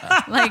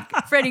like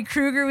Freddy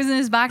Krueger was in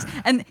his box,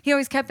 and he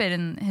always kept it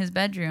in his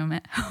bedroom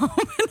at home.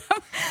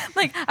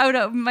 Like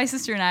my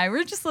sister and I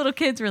were just little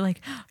kids. We're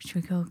like, oh, should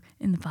we go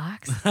in the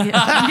box? Get Freddy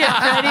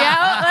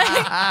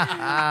out?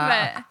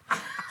 Like,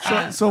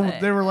 So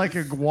they were like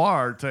a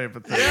guar type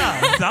of thing.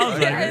 Yeah, sounds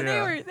like yeah,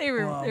 it. they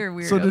were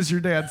weird. So does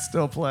your dad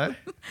still play?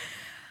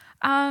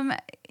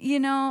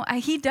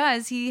 He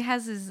does. He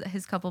has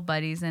his couple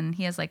buddies, and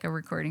he has like a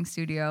recording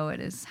studio at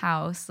his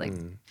house, like,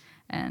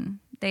 and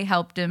they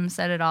helped him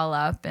set it all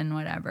up and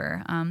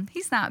whatever.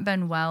 He's not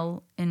been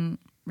well in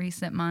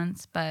recent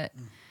months, but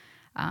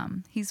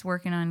he's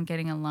working on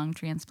getting a lung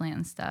transplant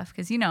and stuff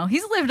because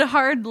he's lived a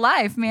hard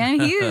life, man.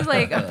 He was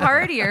like a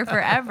partier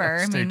forever.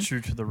 Stay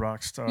true to the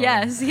rock star.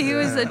 Yes, he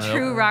was a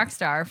true rock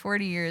star.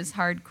 40 years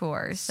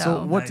hardcore.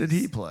 So what Nice. did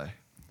he play?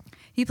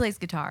 He plays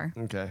guitar.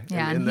 Okay.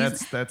 Yeah, And and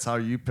he's- that's how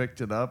you picked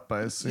it up,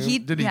 I assume. He-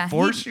 Did he yeah,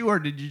 force you, or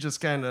did you just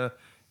kind of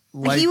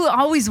like? He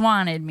always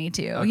wanted me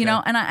to, Okay.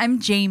 and I'm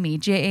Jamey,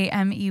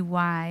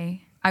 Jamey.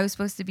 I was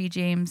supposed to be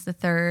James the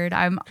Third.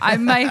 I'm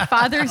my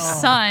father's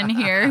son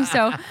here.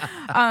 So,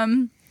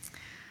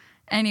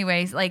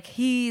 anyways, like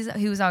he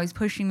was always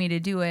pushing me to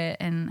do it,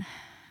 and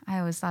I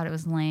always thought it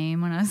was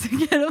lame when I was a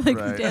kid. I'm like,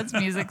 Right. Dad's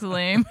music's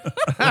lame.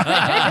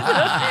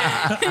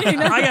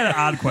 I got an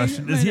odd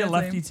question. Is he a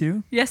lefty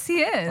too? Yes,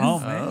 he is. Oh,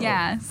 man.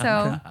 Yeah.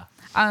 So,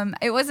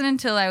 it wasn't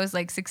until I was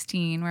like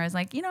 16 where I was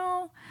like,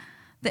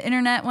 the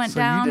internet went So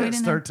down. you We didn't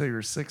didn't start till you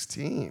were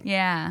 16.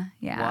 Yeah.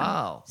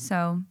 Wow.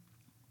 So,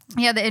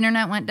 yeah, the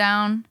internet went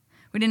down.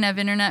 We didn't have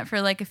internet for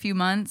like a few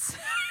months.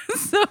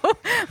 So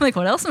I'm like,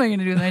 what else am I going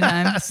to do with my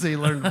time? So you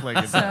learned to play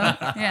guitar.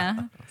 So, yeah.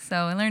 So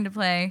I learned to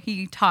play.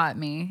 He taught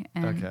me.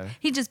 And Okay.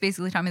 he just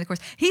basically taught me the course.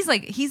 He's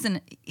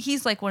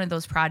like one of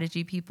those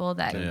prodigy people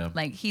that Yeah.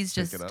 like he's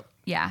just it up.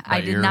 yeah, By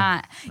I did ear.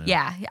 not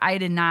I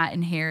did not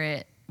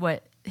inherit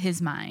what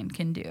his mind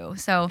can do.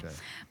 So Okay.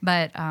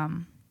 but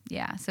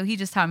yeah, so he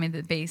just taught me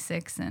the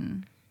basics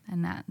and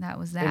that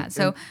was that. And-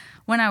 so and-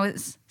 when I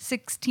was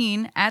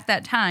 16, at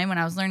that time when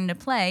I was learning to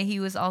play, he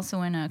was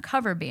also in a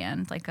cover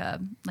band, like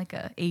a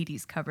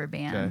 80s cover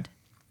band.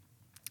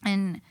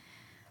 And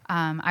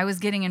I was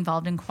getting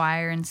involved in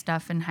choir and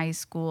stuff in high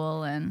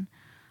school, and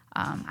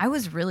I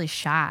was really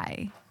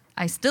shy.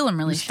 I still am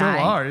really You still shy.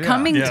 are, yeah.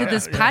 Coming Yeah, to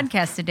this yeah.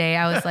 podcast today,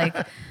 I was like,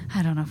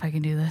 I don't know if I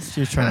can do this.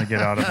 She's trying to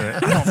get out of it.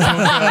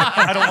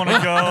 I don't want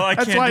to go. I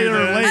That's can't why do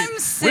you're this. late. I'm We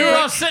sick. were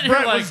all sitting here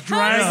Brett like, was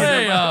dragging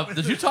hey,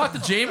 did you talk to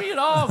Jamey at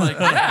all? I'm like,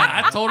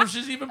 yeah, I told her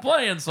she's even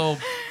playing. So,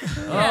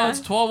 it's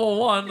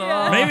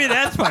 12:01. Maybe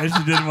that's why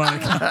she didn't want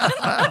to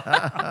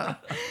come.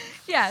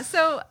 Yeah,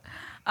 so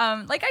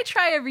like I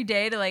try every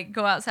day to like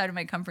go outside of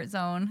my comfort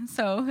zone.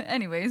 So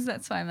anyways,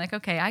 that's why I'm like,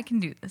 okay, I can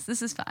do this.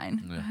 This is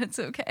fine. Yeah. It's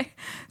okay.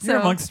 You're So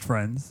amongst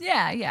friends.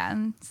 yeah,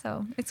 and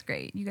so it's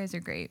great. You guys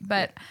are great.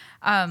 But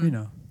You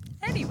know.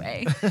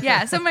 anyway,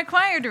 yeah, so my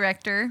choir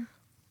director,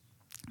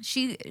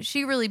 she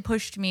really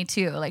pushed me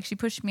too. Like she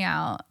pushed me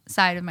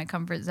outside of my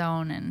comfort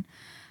zone, and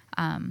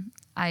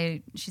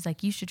she's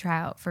like, you should try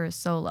out for a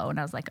solo, and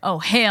I was like, oh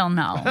hell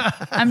no,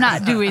 I'm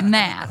not doing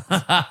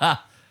that.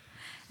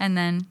 And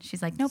then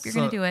she's like, nope, you're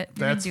going to do it.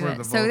 You're going to do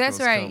it. So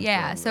that's right.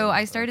 Yeah. So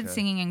I started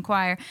singing in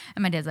choir,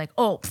 and my dad's like,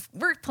 oh,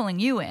 we're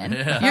pulling you in.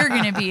 Yeah. You're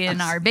going to be in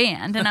our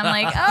band. And I'm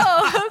like,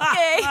 oh,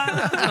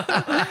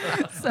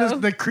 okay. So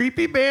the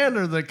creepy band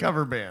or the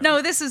cover band?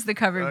 No, this is the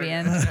cover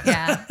band.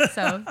 Yeah.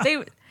 So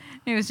it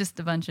was just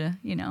a bunch of,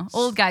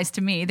 old guys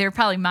to me. They're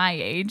probably my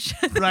age.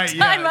 Right,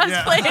 yeah. I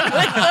was playing with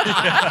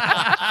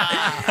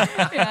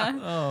them. Yeah.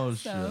 Oh,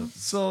 shit.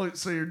 So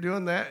you're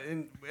doing that.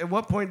 And at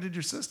what point did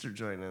your sister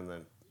join in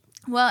then?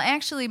 Well,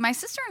 actually, my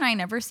sister and I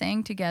never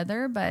sang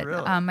together, but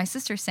Really? my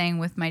sister sang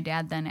with my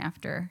dad then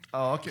after.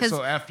 Oh, okay.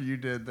 So after you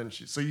did, then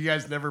so you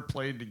guys never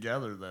played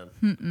together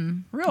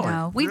then? Really?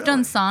 No, we've Really?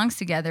 done songs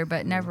together,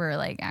 but never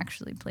like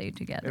actually played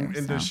together. And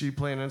so. does she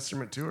play an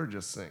instrument too, or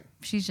just sing?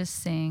 She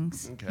just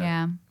sings. Okay.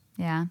 Yeah.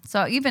 Yeah.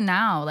 So even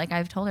now, like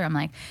I've told her, I'm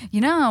like,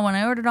 when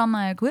I ordered all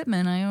my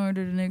equipment, I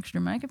ordered an extra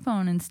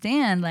microphone and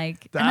stand,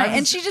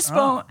 and she just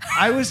won't.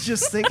 I was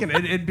just thinking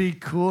it'd be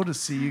cool to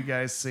see you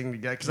guys sing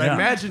together because I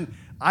imagine.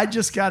 I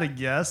just got to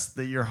guess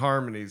that your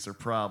harmonies are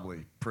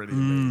probably pretty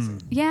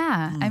amazing.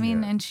 Yeah. I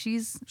mean, and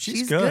she's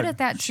good at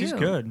that too. She's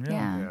good.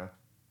 Yeah.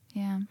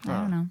 Yeah. I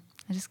don't know.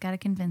 I just got to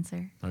convince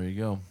her. There you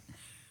go.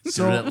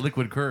 So that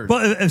liquid courage.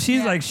 But if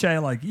she's like shy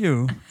like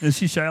you, is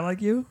she shy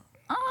like you?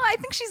 Oh, I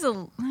think she's a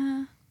little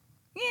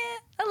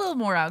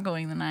more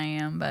outgoing than I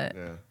am, but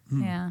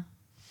yeah.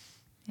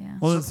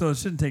 Well, so it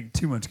shouldn't take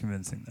too much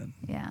convincing then.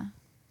 Yeah.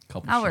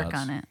 I'll work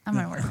on it. I'm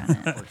going to work on it.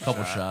 A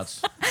couple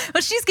shots.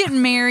 Well, she's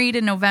getting married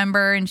in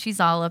November, and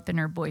she's all up in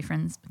her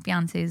boyfriend's,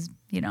 fiance's,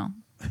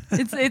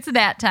 it's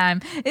that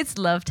time. It's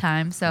love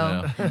time.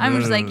 So I'm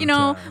just like,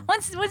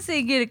 once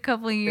they get a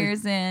couple of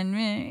years in.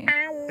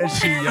 Is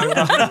she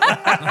younger?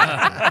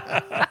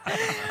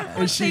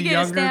 Is she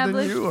younger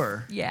than you,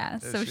 or? Yeah.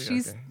 So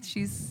she's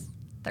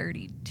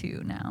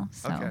 32 now.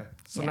 So. Okay.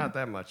 So not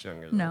that much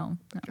younger. Then. No.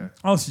 Okay.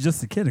 Oh, she's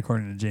just a kid,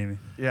 according to Jamey.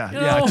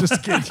 Yeah, just a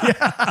kid.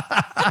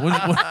 Yeah. When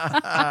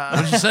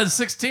she said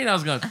 16, I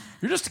was going,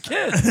 you're just a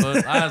kid.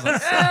 But I was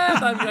like,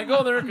 I'm going to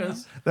go there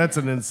because. That's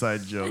an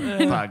inside joke,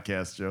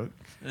 podcast joke.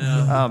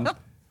 Yeah.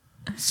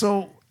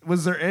 So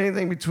was there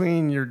anything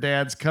between your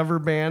dad's cover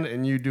band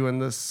and you doing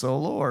this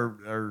solo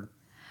or?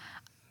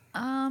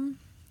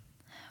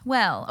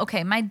 Well,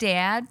 okay, my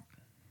dad,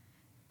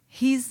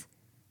 he's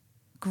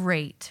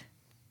great.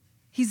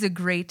 He's a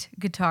great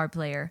guitar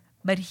player,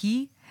 but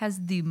he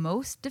has the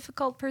most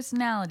difficult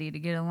personality to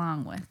get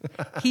along with.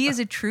 He is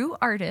a true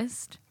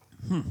artist.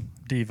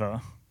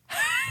 Diva.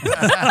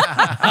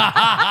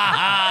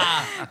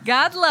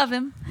 God love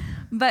him.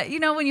 But,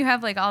 when you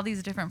have like all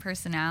these different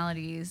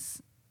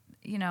personalities,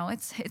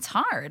 it's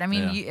hard. I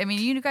mean,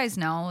 you guys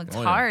know it's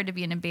hard to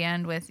be in a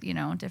band with,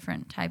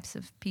 different types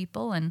of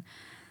people and,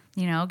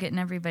 getting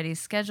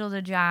everybody's schedule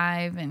to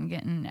jive and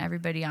getting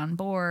everybody on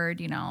board.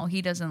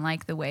 He doesn't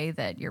like the way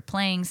that you're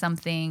playing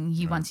something.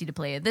 He wants you to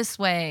play it this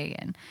way.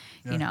 And,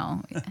 we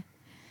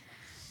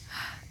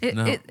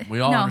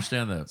all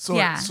understand that. So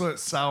it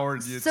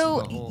soured you to the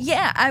whole.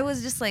 Yeah, I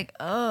was just like,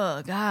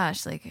 oh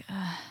gosh, like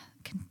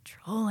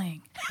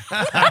controlling.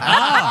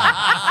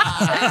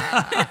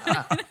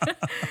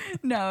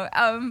 No,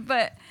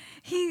 but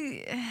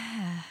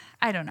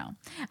I don't know.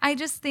 I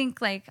just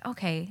think like,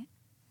 okay,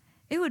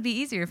 it would be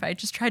easier if I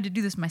just tried to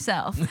do this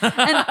myself. And so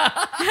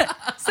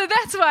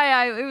that's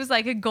why it was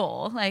like a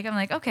goal. Like, I'm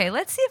like, okay,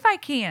 let's see if I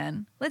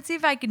can. Let's see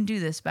if I can do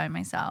this by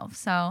myself.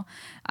 So,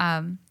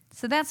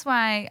 so that's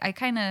why I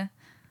kind of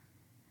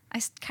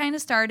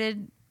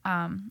started,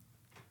 I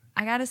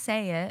got to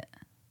say it,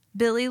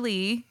 Billy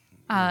Lee,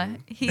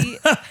 he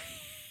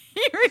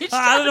reached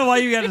I don't know why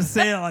you got to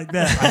say it like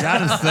that. I got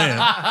to say it.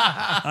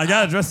 I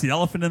got to address the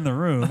elephant in the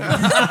room.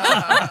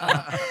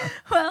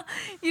 Well,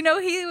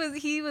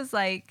 he was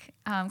like,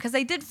 because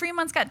I did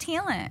Fremont's Got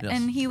Talent,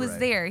 and he was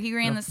there. He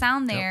ran the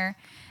sound there,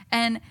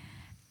 and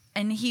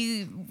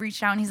he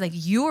reached out and he's like,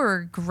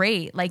 "You're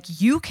great.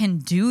 Like you can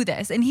do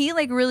this." And he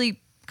like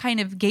really kind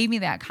of gave me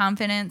that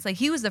confidence. Like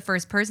he was the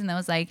first person that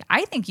was like,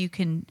 "I think you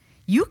can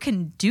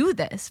do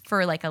this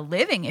for like a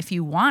living if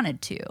you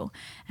wanted to."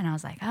 And I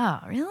was like, "Oh,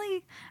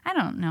 really? I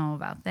don't know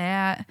about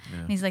that." Yeah.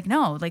 And he's like,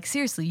 "No, like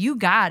seriously, you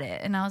got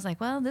it." And I was like,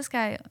 "Well, this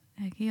guy,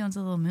 like, he owns a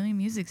little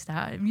music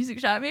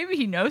shop. Maybe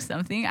he knows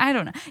something. I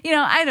don't know.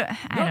 I don't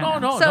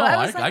know." So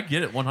I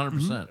get it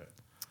 100%.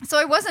 So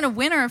I wasn't a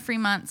winner of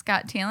Fremont's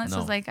Got Talent. So I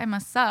was like, I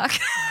must suck.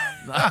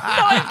 No,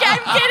 I'm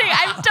kidding.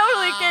 I'm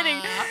totally kidding.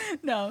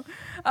 No.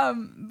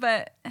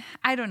 But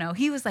I don't know.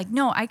 He was like,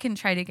 "No, I can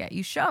try to get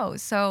you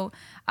shows." So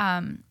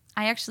I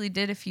actually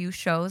did a few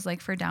shows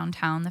like for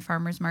downtown, the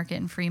farmers market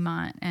in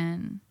Fremont.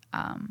 And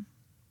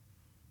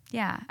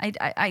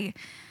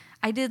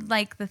I did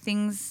like the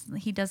things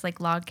he does, like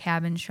log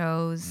cabin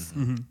shows.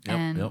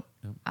 Mm-hmm. Yep.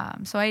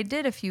 So I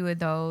did a few of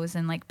those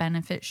and like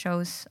benefit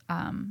shows.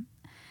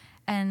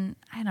 And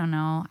I don't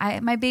know.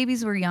 My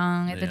babies were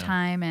young at the Yeah.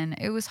 time, and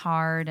it was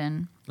hard.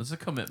 And It's a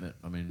commitment.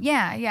 I mean,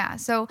 yeah.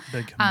 So,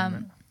 Big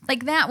commitment.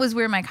 like that was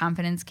where my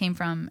confidence came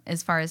from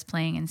as far as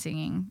playing and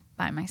singing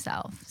by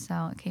myself.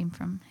 So it came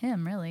from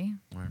him, really.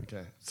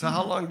 Okay. So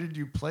how long did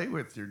you play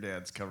with your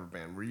dad's cover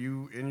band? Were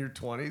you in your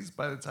 20s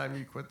by the time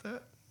you quit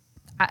that?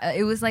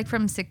 It was like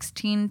from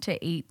 16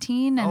 to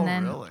 18. And Oh,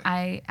 then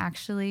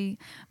really?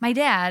 my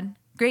dad,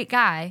 great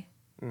guy,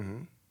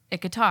 Mm-hmm.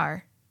 at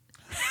guitar.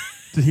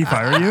 Did he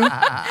fire you?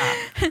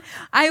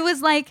 I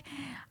was like,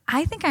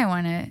 I think I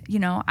want to,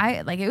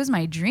 it was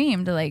my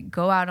dream to like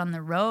go out on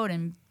the road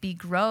and be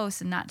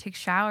gross and not take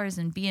showers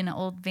and be in an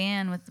old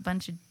van with a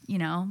bunch of,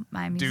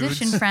 my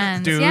musician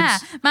friends. Dudes. Yeah,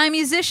 my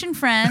musician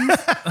friends. And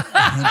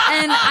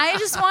I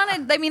just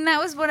that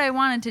was what I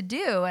wanted to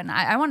do. And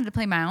I wanted to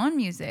play my own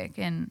music.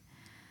 And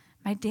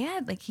my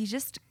dad, like, he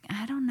just,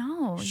 I don't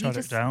know. Shut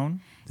it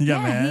down. He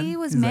got mad? He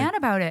was He's mad like-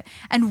 about it.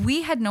 And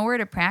we had nowhere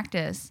to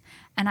practice.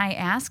 And I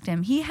asked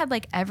him, he had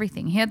like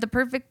everything. He had the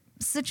perfect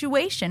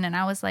situation. And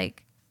I was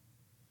like,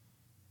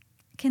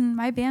 can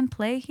my band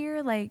play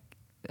here? Like,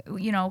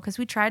 because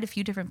we tried a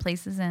few different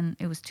places and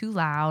it was too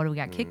loud. We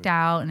got kicked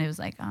out and it was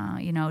like,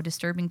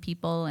 disturbing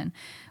people. And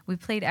we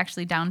played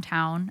actually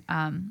downtown,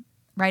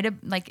 right up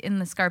like in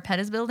the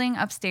Scarpetta's building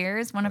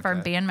upstairs. One of our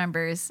band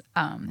members,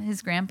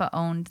 his grandpa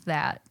owned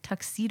that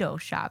tuxedo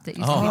shop that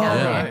used to be down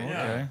there.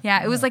 Okay.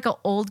 Yeah, it was like an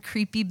old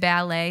creepy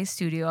ballet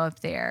studio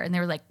up there, and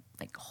there were like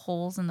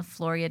holes in the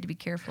floor. You had to be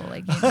careful,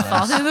 like you didn't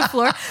fall through the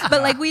floor.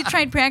 But like we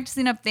tried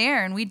practicing up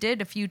there, and we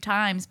did a few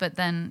times, but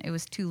then it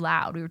was too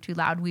loud. We were too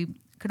loud. We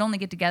could only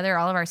get together.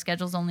 All of our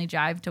schedules only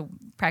jive to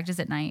practice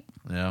at night.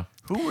 yeah.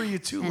 Who were you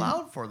too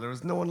loud for? There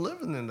was no one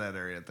living in that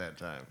area at that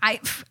time.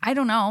 I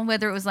don't know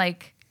whether it was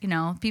like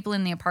people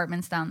in the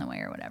apartments down the way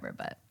or whatever,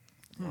 but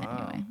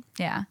anyway,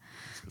 yeah.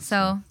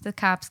 So the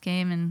cops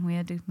came and we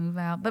had to move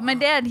out. But my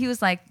dad, he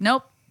was like,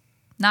 nope.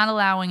 Not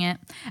allowing it.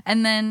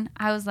 And then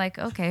I was like,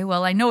 okay,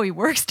 well, I know he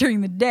works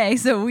during the day.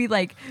 So we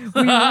went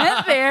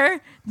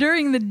there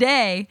during the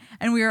day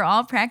and we were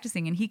all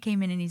practicing. And he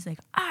came in and he's like,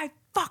 I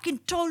fucking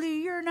told you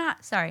you're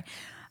not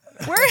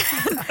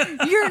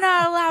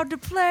not allowed to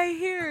play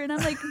here. And I'm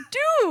like,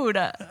 dude,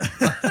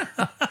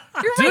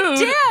 you're my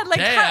dad. Like,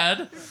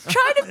 Dad.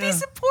 try to be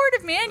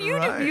supportive, man. You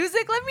Right. do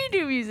music. Let me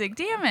do music.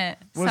 Damn it.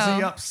 Was So-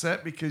 he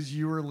upset because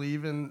you were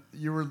leaving?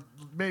 You were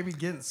maybe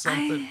getting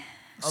something.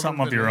 other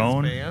Something of than your his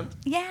own? band?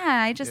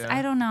 Yeah, Yeah.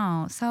 I don't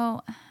know.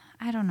 So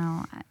I don't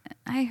know.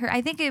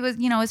 I think it was,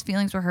 his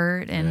feelings were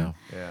hurt and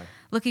Yeah. Yeah.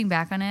 looking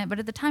back on it. But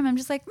at the time, I'm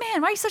just like,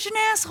 man, why are you such an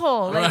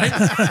asshole? Like,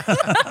 Right.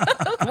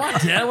 Come on,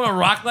 Dad. I want to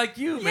rock like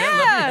you, man.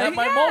 Let me have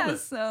my moment.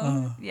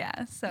 So,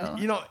 yeah. So,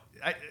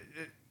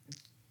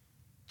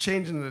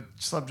 Changing the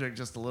subject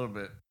just a little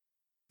bit.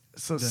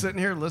 So sitting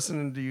here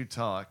listening to you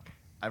talk,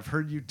 I've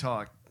heard you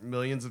talk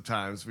millions of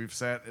times. We've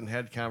sat and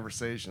had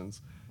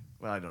conversations.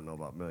 Well, I don't know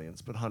about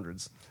millions, but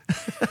hundreds.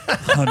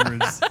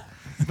 Hundreds.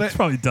 It's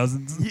probably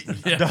dozens. Do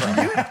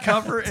you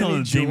cover Tell any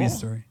the Jewel? Jamey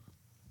story.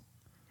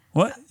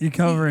 What? You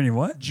cover any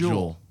what?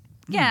 Jewel.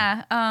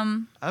 yeah.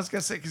 I was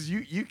gonna say because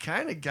you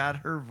kind of got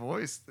her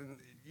voice.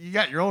 You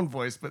got your own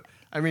voice, but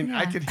I mean,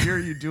 I Yeah. could hear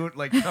you do it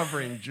like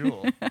covering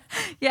Jewel.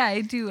 Yeah,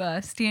 I do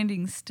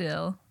Standing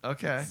Still.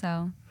 Okay.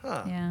 So,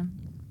 Huh. yeah.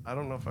 I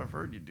don't know if I've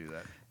heard you do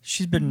that.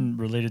 She's been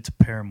related to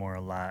Paramore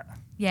a lot.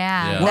 Yeah.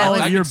 Yeah. That Well,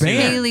 was I your can see band.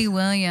 that. Haley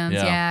Williams.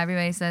 Yeah. Yeah.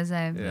 Everybody says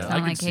I I sound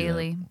can like see that.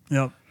 Haley.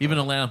 Yep. Even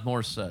Alanis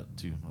Morissette,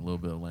 too. A little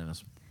bit of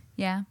Alanis.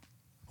 Yeah.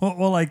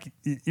 Well, like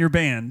your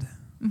band,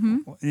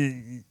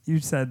 Mm-hmm. you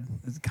said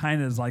it's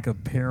kind of like a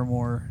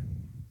Paramore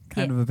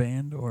kind Yeah. of a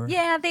band, or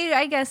Yeah,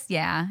 I guess,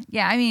 yeah.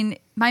 Yeah, I mean,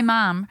 my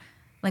mom,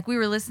 like, we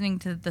were listening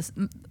to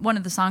one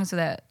of the songs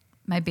that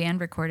my band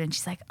recorded, and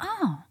she's like,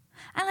 oh,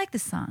 I like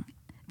this song.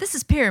 This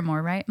is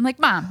Paramore, right? I'm like,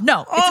 Mom,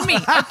 no, it's me,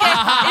 okay? It's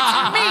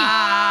me.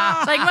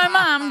 Like, my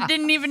mom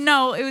didn't even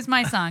know it was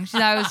my song. She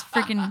thought I was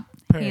freaking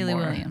Haley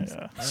Paramore, Williams.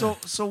 yeah.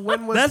 So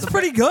when was that's the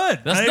pretty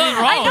good. That's I not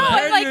mean, wrong. I know,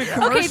 man. I'm like, You're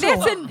okay,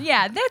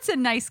 commercial. that's a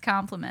nice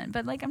compliment,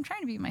 but, like, I'm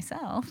trying to be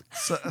myself.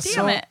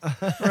 Damn it.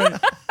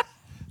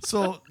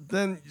 So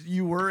then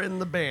you were in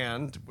the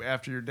band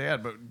after your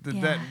dad, but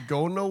did that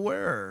go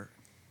nowhere? Or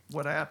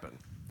what happened?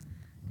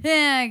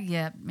 Yeah,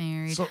 get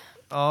married. So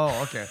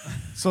okay.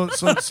 So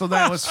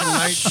that was from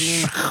 19.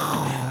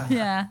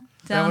 Yeah, That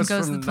down was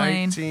goes from the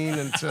plane. 19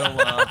 until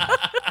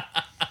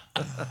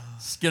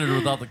Skinner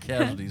without the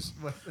casualties.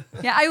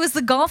 Yeah, I was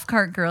the golf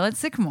cart girl at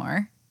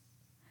Sycamore.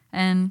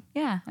 And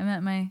yeah, I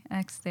met my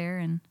ex there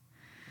and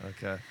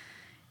okay.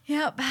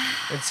 yep.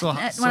 And so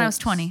When I was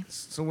 20.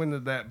 So when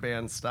did that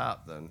band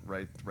stop then?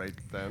 Right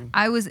then.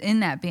 I was in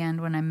that band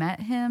when I met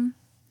him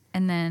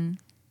and then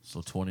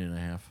So 20 and a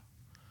half.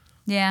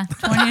 yeah,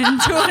 20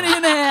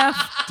 and a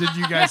half. Did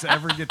you guys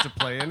ever get to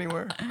play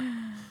anywhere?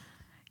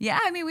 Yeah,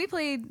 I mean we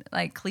played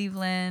like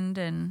Cleveland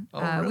and Oh,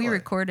 we really?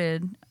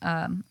 recorded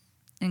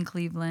in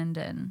Cleveland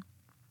and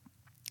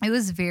it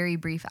was very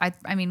brief.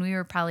 I mean we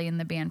were probably in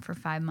the band for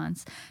 5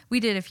 months. We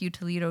did a few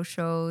Toledo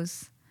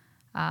shows.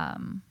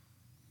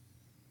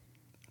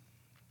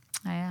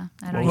 Yeah,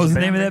 I What don't was even the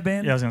name of remember. that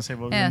band? Yeah, I was gonna say,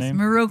 what was the Yes, name?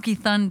 Meroki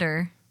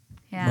Thunder.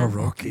 Yeah.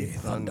 Meroki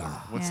Thunder.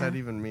 What's Yeah. that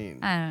even mean?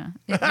 I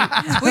don't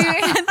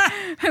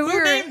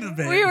know. named the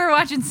band? We were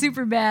watching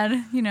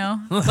Superbad, you know.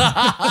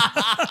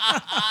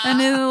 And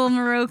then little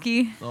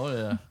Meroki Oh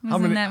yeah.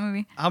 was in that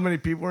movie. How many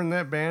people were in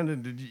that band,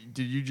 and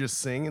did you just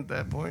sing at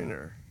that point,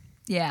 or?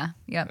 Yeah,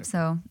 yep.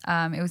 So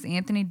it was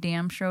Anthony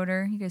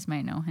Damschroeder. You guys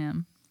might know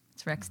him.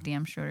 It's Rex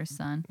Damschroeder's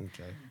son.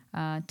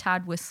 Okay.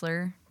 Todd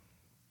Whistler.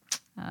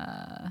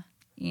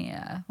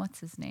 Yeah, what's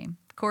his name?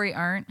 Corey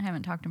Arndt. I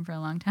haven't talked to him for a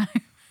long time.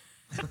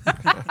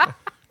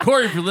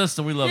 Corey, if you're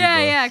listening, we love you. Bro.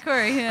 Yeah,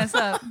 Corey. What's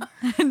up?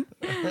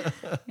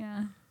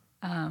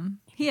 Yeah.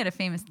 He had a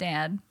famous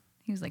dad.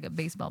 He was like a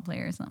baseball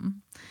player or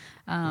something.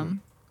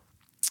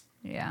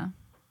 Yeah.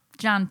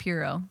 John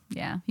Puro.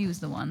 Yeah, he was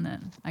the one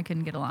that I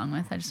couldn't get along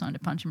with. I just wanted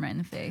to punch him right in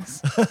the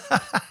face.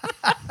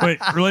 Wait,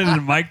 related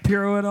to Mike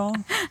Piro at all?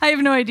 I have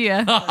no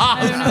idea.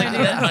 I have no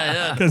idea.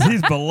 Yeah. Because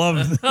he's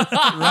beloved.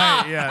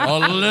 Right. Yeah. A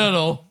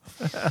little.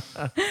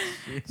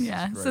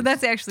 Yeah, so Christ.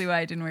 that's actually why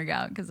it didn't work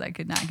out, because I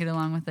could not get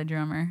along with the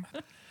drummer.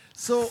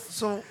 So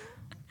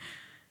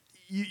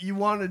you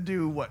want to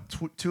do what,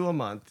 2 a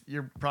month?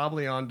 You're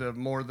probably on to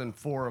more than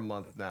 4 a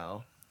month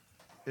now.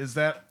 Is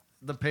that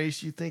the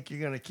pace you think you're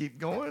going to keep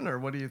going, or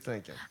what are you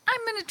thinking?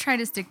 I'm going to try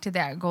to stick to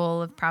that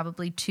goal of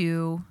probably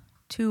two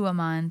a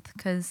month,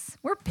 because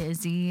we're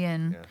busy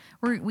and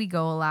we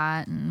go a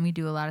lot and we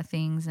do a lot of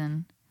things,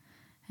 and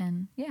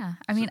yeah,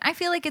 I mean, I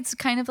feel like it's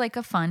kind of like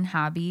a fun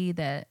hobby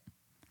that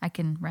I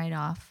can write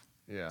off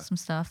some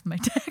stuff, my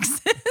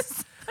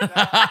taxes.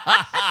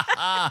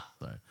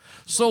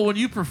 So when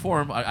you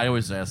perform, I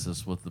always ask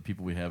this with the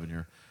people we have in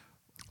here.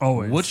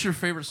 Always. What's your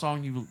favorite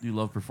song you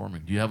love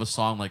performing? Do you have a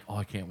song like, oh,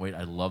 I can't wait,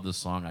 I love this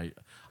song,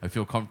 I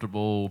feel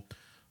comfortable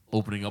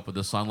opening up with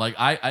this song? Like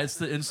it's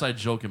the inside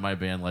joke in my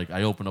band. Like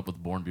I open up with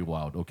Born to Be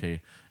Wild,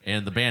 okay,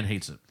 and the band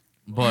hates it,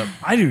 but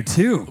I do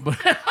too. but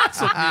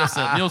that's what Neil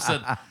said. Neil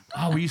said, "Oh,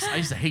 I used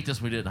to hate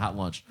this when we did it in Hot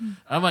Lunch." And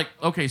I'm like,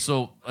 okay,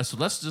 so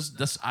let's just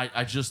this.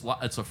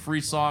 It's a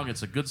free song.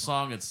 It's a good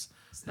song. It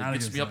not a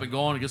gets good me up song. and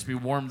going. It gets me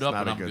warmed up,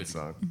 Not and a I'm good good.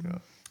 song. Yeah.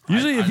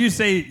 Usually, if you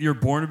say you're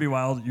born to be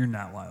wild, you're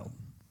not wild.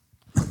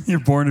 You're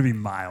born to be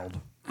mild.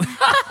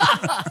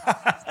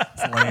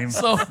 It's lame.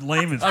 So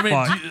lame as I mean,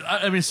 fuck.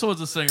 I mean, so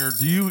as a singer,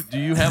 do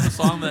you have a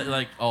song that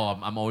like, oh,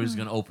 I'm always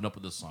gonna open up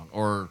with this song,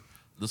 or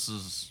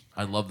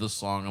I love this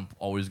song, I'm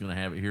always gonna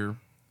have it here?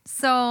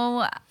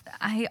 So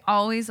I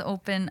always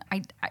open,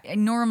 I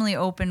normally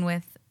open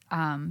with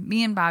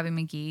Me and Bobby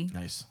McGee.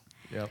 Nice.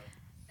 Yep.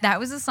 That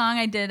was a song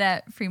I did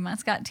at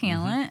Fremont's Got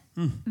Talent.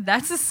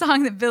 That's a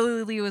song that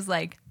Billy Lee was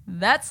like,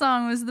 that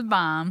song was the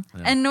bomb.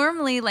 Yeah. And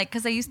normally, like,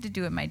 because I used to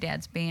do it in my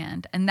dad's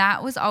band, and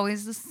that was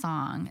always the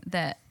song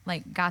that,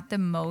 like, got the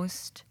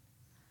most,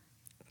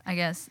 I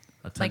guess,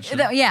 Attention.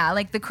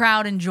 like the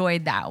crowd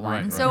enjoyed that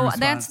one. Right, So right.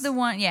 that's Response. the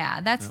one,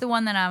 that's the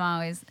one that I'm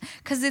always,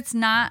 because it's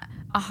not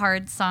a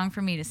hard song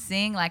for me to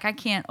sing. Like, I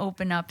can't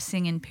open up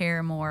singing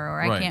Paramore,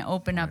 or I Right. can't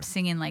open up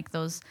singing, like,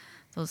 those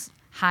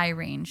high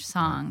range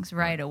songs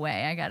right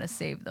away. I gotta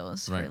save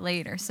those for Right.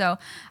 later. So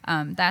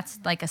that's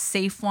like a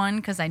safe one,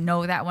 because I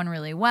know that one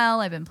really well.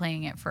 I've been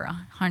playing it for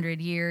 100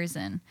 years,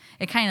 and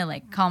it kind of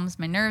like calms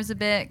my nerves a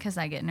bit, because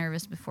I get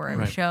nervous before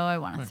every Right. show. I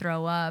want to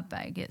throw up.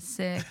 I get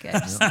sick. I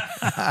just,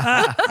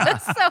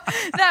 so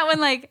that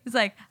one, like, it's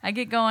like I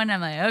get going.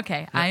 I'm like,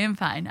 okay, I am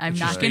fine. I'm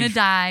your not gonna stage-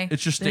 die.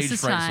 it's your This stage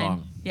is fright fine.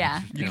 song.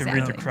 Yeah, You can exactly.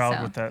 read the crowd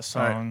So- with that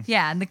song.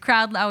 Yeah, and the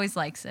crowd always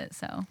likes it.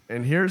 So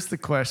And here's the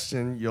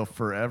question you'll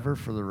forever,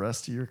 for the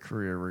rest of your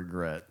career,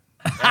 regret.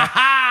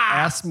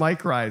 Ask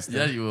Mike Reisner.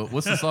 Yeah, you will.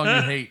 What's the song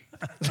you hate?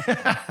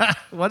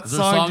 What Is there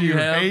a song song do you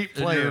have hate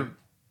in your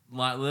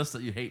playing? list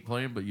that you hate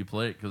playing, but you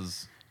play it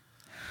because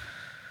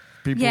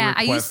People yeah,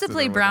 I used to requested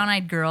play or Brown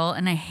Eyed Girl,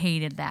 and I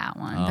hated that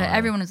one. Oh, but yeah.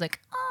 everyone was like,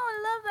 "Oh,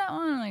 I love that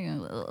one." I'm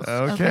like,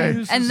 "Ugh,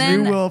 Okay. And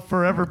then you will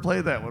forever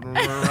play that when we're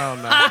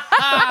around now.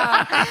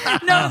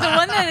 no, the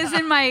one that is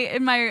in my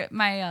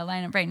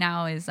lineup right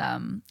now is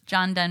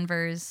John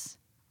Denver's,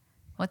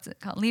 what's it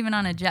called? Leaving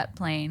on a Jet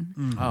Plane.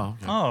 oh,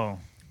 okay. Oh,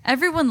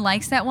 Everyone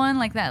likes that one.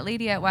 Like that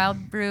lady at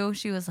Wild Brew,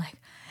 she was like,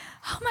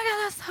 "Oh my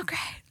god, that's so great."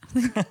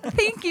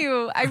 Thank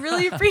you. I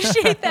really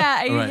appreciate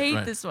that. I Right, hate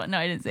right. this one. No,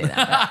 I didn't say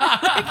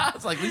that.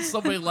 It's like at least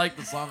somebody liked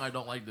the song I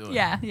don't like doing.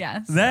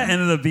 Yeah. So- That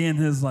ended up being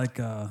his like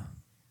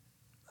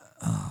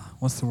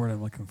what's the word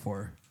I'm looking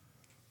for?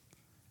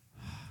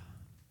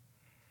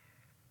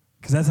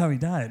 Because that's how he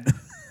died.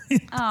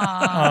 That's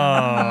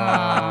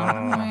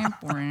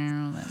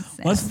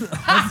sad. What's the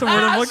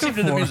word I'm looking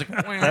To the for? music.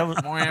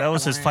 that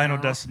was his Final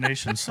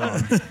Destination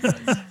song.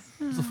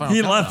 It's the final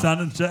He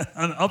countdown. left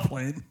on an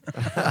upplane.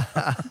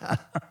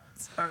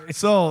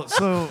 So,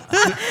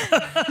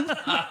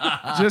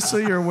 just so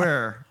you're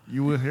aware,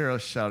 you will hear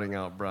us shouting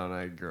out Brown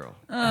Eyed Girl.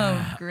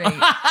 Oh, great.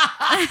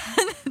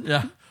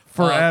 Yeah.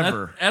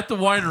 Forever. At the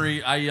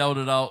winery, I yelled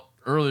it out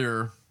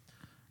earlier.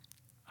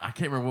 I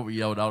can't remember what we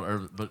yelled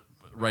out, but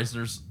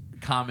Reisner's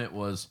comment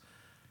was,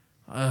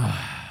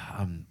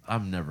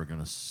 I'm never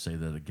gonna say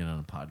that again on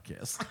a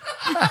podcast.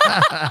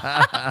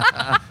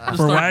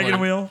 For Wagon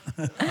Wheel?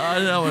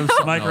 No, it was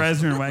Mike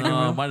Reisner and Wagon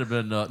Wheel? It might have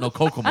been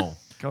Kokomo.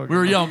 We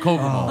were yelling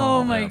Kokomo.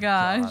 Oh my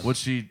gosh.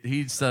 Which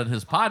he said in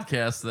his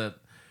podcast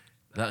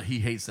that he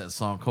hates that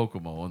song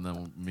Kokomo, and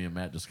then me and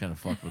Matt just kind of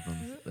fucked with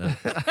him.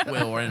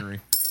 Will Henry.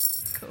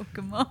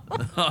 Kokomo.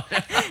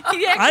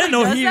 I didn't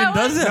know he even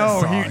does that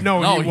song.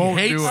 He won't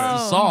hates do it.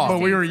 the song. But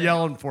we were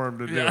yelling for him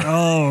to do it.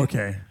 Oh,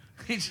 okay.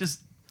 He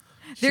just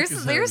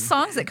There's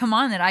songs that come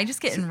on that I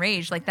just get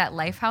enraged, like that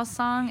Lifehouse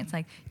song. It's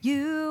like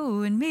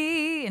you and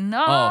me and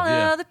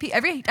all the people.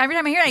 Every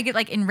time I hear it, I get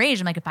like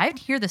enraged. I'm like, if I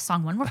hear this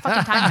song one more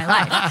fucking time in my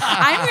life,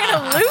 I'm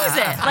gonna lose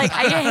it. Like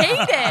I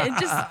hate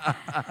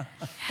it.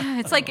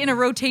 It's like in a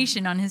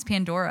rotation on his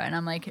Pandora, and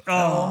I'm like,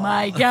 oh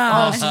my Oh,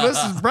 gosh. so this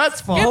is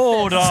Brett's fault.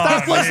 Hold on.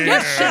 Stop listening to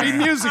shitty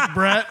music,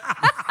 Brett.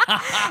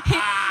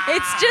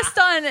 It's just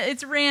on.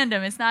 It's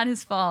random. It's not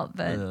his fault,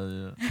 but.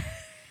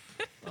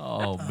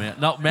 Oh man,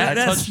 no, Matt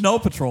That touched. Snow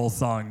Patrol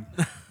song.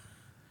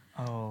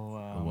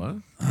 What?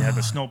 Yeah,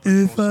 the Snow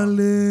Patrol If I song.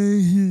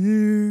 lay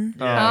here.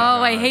 Oh,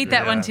 I hate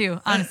that one too.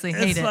 Honestly,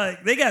 hate It's it.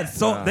 like they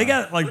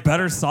got like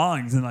better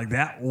songs than like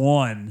that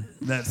one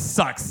that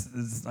sucks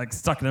is like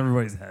stuck in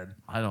everybody's head.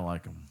 I don't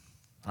like him.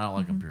 I don't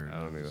like him. Period. I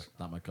don't either. It's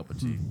not my cup of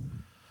tea.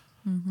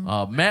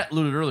 Matt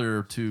alluded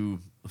earlier to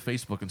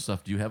Facebook and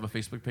stuff. Do you have a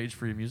Facebook page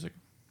for your music?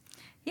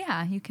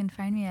 Yeah, you can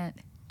find me at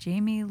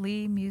Jamey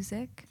Leigh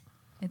Music.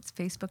 It's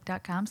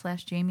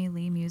facebook.com/Jamey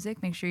Leigh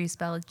Music. Make sure you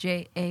spell it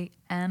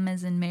JAM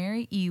as in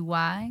Mary,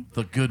 EY,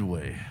 The good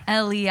way.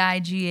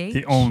 LEIGH.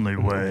 The only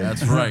way.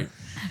 That's right.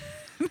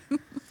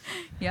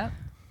 Yep.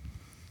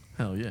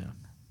 Hell yeah.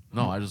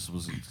 No, I just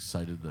was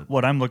excited that.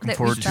 What I'm looking That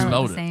we forward spell to it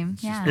Spelled the it. same.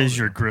 Yeah. is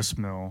your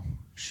gristmill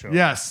show.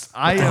 Yes,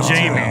 I am.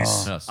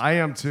 Jamey's. Yes. I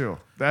am too.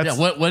 That's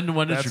Yeah. When is that's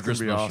your gonna be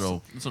Christmas awesome.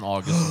 show? It's in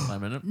August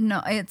time, isn't it?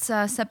 No, it's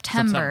September.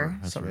 September.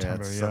 That's right. Yeah,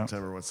 September, it's yeah.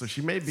 September one. So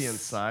she may be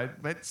inside,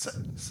 but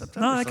September.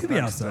 No, it could be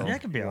sometimes outside. still Yeah, it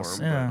could be warm, outside.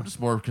 but- Yeah. I'm just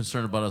more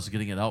concerned about us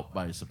getting it out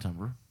by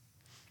September.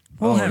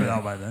 We'll have it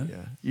out by then. Yeah.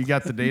 You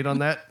got the date on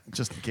that,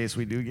 just in case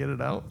we do get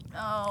it out.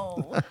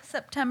 Oh,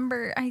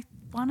 September. I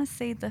want to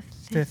say the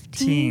 15th.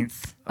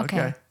 15th.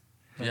 Okay.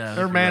 Yeah.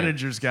 Her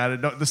manager's got it.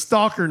 No, the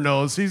stalker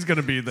knows he's going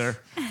to be there.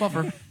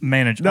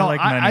 Manager. No, I like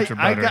manager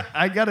better.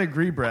 I got to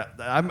agree, Brett.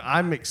 I'm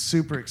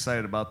super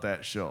excited about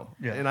that show.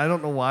 Yeah. And I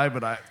don't know why,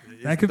 but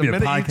That could the be a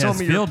minute you told podcast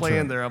me you're field playing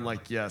trip. there, I'm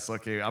like, yes,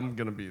 okay, I'm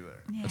going to be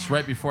there. It's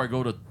right before I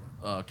go to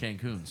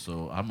Cancun,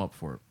 so I'm up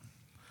for it.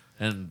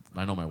 And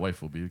I know my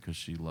wife will be because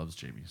she loves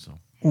Jamey. So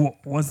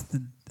What's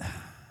the?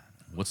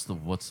 what's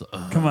the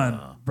Come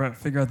on, Brett.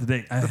 Figure out the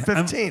date. The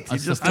 15th. You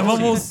just I'm told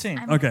me. almost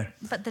 15th. okay.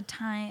 But the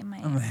time.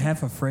 I'm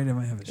half afraid I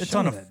might have a It's show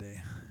on a- that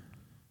day.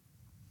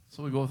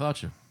 So we go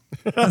without you.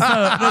 That's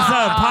not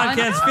a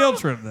podcast field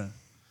trip then.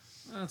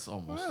 That's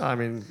almost. Well, I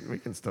mean, we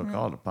can still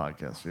call it a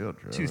podcast field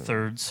trip.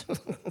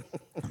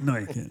 2/3. No,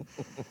 you can't.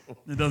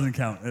 It doesn't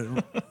count.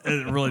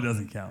 It really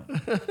doesn't count.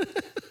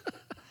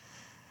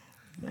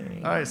 All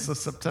right, so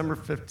September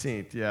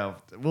 15th. Yeah,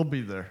 we'll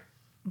be there.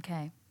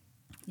 Okay.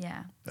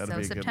 Yeah. That'll so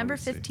be a good September one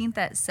to see. 15th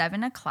at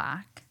 7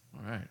 o'clock,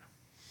 All right.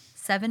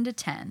 7 to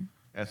 10.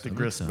 At the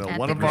gristmill. At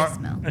one the of our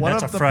gristmill. And one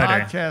that's of a the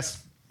Friday.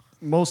 podcast's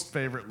most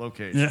favorite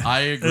locations. Yeah, I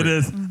agree. It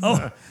is.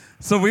 Oh,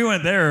 so we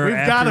went there. We've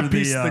got after a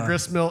piece of the the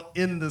gristmill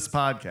in this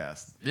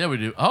podcast. Yeah, we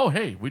do. Oh,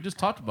 hey, we just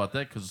talked about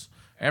that because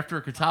after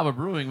Catawba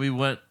Brewing, we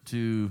went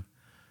to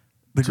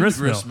the the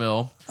gristmill. grist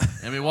mill,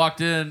 and we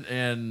walked in,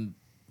 and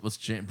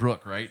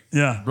Brooke, right?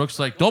 Yeah. Brooke's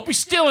like, "Don't be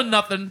stealing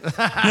nothing."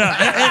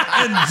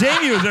 Yeah, and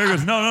Jamie was there. He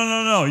goes,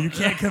 no, you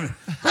can't come in.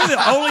 We're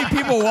the only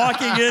people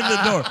walking in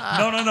the door.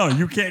 No,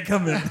 you can't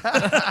come in.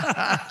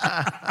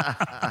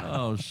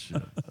 Oh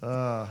shit!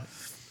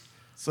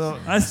 So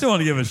I still want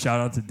to give a shout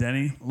out to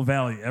Denny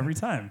LaValle every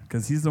time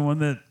because he's the one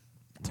that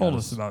told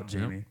us about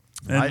Jamie.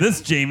 And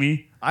this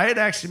Jamie, I had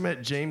actually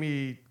met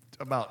Jamie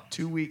about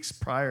 2 weeks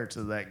prior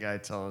to that guy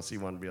telling us he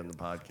wanted to be on the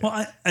podcast.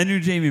 well, I knew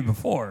Jamie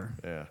before.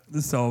 Yeah.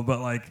 So, but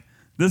like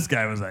this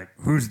guy was like,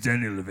 "Who's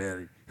Denny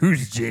LaValle?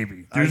 Who's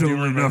Jamie? There's I do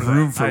only remember enough that.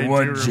 room for I do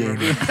one remember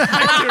Jamie."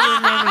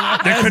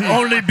 There can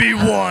only be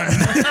one.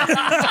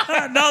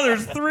 Now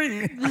there's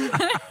three.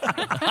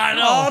 I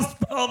know. All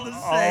spelled the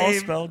All same.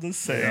 spelled the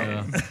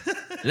same.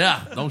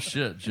 Yeah, no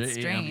shit.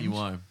 Jamey.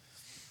 Yeah,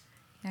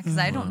 because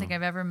I don't think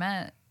I've ever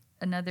met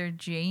another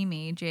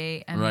Jamie,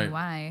 Jamey.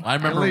 Right. I At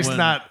remember least when,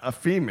 not a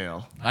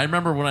female. I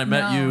remember when I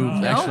met No, you.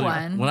 no Actually,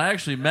 one. when I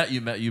actually met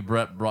you,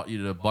 Brett brought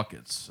you to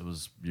Buckets. It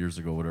was years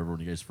ago, whatever, when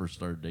you guys first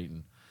started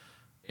dating.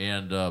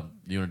 And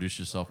you introduced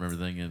yourself and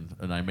everything,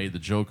 and I made the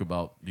joke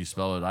about, do you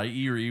spell it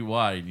I-E or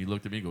E-Y? And you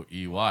looked at me and go,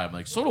 E-Y. I'm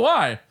like, so do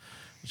I.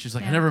 And she's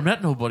like, I Yeah. never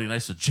met nobody. And I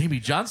said,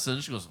 Jamey Johnson.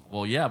 She goes,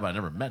 well, yeah, but I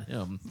never met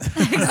him.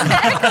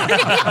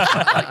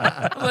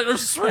 I was like,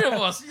 there's three of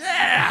us.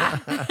 Yeah.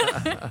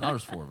 Now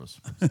there's four of us.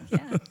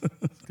 Yeah.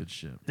 It's good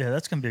shit. Yeah,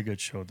 that's going to be a good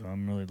show, though.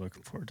 I'm really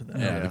looking forward to that.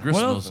 Yeah, Yeah. the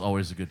gristmill else? is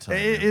always a good time.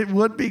 It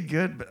would be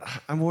good, but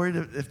I'm worried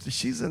if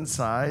she's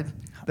inside,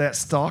 that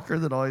stalker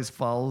that always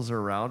follows her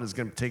around is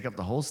going to take up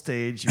the whole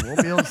stage. You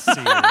won't be able to see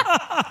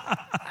her.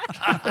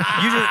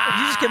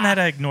 You just get mad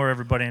I ignore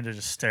everybody and to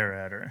just stare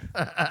at her.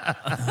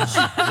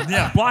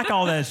 Yeah, block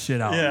all that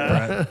shit out.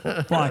 Yeah.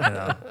 Brett. Block it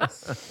out.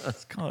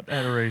 Let's call it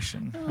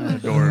adoration. I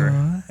adore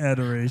her.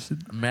 Adoration.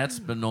 Matt's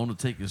been known to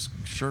take his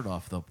shirt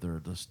off up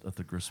there at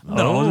the gristmill.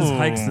 No, just Oh.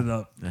 hikes it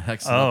up.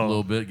 Hex it up a Oh.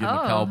 little bit, give him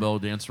a Oh. cowbell,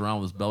 dance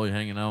around with his belly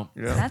hanging out.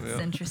 Yeah, That's yeah.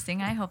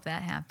 interesting. I hope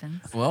that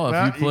happens. Well, if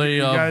Well, you play,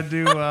 you gotta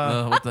do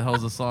what the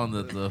hell's the song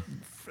that the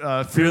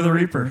Fear the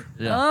Reaper.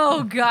 yeah.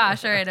 Oh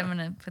gosh! All right, I'm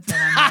gonna put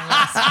that on my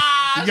list.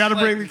 You got to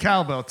bring the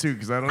cowbell too,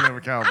 because I don't have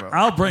a cowbell.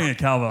 I'll bring a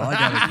cowbell. I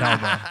got a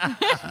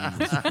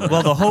cowbell.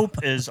 Well, the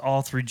hope is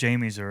all three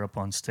Jameys are up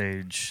on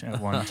stage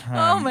at one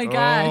time. Oh my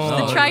gosh,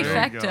 Oh, the there you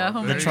trifecta. go. Oh The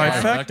my There God.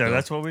 you go. trifecta.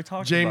 That's what we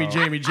talked Jamey, about.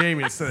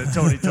 Jamey instead of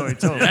Tony.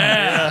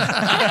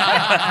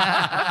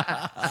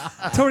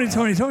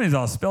 Tony's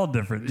all spelled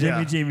different.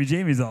 Yeah.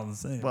 Jamey's all the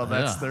same. Well,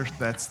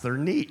 that's their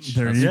niche.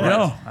 there you right.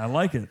 go. I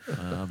like it.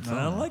 I'm I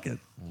telling you. like it.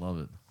 Love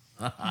it.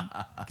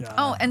 God.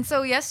 Oh, and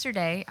so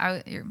yesterday,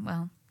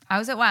 I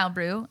was at Wild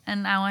Brew,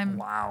 and now I'm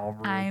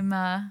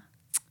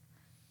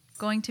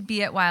going to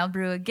be at Wild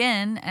Brew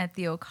again at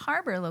the Oak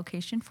Harbor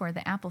location for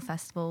the Apple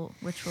Festival,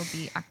 which will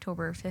be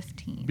October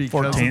 15th.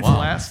 Because of the 14th.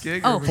 last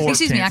gig. Oh, or-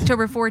 excuse me, 14th.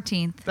 October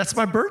 14th. That's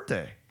my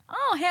birthday.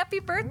 Oh, happy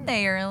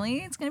birthday, Early.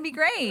 It's going to be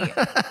great.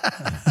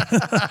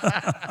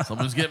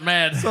 Someone's getting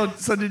mad.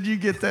 So did you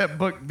get that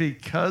book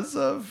because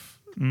of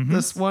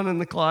this one in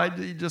the Clyde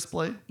that you just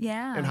played?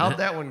 Yeah. And how'd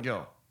that one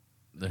go?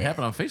 That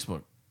happened on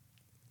Facebook.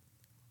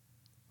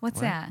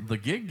 What's that? The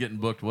gig getting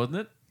booked, wasn't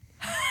it?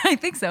 I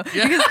think so.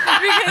 Yeah. Because,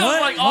 It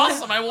was like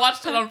awesome. I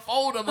watched it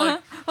unfold. I'm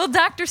like, well,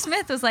 Dr.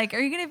 Smith was like, "Are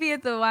you going to be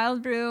at the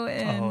Wild Brew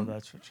Oh,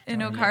 that's what you're in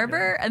telling Oak me.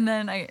 Harbor?" And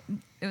then it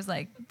was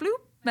like, bloop,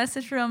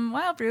 message from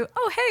Wild Brew.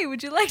 "Oh, hey,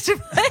 would you like to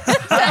play at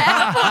the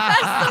Apple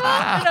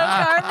Festival in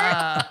Oak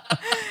Harbor?"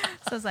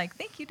 So I was like,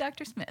 "Thank you,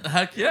 Dr. Smith."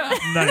 heck yeah.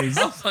 Nice.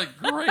 I was like,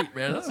 great,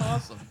 man. That's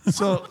awesome.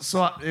 So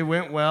it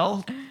went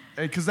well,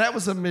 because that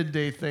was a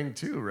midday thing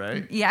too,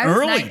 right? Yeah, it was,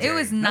 Early it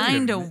was day.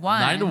 9 to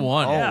 1. 9 to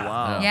 1. Oh, yeah.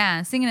 wow.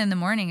 Yeah, singing in the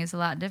morning is a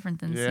lot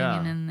different than Yeah.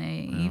 singing in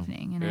the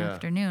evening and Yeah.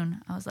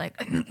 afternoon. I was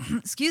like,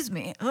 "Excuse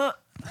me."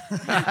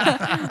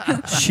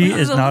 She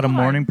is a not a little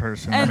morning hard.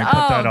 person. And Let me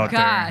put that out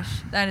gosh,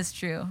 that is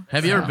true.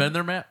 Have you ever been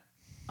there, Matt?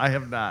 I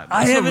have not.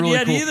 I It's a haven't really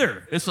yet cool-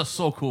 either. It's a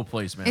so cool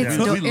place, man. It's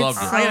we do- we loved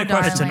it's it. so I got a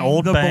question. It's an darling.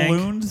 old The bank.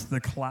 balloons, the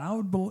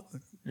cloud balloon.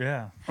 there.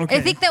 Yeah. Okay.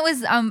 I think that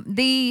was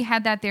they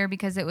had that there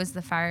because it was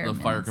the firemen's.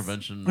 The fire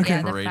convention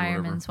Yeah, the parade,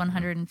 firemen's whatever.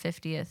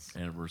 150th.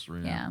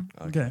 Anniversary. Yeah.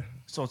 Okay.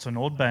 So it's an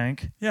old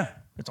bank. Yeah.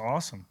 It's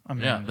awesome. I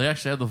mean, Yeah, they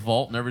actually have the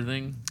vault and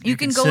everything. You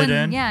can can go sit in,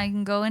 in. Yeah, you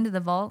can go into the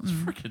vault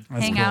and Freaking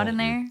hang cool, out in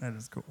there. That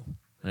is cool.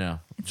 Yeah.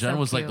 It's Jen so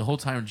was like, cute. the whole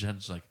time,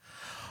 Jen's like,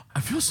 I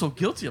feel so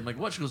guilty. I'm like,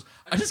 what? She goes,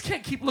 I just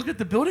can't keep looking at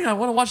the building. I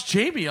want to watch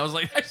Jamey. I was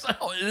like,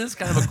 oh, it is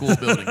kind of a cool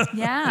building.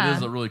 Yeah. It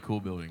is a really cool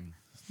building.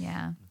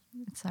 Yeah,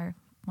 it's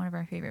one of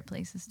our favorite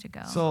places to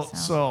go.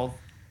 So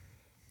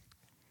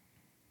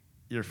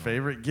your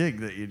favorite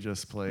gig that you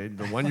just played,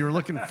 the one you were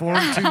looking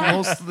forward to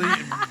most of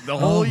the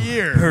whole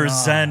year. her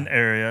Zen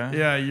area.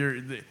 Yeah,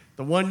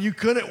 the one you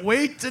couldn't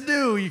wait to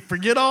do. You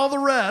forget all the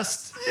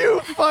rest.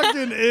 You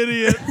fucking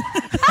idiot.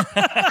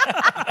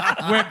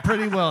 Went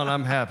pretty well, and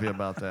I'm happy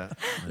about that.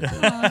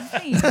 Aw,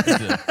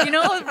 thanks. You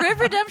know, Rib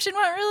Redemption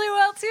went really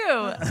well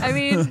too. I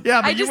mean,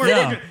 Yeah, but I you just weren't,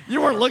 didn't. looking,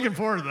 you weren't looking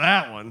forward to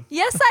that one.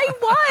 Yes, I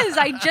was.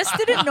 I just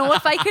didn't know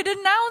if I could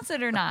announce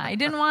it or not. I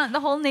didn't want the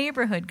whole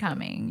neighborhood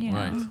coming. You know?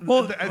 Right.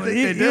 Well, I think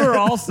you, they did. you were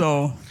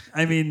also.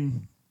 I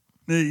mean,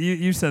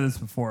 you said this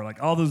before.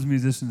 Like all those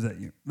musicians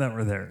that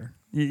were there,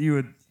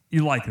 you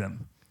like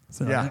them.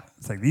 So Yeah.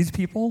 it's like these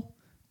people,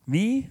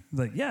 me. It's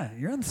like yeah,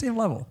 you're on the same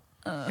level.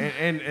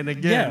 And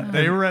again, Yeah.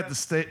 they were at the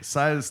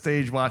side of the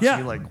stage watching Yeah.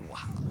 you like, wow.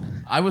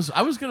 I was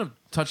gonna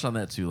touch on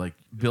that too, like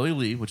Billy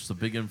Lee, which is a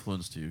big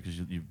influence to you because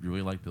you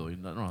really like Billy.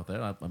 Nothing wrong with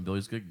that. I'm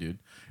Billy's a good dude.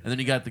 And then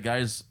you got the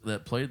guys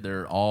that played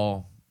there,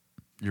 all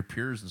your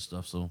peers and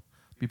stuff. So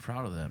be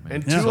proud of that, man.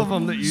 And Yeah. two of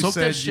them that you Soak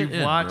that said shit you've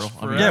in, watched girl. I mean,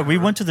 forever. Yeah, we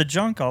went to the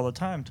junk all the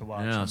time to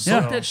watch. yeah, them.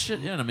 soak Yeah. that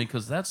shit in. I mean,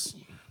 because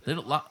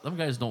them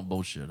guys don't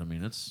bullshit. I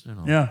mean, it's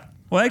Yeah.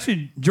 Well,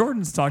 actually,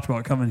 Jordan's talked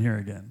about coming here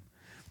again,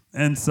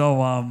 and so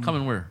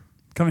coming where?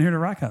 coming here to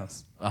Rock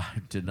House. I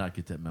did not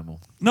get that memo.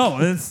 No,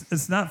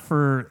 it's not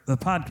for the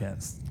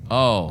podcast.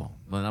 Oh,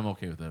 then I'm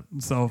okay with that.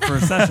 So for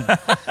a session,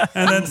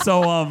 and then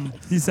so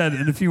he said,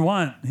 and if you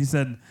want, he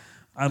said,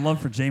 I'd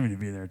love for Jamey to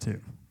be there too.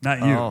 Not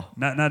you, Oh.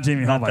 not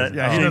Jamey Not Hallweiser. that-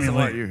 Yeah, he Jamey doesn't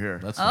want Leigh. you here.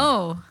 That's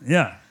Oh,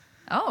 Yeah,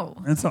 oh,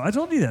 and so I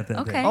told you that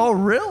okay. day. Oh,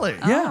 really?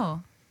 Yeah.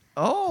 Oh.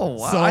 Oh,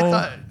 wow.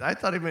 So- I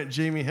thought he meant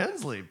Jamie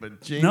Hensley,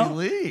 but Jamie No.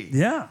 Lee.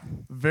 Yeah,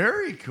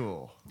 Very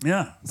cool.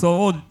 yeah. So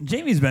well,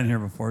 Jamie's been here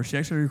before. She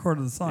actually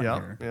recorded the song Yep,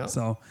 here. yep.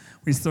 So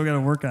we still got to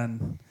work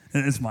on.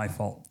 and It's my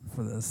fault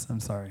for this.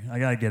 I'm sorry. I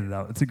gotta get it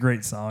out. It's a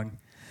great song.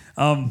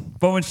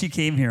 But when she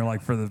came here,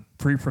 like for the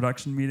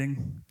pre-production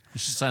meeting, You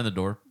should sign the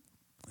door.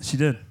 she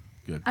did.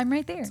 Good. I'm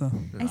right there. So-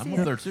 I see I'm it.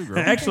 up there too, girl.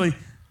 And actually,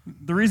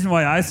 the reason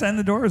why I signed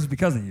the door is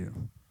because of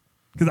you.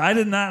 Because I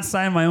did not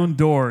sign my own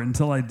door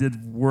until I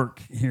did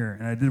work here,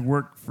 and I did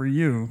work for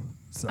you.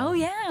 So Oh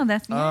yeah,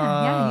 that's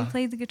yeah. You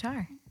played the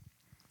guitar.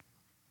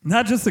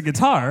 Not just the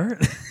guitar.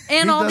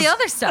 And all the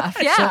other stuff.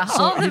 Yeah.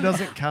 So he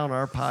doesn't count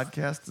our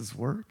podcast as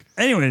work?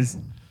 Anyways.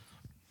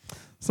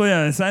 So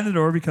yeah, I signed the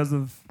door because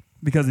of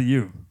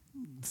you.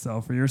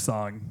 So for your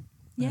song.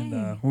 Yay.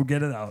 And we'll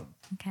get it out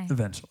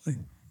eventually.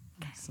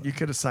 So. You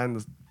could have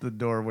signed the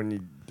door when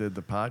you did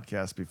the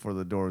podcast before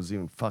the door was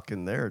even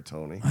fucking there,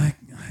 Tony. I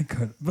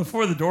could.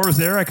 Before the door was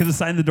there, I could have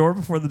signed the door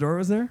before the door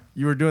was there.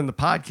 You were doing the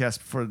podcast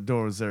before the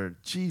door was there.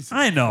 Jesus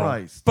I know.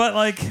 Christ. But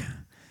like...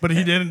 But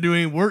he didn't do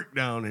any work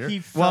down here. He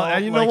felt well,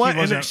 you know like what?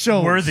 he And it wasn't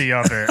shows. worthy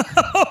of it.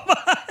 Oh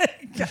my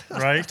God.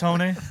 Right,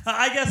 Tony?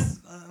 I guess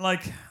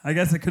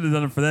I could have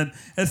done it for them.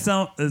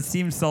 It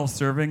seems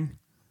self-serving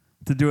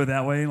to do it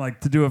that way,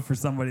 like to do it for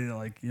somebody that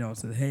like, you know,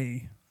 said,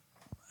 "Hey,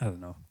 I don't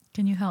know."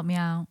 Can you help me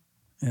out?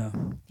 Yeah.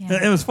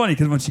 Yeah. It was funny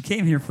because when she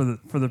came here for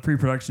the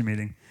pre-production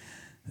meeting,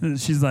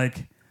 she's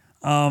like,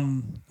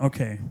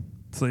 okay,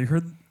 so you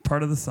heard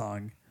part of the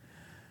song.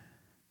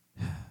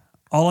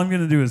 All I'm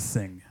going to do is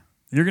sing.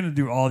 You're going to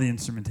do all the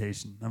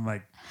instrumentation. I'm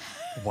like,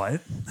 what?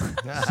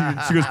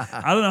 she goes,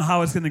 I don't know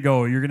how it's going to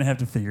go. You're going to have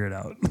to figure it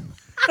out.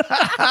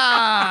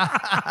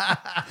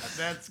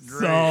 That's great.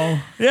 So,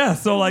 yeah.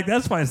 So, like,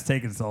 that's why it's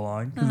taking so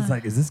long. Because it's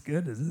like, is this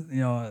good? Is it,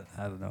 you know,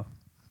 I don't know.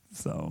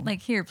 So,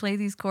 Like, here, play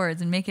these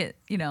chords and make it,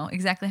 you know,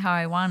 exactly how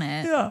I want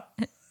it. yeah.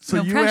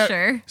 No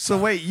pressure. So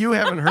wait, you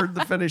haven't heard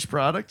the finished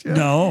product yet?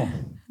 No.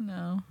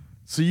 No.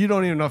 So you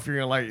don't even know if you're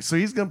gonna like it. So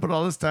he's gonna put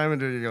all this time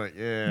into it. You're like,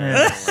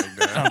 yeah,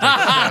 I don't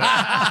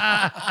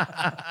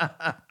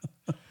like that.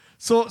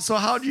 So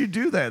how do you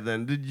do that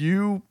then? Did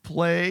you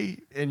play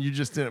and you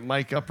just didn't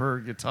mic up her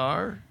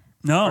guitar?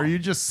 No. Or you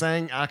just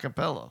sang a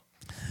cappella?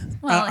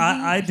 Well,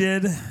 I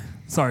did.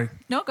 Sorry.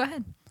 No, go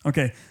ahead.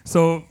 Okay.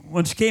 So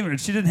when she came here,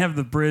 she didn't have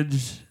the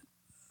bridge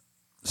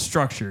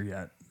structure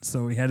yet.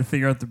 So we had to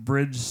figure out the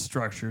bridge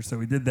structure. So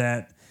we did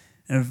that,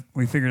 and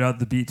we figured out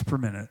the beats per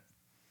minute.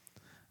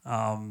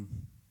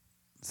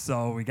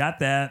 So we got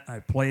that. I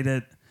played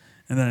it,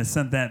 and then I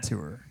sent that to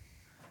her.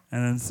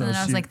 And then so And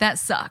then I was like, that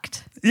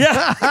sucked.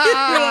 yeah.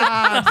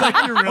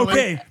 You really,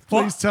 Okay,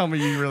 well- Please tell me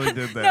you really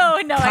did that. No,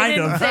 I Kind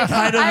didn't of. say.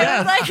 Kind of,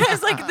 yes. I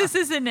was like, this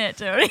isn't it,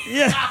 Tony.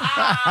 Yeah.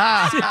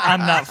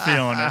 I'm not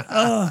feeling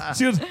it.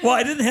 She goes, well,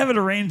 I didn't have it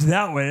arranged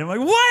that way. I'm like,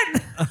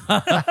 what?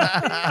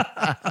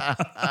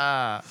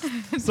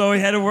 So we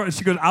had to work.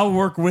 She goes, I'll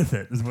work with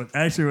it. Is what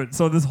actually.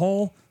 So this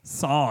whole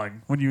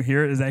song, when you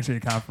hear it, is actually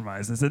a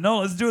compromise. I said, no,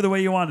 let's do it the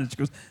way you want it. She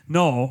goes,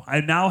 no,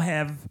 I now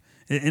have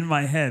it in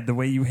my head the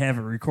way you have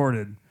it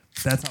recorded.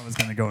 That's how it's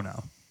going to go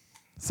now.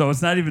 So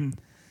it's not even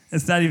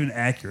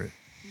accurate.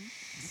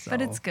 So,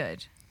 But it's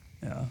good.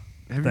 Yeah.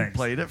 Have Thanks. you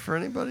played it for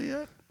anybody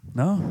yet?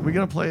 No, We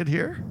gonna play it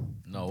here?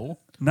 No.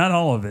 not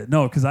all of it.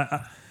 No, because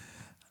I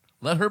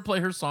Let her play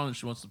her song that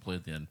she wants to play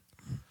at the end.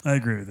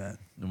 agree with that.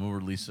 And we'll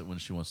release it when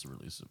she wants to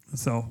release it.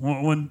 So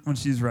when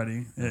she's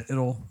ready,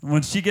 it'll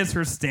when she gets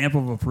her stamp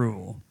of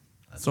approval.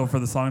 For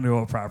the song to go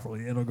out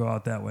properly, it'll go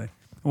out that way.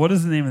 What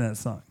is the name of that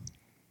song?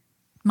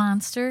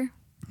 Monster.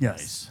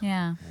 Yes.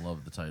 Yeah.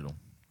 Love the title.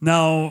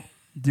 Now,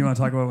 do you want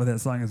to talk about what that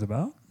song is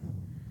about?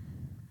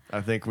 I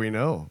think we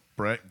know.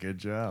 Brett, good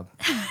job.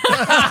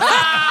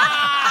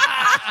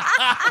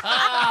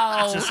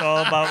 It's just all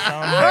about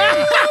down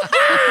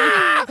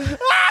here.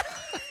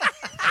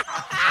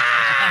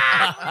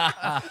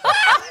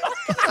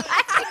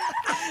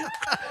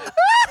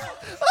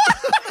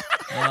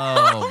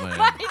 Oh,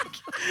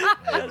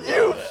 man.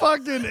 You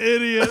fucking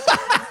idiot.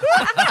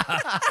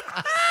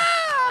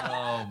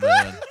 Oh,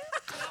 man.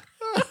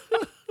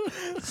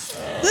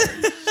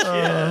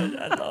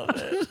 I love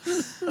it.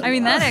 I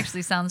mean, that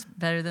actually sounds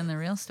better than the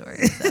real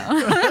story. So.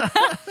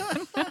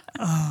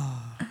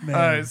 Man.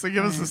 All right, so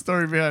give us the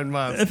story behind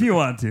Monster. If you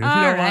want to. If you All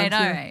don't right, want to.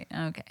 all right.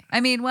 Okay. I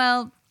mean,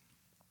 well,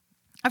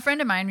 a friend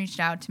of mine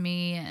reached out to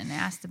me and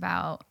asked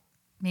about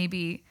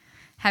maybe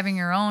having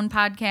her own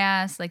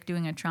podcast, like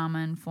doing a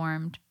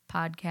trauma-informed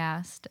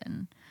podcast.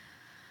 And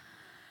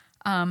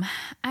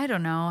I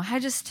don't know. I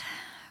just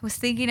was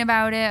thinking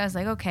about it. I was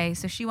like, okay,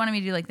 so she wanted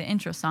me to do like the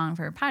intro song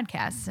for her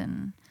podcast.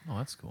 And Oh,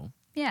 that's cool.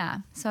 yeah,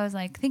 so I was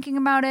like thinking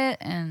about it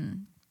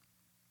and,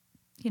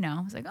 you know,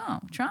 I was like, oh,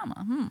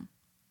 trauma.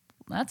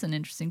 That's an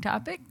interesting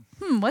topic.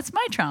 What's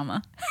my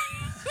trauma?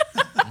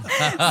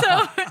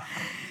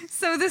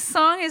 So this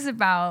song is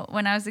about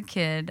when I was a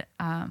kid.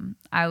 I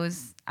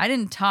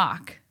didn't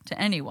talk to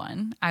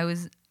anyone. I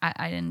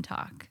didn't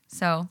talk.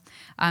 So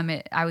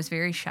I was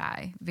very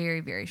shy,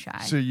 very, very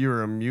shy. So you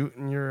were a mute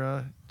in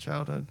your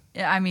childhood?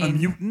 I mean, A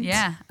mutant?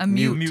 yeah, a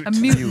mute, a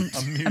Mute.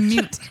 mutant, a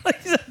mute.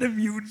 The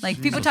mute.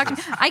 Like people talking.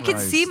 I could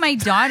see my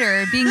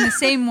daughter being the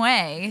same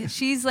way.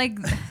 She's like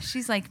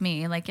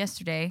me. Like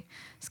yesterday,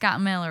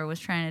 Scott Miller was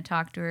trying to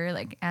talk to her,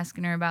 like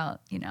asking her about,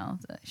 you know,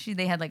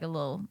 they had like a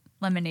little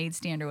lemonade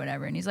stand or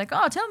whatever, and he's like,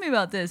 "Oh, tell me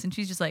about this," and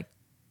she's just like,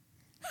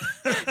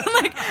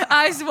 like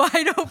eyes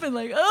wide open,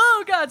 like,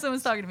 "Oh God,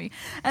 someone's talking to me,"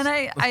 and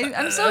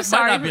I'm so That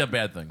sorry. might not be a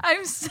bad thing.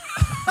 I'm so,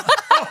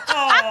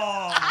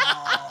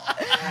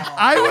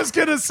 I was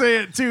going to say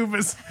it too,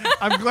 but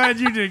I'm glad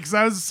you did because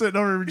I was sitting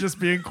over here just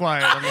being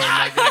quiet. I'm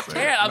like, not gonna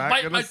say it, Yeah, I'm not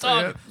biting gonna my say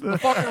tongue. it. The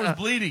fucker was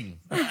bleeding.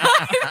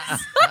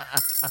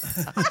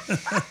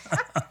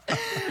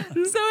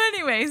 So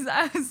anyways,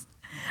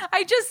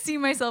 I just see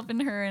myself in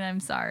her and I'm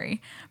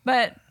sorry.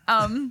 But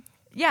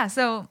yeah,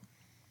 so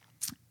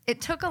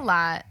it took a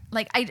lot.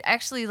 Like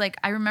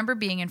I remember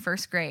being in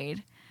first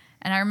grade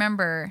and I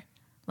remember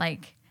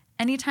like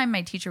anytime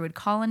my teacher would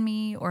call on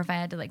me or if I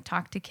had to like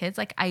talk to kids,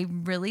 like I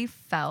really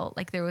felt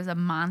like there was a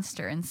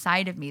monster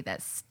inside of me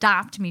that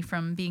stopped me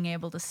from being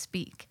able to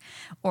speak.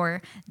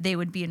 Or they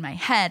would be in my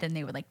head and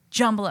they would like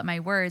jumble up my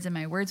words and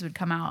my words would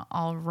come out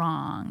all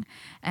wrong.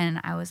 And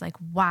I was like,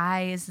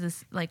 why is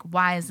this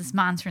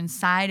monster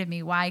inside of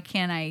me? Why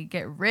can't I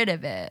get rid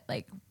of it?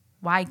 Like,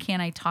 why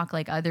can't I talk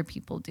like other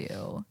people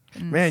do?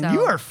 And Man, so-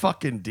 you are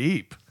fucking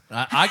deep.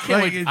 I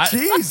can't Like, wait.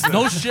 Jesus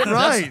No shit.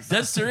 Christ.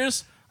 That's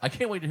serious. I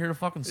can't wait to hear the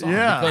fucking song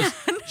Yeah. because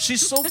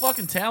she's so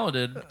fucking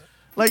talented.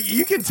 Like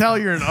you can tell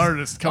you're an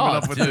artist coming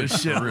up with dude,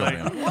 this shit. for real,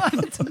 Like,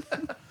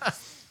 man.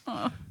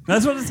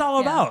 That's what it's all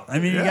about. I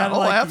mean, you yeah, gotta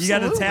you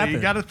gotta absolutely. tap it. You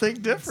gotta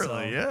think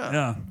differently. Yeah.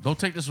 Yeah, Don't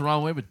take this the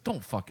wrong way, but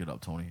don't fuck it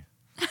up, Tony.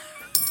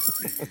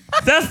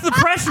 that's the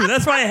pressure.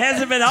 That's why it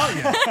hasn't been out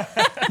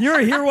yet. You were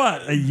here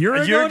what a year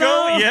A year ago?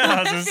 now? Yeah,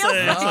 I was going to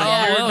say. It's Oh,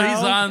 a year well, now.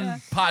 he's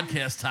on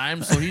podcast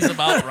time, so he's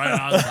about right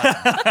on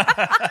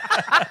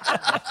time.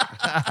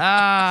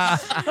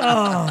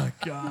 Oh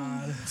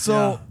God.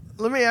 So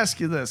let me ask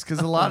you this, because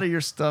a lot of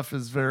your stuff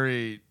is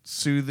very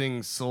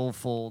soothing,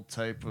 soulful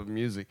type of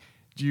music.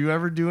 Do you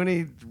ever do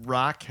any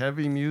rock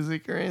heavy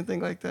music or anything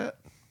like that?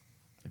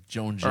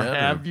 Joan Or Jett.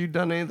 have you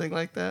done anything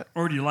like that?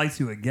 Or do you like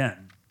to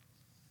again?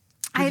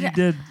 'Cause I you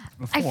did I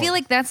before. feel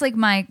like that's like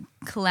my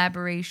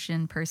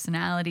collaboration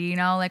personality, you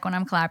know, like when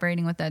I'm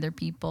collaborating with other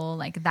people,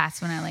 like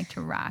that's when I like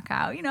to rock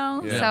out, you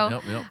know? Yeah.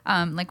 So, Yep.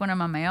 like when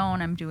I'm on my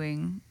own, I'm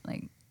doing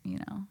like, you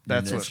know,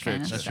 That's this what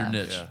kind fits of That's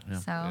your stuff. niche. Yeah.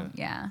 So,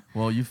 yeah.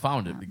 Well, you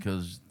found it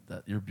because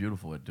you're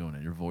beautiful at doing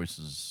it. Your voice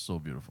is so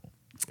beautiful.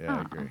 Yeah, I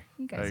Aw, agree.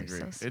 you guys I are agree.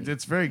 so sweet.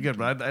 It's very good,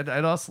 but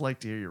I'd also like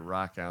to hear your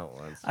rock out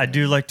ones. I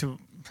do like to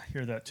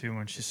hear that too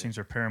when she sings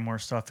her Paramore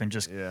stuff and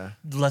just Yeah.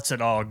 lets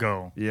it all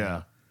go.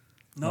 Yeah.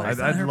 no, I'd- it's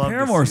not I'd her love to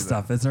Paramore see that.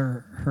 stuff. It's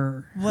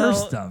her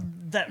stuff.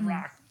 That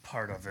rock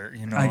part of it,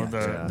 you know, I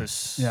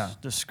gotcha.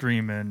 the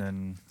screaming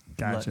and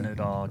Gotcha. letting it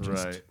all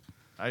just.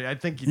 Right. I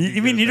think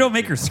You mean you don't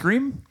make her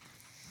scream?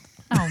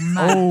 Oh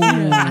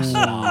my gosh.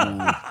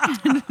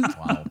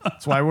 Wow.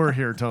 That's why we're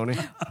here, Tony.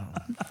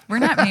 We're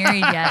not married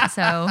yet,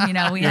 so, you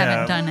know, we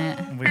haven't done it.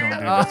 We don't do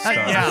that stuff.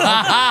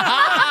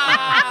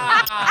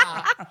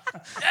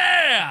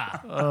 Yeah.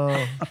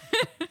 Oh.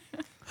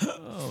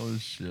 Oh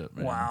shit,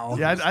 man. Wow.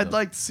 Yeah, I'd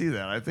like to see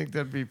that. I think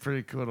that'd be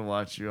pretty cool to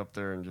watch you up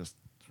there and just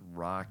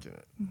rocking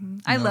it.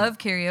 I love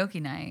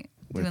karaoke night,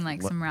 With doing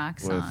like some rock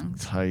with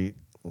songs. tight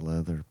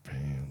leather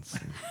pants.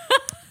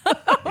 Oh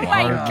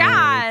my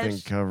Everything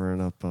gosh. covering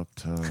up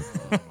top.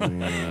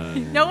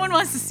 No one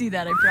wants to see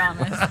that, I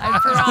promise. I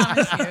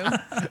promise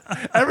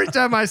you. Every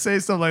time I say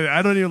something like that,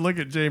 I don't even look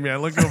at Jamie. I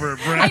look over at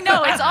I Brent.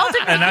 know, it's all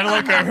different. And I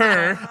look at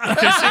her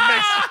because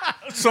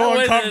she makes so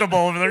wait, uncomfortable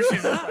over there.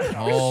 She's just like,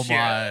 Oh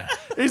my.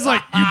 He's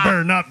like, you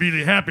better not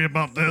be happy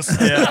about this.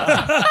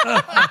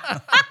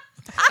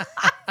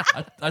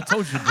 I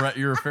told you, Brett,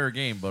 you're a fair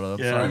game, but I'm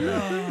Yeah. sorry.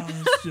 Man.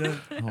 Oh, shit.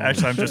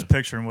 actually, I'm just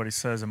picturing what he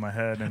says in my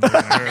head and doing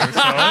her. So,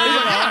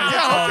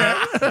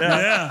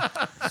 Yeah.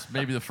 It's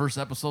maybe the first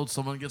episode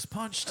someone gets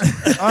punched.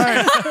 All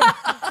right.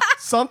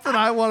 Something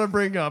I want to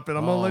bring up, and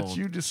I'm going to Oh, let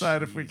you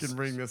decide if we can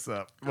bring this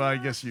up. Well, I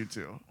guess you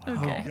too.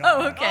 Okay.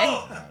 Oh,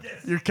 okay.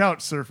 Your couch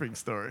surfing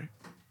story.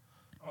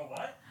 Oh,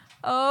 what?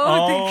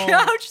 Oh, the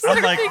couch surfing.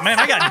 I'm like, man,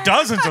 I got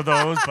dozens of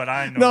those, but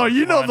I know. No, which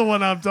you know one. the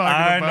one I'm talking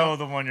I about. know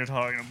the one you're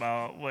talking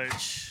about.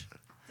 Which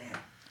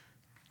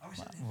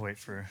wait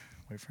for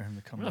him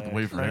to come We don't have back. to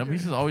wait for him.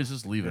 He's always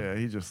just leaving. Yeah,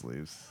 he just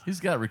leaves. He's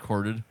got it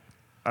recorded.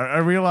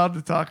 Are we allowed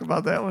to talk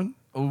about that one?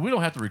 Oh, we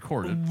don't have to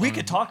record it. We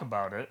could talk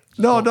about it.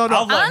 No. I'll let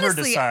her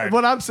Honestly, decide.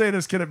 What I'm saying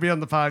is, can it be on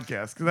the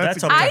podcast? Because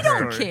that's That's a up to great I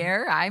don't story.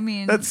 care. I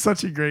mean, That's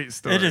such a great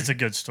story. It is a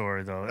good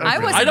story, though. I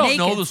wasn't I don't naked,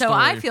 know the so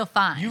I story. feel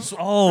fine.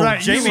 Oh, Right,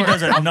 you Jamie were-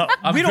 doesn't know.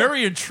 I'm We don't.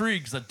 very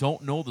intrigued because I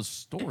don't know the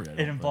story. I don't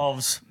It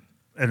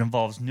think.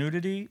 involves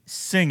nudity,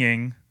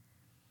 singing,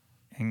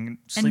 and and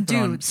sleeping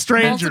on dudes.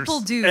 Strangers.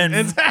 Multiple dudes.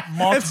 and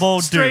multiple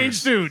It's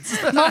strange dudes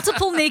dudes.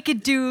 multiple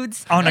naked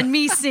dudes On a- and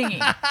me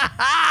singing.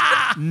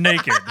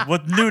 naked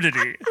with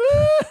nudity.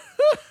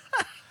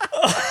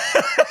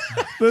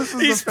 This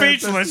is He's a fantastic-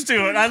 speechless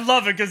too, and I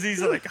love it because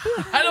he's like,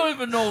 I don't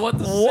even know what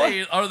to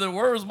say.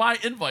 Where was my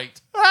invite?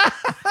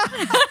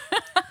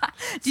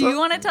 Do you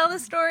want to tell the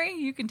story?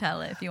 You can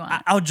tell it if you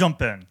want. I'll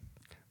jump in.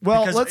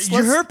 Well, Because let's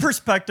her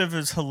perspective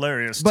is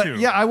hilarious But too.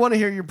 yeah, I want to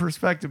hear your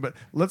perspective. But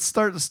let's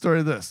start the story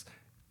of this.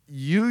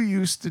 You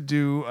used to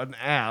do an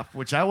app,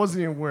 which I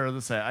wasn't even aware of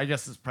this app. I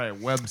guess it's probably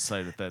a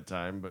website at that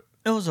time, but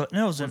it was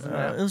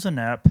an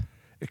app.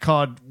 it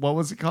called, what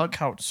was it called?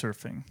 Couch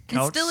surfing. It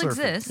couch still surfing.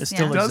 exists. It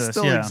still It does exists,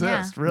 still yeah.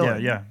 exist,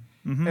 really. Yeah.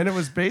 And it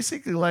was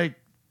basically like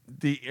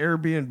the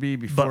Airbnb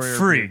before But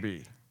free.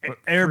 Airbnb.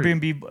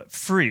 Airbnb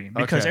free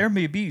because Okay.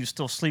 Airbnb you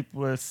still sleep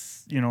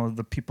with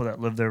the people that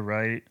live there,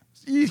 right?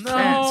 You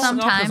can't.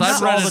 Sometimes. No, 'cause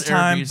I've Not all rented the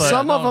time, Airbnbs. but-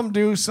 Some of them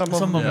do. Some of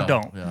Some them of them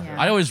don't. Yeah.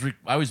 Yeah. I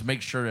always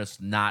make sure it's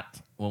not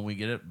when we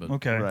get it. But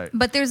Okay. Right.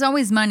 But there's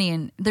always money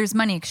and there's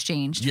money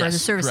exchanged for the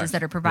Yes, services correct.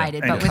 that are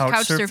provided. Yeah. But And with couch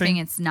couch surfing,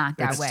 surfing, it's not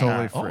that It's way.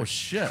 totally free. oh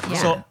shit.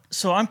 Yeah.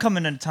 So I'm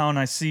coming into town.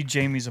 I see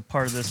Jamey's a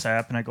part of this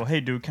app, and I go, "Hey,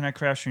 dude, can I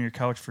crash on your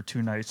couch for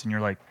 2 nights?" And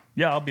you're like,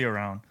 "Yeah, I'll be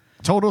around."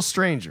 Total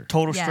stranger.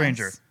 Total Yes.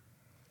 stranger.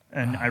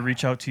 And I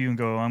reach out to you and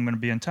go, "I'm going to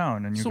be in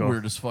town," and you It's the go,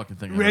 weirdest fucking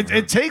thing. I've It, ever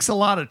heard. it takes a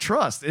lot of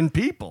trust in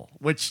people,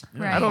 which I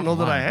Right. don't know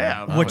that I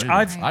have. Which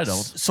I don't. I've-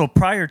 So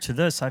prior to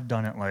this, I've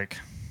done it like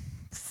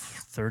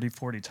 30,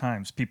 40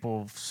 times.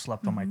 People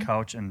slept on my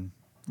couch and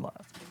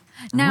left.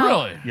 Now,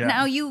 Really? Yeah.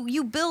 now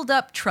you build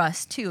up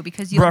trust too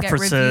because you'll get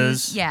reviews.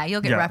 References. Yeah,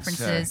 you'll get Yes.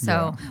 references.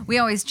 So we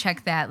always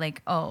check that,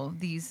 like, oh,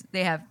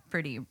 they have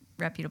pretty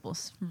reputable,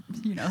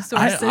 sources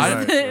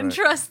Right, and right.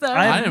 trust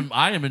them.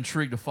 I am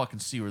intrigued to fucking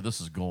see where this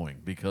is going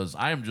because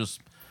I am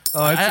just.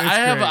 Oh, it's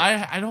great.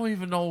 I don't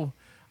even know.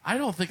 I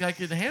don't think I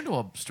could handle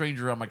a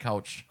stranger on my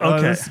couch. Oh,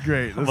 Okay. this is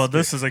great. Well,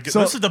 this is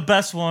this is the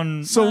best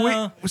one.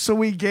 So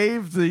we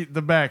gave the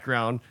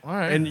background, All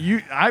right.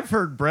 and I've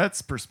heard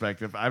Brett's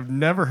perspective. I've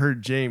never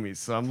heard Jamie's,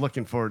 so I'm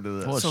looking forward to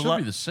this. Well, it So should let-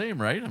 be the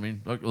same, right? I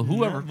mean,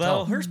 whoever.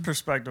 Well, her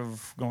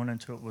perspective going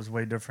into it was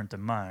way different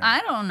than mine.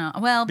 I don't know.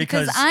 Well,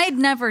 because Because- I'd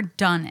never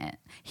done it.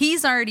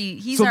 He's already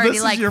So this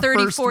is like your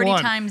 30, first 40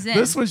 one. times in.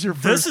 This was your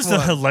first This is one.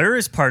 the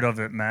hilarious part of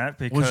it, Matt.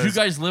 Because Was you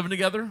guys living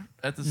together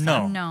at this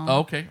No. time? No. Oh,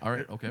 okay. All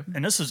right. Okay.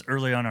 and this is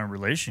early on in our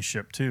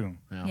relationship too.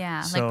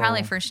 Yeah, So- like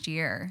probably first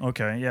year.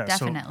 Okay, yeah,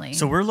 Definitely.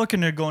 So we're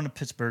looking at going to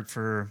Pittsburgh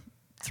for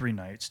 3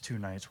 nights, 2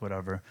 nights,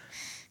 whatever.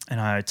 And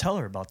I tell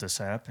her about this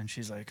app, and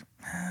she's like,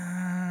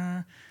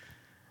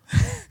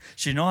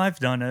 she know I've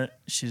done it.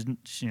 She's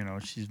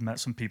met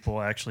some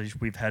people. Actually,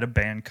 we've had a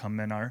band come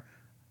in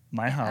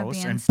my house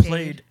band and stayed.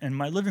 played in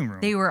my living room.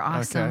 They were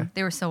awesome. Okay.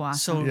 They were so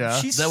awesome. so Yeah.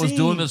 she's That was seen-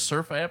 doing this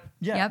surf app.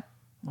 Yeah. Yep.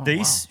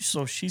 wow.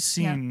 So she's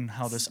seen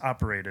how this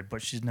operated,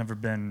 but she's never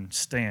been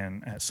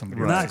staying at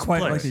somebody Not else's quite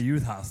place. like a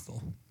youth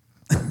hostel.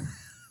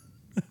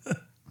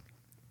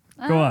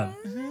 Go on.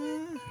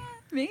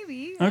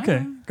 Maybe.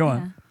 Okay, go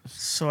on.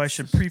 So I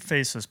should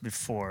preface this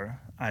before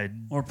I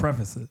Or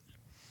preface it.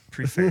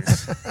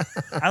 preface.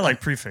 I like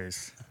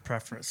preface,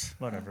 preface,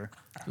 whatever.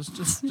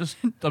 Just.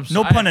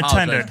 No pun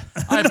intended.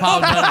 I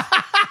apologize.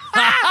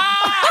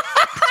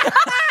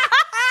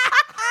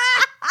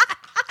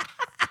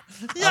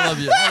 I love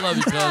you. I love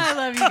you, cuz. I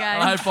love you I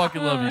guys.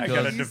 fucking love you, I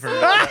gotta cuz.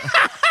 divert.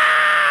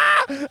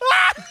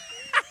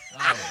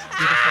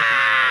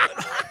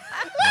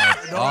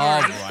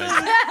 All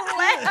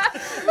right.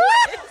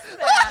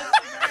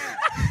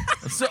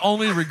 That's the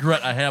only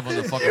regret I have on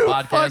the fucking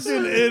podcast.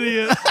 Fucking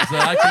idiot. Is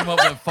that I came up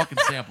with a fucking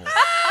sample.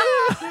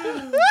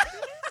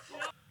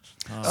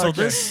 So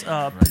this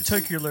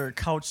particular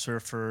couch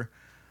surfer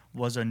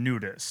was a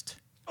nudist.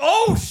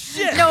 Oh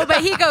shit! No,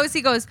 but he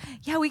goes,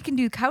 yeah, we can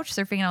do couch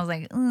surfing. And I was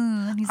like,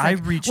 and he's I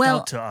like, reached well,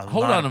 out to a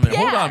Hold lot on a of minute.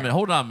 people.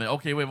 Hold on a minute.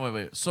 Okay,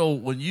 wait. So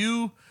when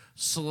you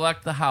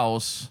select the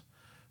house,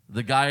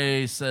 the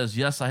guy says,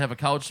 "Yes, I have a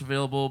couch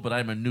available, but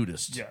I'm a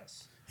nudist."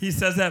 Yes. He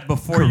says that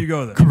before you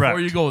go there. Correct. Before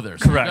you go there.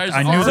 So you Correct. guys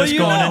I knew already- this you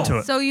going know. into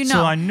it. So you So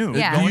know. I knew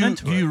Yeah. going Do you,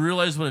 into do it. you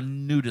realize what a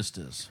nudist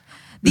is?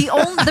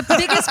 The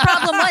biggest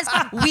problem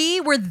was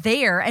we were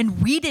there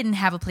and we didn't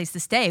have a place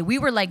to stay. We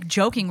were like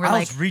joking. We're I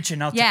like was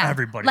reaching out to yeah,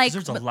 everybody, 'cause Like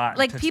there's a lot in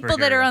like Pittsburgh people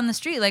that are area. on the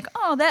street. Like,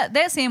 oh,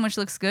 that sandwich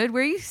looks good.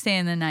 Where are you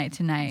staying the night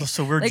tonight?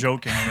 So we're Like,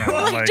 joking around.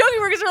 We're like joking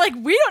because we're like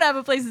we don't have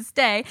a place to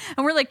stay,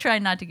 and we're like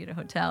trying not to get a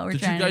hotel. We're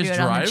Did you trying to guys do it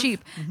on drive? the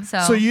cheap.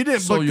 So you didn't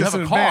So book you this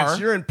have in a car. advance.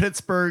 You're in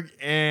Pittsburgh,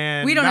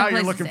 and We don't now have a you're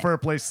place to looking stay. for a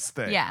place to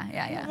stay.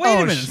 yeah. Wait a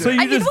minute. shit. So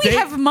you I mean, just we date-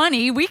 have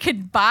money. We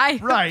could buy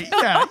Right, a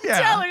yeah, hotel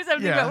yeah, or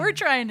something, yeah. but we're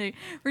trying to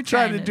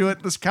Trying to do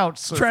it this couch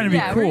surfing. Trying to be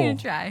Yeah, we're cool. gonna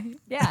try.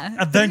 Yeah,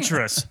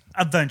 adventurous.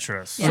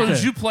 Adventurous. Yeah. So Okay.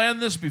 did you plan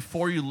this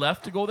before you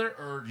left to go there,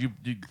 or you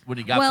when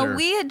you got Well, there?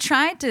 we had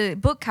tried to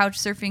book couch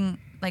surfing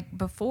like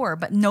before,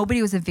 but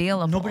nobody was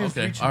available. Nobody was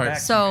Okay, reaching all right. back.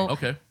 So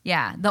Okay.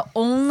 yeah, the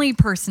only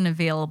person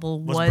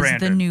available Was was the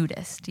Brandon.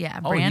 nudist.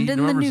 Yeah, Oh, he Brandon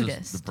the remembers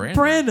nudist. The Brandon.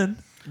 Brandon.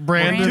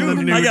 Brandon the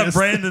Dude, nudist. I got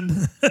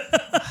Brandon.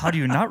 How do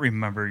you not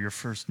remember your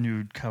first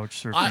nude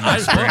couch surfing I-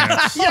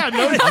 experience? Yeah,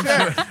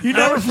 no shit. You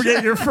never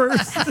forget your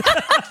first.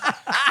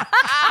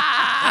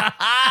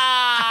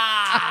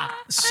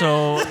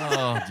 So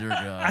Oh dear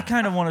I God.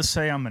 kind of want to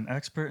say I'm an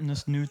expert in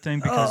this nude thing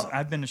because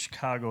I've been to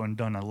Chicago and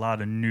done a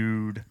lot of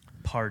nude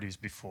parties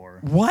before.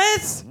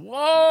 What?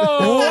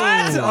 Whoa.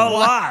 What? A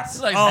lot.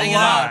 It's like a hanging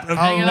lot. out. of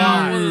Hanging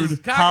out nude. with his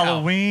cock out.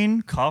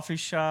 Halloween, coffee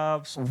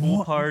shops,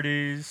 pool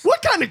parties.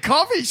 What kind of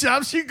coffee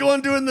shops you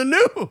going to in the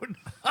nude?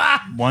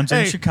 One's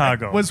in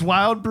Chicago. Was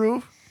Wild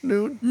Brew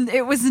nude?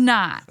 It was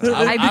not.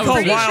 I I'm was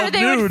pretty sure wild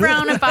they would nude.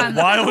 frown upon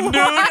Wild nude?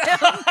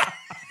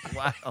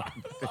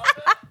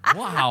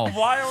 Wow.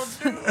 Wild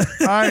nude.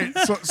 All right,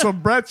 so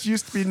Brett's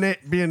used to be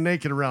being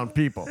naked around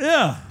people.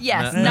 Yeah.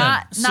 Yes, Yeah.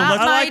 not So not let's-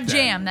 my I like that.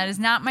 jam. That is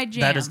not my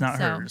jam. That is not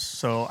so. hers.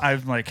 So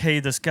I'm like, hey,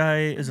 this guy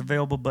is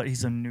available, but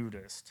he's a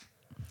nudist.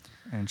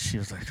 And she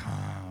was like,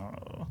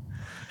 oh.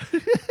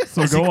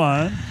 So go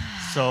on.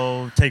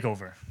 So take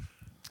over.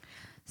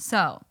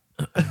 So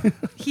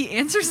he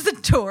answers the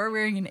door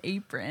wearing an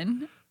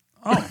apron.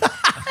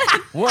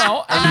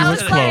 Well, And I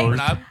was like, He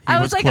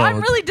was I'm clothed.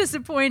 really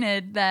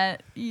disappointed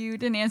that you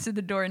didn't answer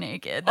the door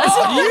naked. That's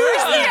the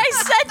first thing I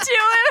said to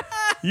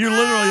him. You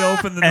literally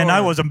opened the door. And I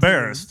was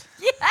embarrassed.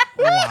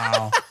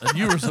 Wow. and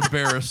you were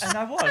embarrassed. And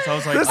I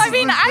was like, I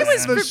mean, I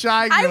was the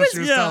shy girl I was- she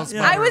was yeah, telling us yeah.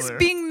 about I was earlier.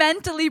 being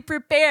mentally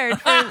prepared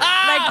for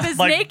like this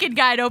Like- naked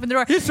guy to open the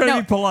door. He's trying no,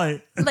 to be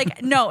polite.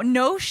 like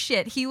no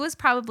shit. He was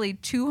probably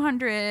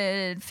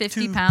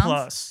 250 2 pounds.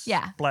 plus.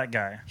 Yeah, Black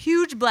guy.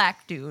 huge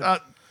black dude.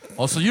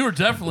 Oh, so you were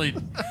definitely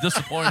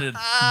disappointed.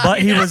 But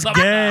he was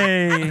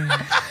gay.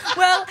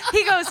 Well,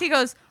 he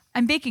goes.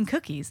 I'm baking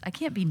cookies. I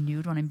can't be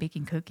nude when I'm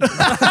baking cookies. I'm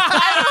like,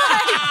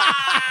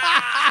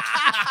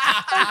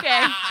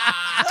 okay.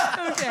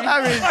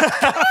 I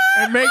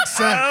mean, it makes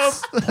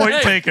sense. Point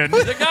Hey, taken.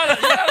 You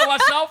gotta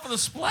watch out for the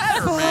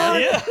splatter,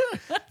 man. Yeah.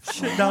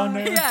 Shit down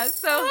there. Yeah.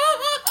 So.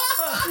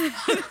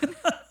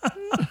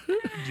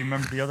 Do you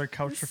remember the other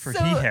couch surfer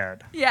So- he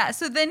had? Yeah,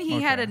 so then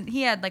he had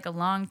Okay. like a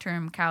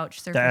long-term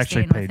couch surfer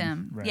actually staying with paid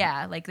him. rent.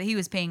 Yeah, like he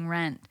was paying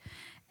rent,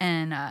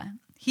 and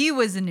he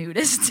was a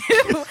nudist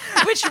too,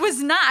 which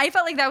was not. I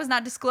felt like that was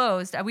not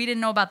disclosed. We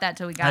didn't know about that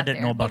till we got I didn't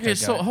there. know about Okay, that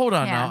so guy. hold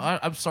on Yeah. now.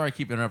 I'm sorry, I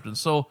keep interrupting.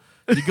 So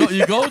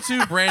you go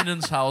to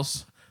Brandon's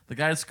house. The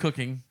guy's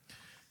cooking.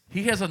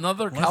 He has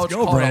another couch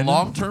go, called Brandon. a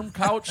long-term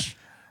couch,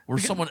 where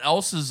someone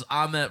else is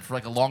on that for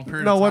like a long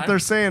period No, of time. what they're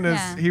saying is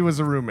Yeah. he was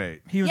a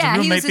roommate. He was Yeah, a he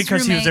was roommate his because he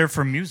was roommate, there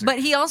for music. But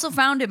he also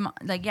found him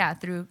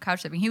through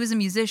couch surfing. He was a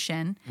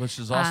musician. Which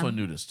is also a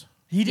nudist.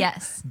 he did,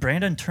 Yes.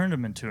 Brandon turned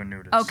him into a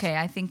nudist. Okay,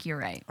 I think you're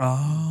right.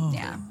 Oh.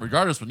 Yeah.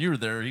 Regardless, when you were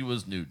there, he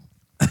was nude.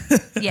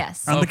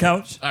 Yes. On the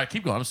couch? All right,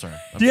 keep going. I'm sorry.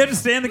 Do you have to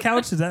stay on the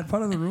couch? Is that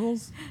part of the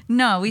rules?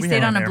 No, we stayed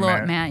had on an a air blow-up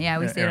mat- mat. Yeah,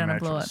 we yeah, stayed air on a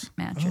blow-up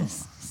mattress.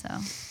 mattress. So.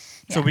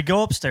 So yeah. we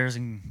go upstairs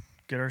and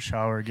get our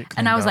shower, get cleaned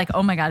And I was up. like,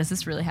 oh my God, is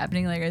this really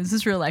happening? Like, is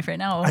this real life right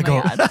now? Oh I my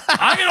go- God.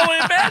 I can only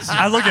imagine.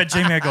 I look at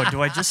Jamie, I go,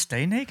 do I just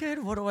stay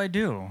naked? What do I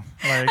do?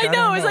 Like, I know. don't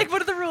I was like,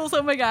 what are the rules?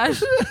 Oh my gosh.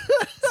 So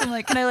I'm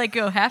like, can I like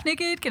go half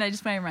naked? Can I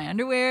just wear my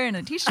underwear and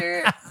a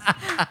t-shirt?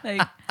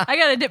 Like, I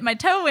gotta dip my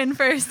toe in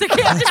first. I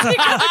can't just be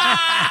going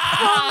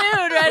full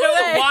nude right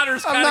The away.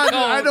 water's I'm kind of not.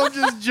 cold. I don't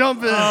just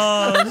jump in.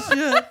 Oh,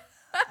 shit.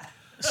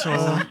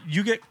 So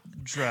you get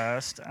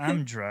dressed.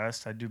 I'm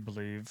dressed, I do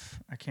believe.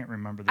 I can't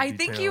remember the I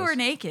details. think you were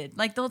naked.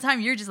 Like the whole time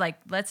you're just like,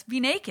 let's be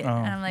naked. Oh,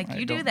 And I'm like, I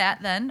you do don't-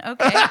 that then.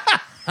 Okay.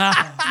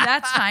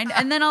 That's fine.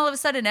 And then all of a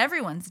sudden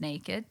everyone's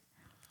naked.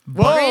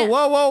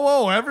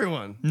 Whoa,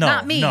 everyone. No,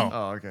 Not me. No.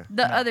 Oh, okay.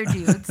 The other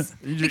dudes.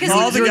 Because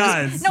all he the was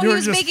guys. No, You he were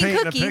was just baking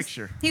painting a cookies.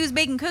 picture. He was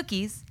baking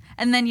cookies.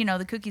 And then,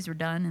 the cookies were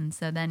done. And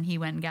so then he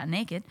went and got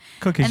naked.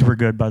 Cookies And- were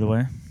good, by the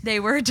way. They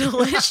were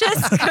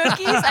delicious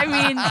cookies. I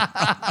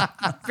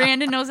mean,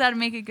 Brandon knows how to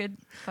make a good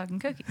fucking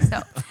cookie.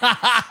 So,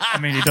 I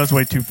mean, he does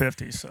weigh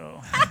 250, so.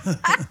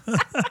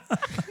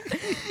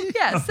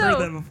 yeah. I've heard that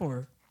So,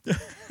 before.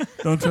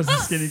 Don't trust a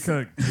skinny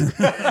cook.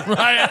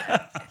 right.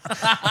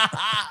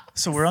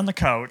 So we're on the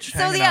couch. so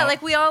hanging yeah, out.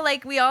 like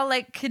we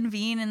all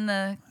convene in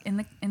the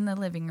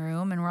living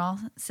room, and we're all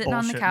sitting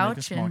on the Bullshit, make a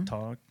couch. small And,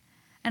 talk.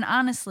 and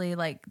honestly,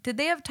 like, did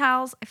they have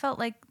towels? I felt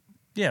like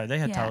Yeah, they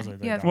had yeah, towels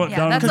like you have- that. What, yeah,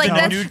 down that's the like couch?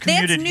 that's, nude that's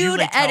community, you nude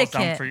lay towels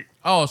down etiquette. for-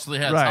 Oh, so they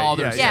had Right, all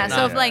their yeah, shit Yeah, down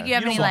so if there. like you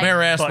have You any don't like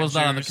bare ass butt was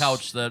not on the juice.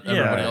 couch that Yeah.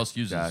 everybody else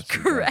uses. Gotcha.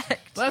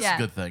 correct. That's yeah. a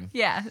good thing.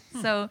 Yeah.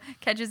 So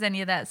catches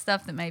any of that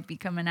stuff that might be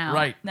coming out.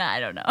 Right. Nah, I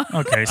don't know.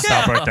 Okay,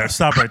 stop right there.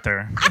 Stop right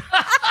there.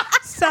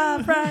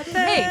 Stop right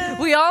there. Hey,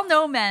 we all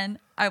know men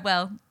are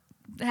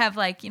have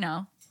like,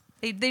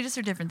 they just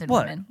are different than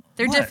What? women.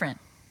 They're What? different.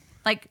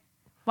 Like,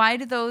 why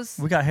do those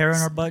We got hair in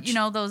our butts.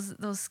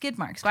 those skid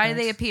marks? Why do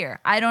they appear?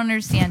 I don't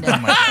understand it. Oh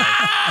my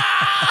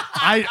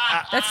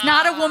God. That's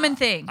not a woman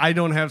thing. I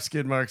don't have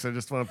skid marks. I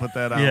just want to put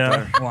that out Yeah.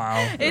 there.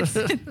 Wow. It's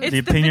The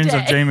opinions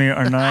of Jamie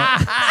are not.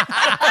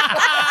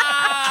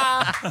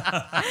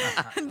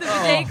 The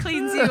bidet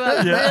cleans you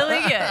up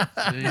really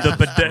good. The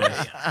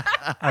bidet.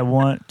 I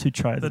want to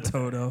try The the.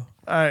 Toto.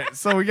 All right,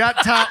 so we got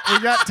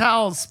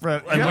towels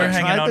spread. And You we're haven't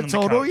hanging tried out the on the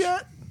Toto couch.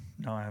 yet?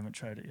 No, I haven't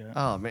tried it yet.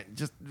 Oh man,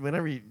 just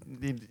whenever you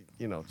need,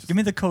 just Give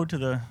me the code to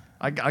the.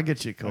 I'll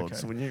get you a code. Okay.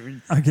 So when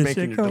you're I'll get you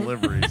making a your code.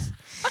 deliveries,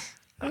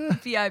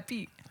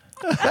 VIP.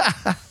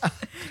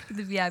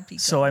 The VIP.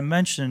 So I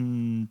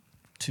mentioned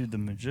to the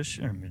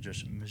magician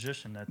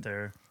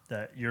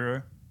that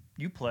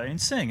you play and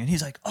sing, and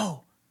he's like,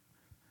 "Oh,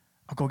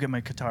 I'll go get my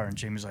guitar." And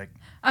Jamie's like,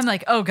 I'm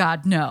like, oh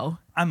God, no.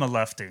 "I'm a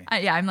lefty."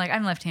 I'm like,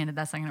 I'm left-handed.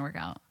 That's not gonna work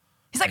out.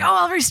 He's like, oh,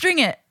 I'll restring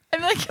it.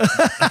 I'm like,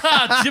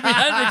 Jimi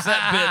Hendrix,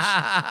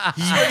 that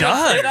He bitch.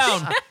 does.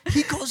 Down.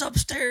 He goes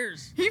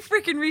upstairs. he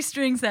freaking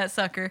restrings that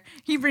sucker.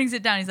 He brings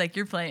it down. He's like,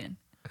 you're playing.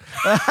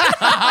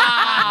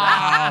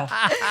 Wow.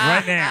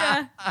 Right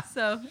now.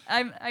 So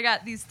I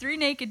got these 3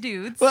 naked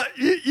dudes. but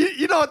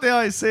you know what they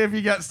always say: if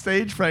you got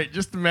stage fright,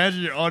 just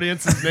imagine your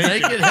audience is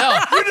naked. Naked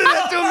hell. You didn't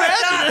have to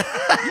imagine it.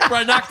 You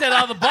probably knocked that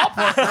out of the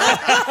ballpark, girl.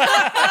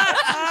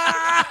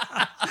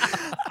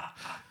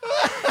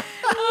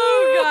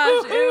 Oh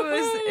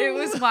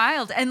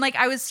wild. And like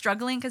I was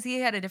struggling because he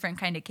had a different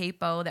kind of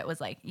capo that was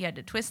like you had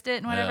to twist it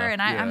and whatever. Yeah.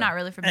 And I'm not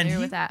really familiar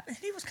with that.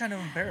 He was kind of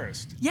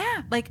embarrassed.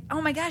 Yeah, like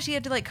oh my gosh, he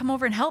had to like come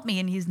over and help me,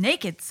 and he's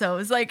naked, so it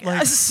was like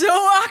so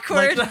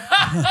awkward.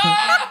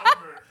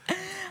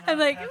 I'm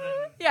like,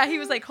 yeah, he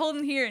was like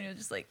holding here, and it was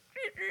just like.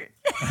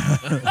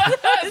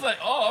 It's like,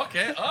 oh,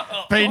 okay.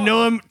 Pay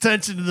no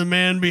attention to the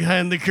man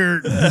behind the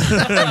curtain.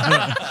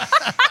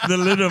 The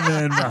little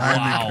man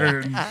behind the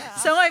curtain.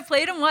 So I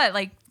played him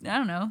I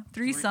don't know,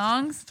 three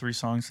songs. 3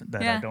 songs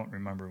that Yeah. I don't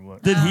remember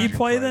what. Did he you play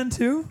played. then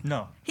too?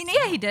 No. He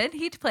did.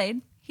 He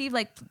played. He had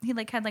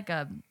like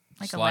a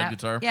Slide lap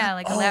guitar? Yeah,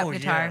 like a lap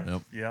guitar.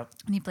 Yep. Yep.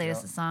 And he played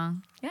us a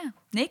song. Yeah,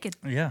 naked.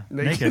 Yeah.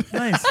 Naked. Naked.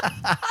 Nice.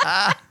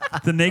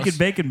 The Naked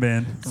Bacon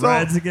Band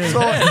rides again.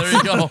 Hey, there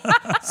you go.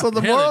 So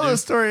the Yeah, moral they of the do.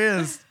 story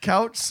is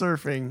couch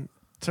surfing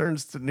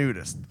turns to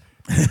nudist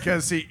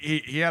because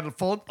he had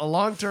a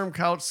long-term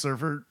couch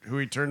surfer who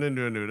he turned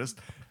into a nudist.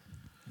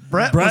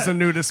 Brett was a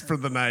nudist for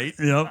the night.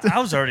 Yep. I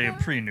was already a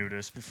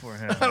pre-nudist before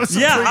him.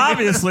 Yeah,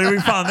 obviously we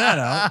found that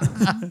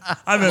out.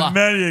 I've been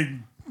many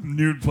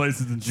nude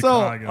places in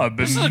Chicago.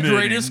 This is the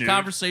greatest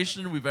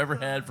conversation we've ever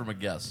had from a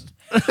guest.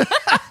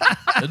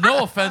 And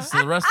no offense to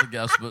the rest of the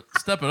guests, but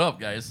step it up,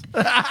 guys.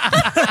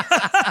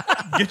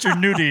 Get your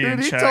nudity in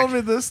Dude, he check. told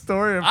me this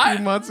story a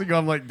few months ago.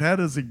 I'm like, that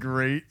is a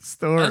great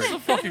story. That's the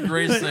fucking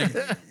greatest thing.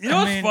 You know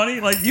what's funny?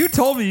 Like you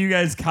told me you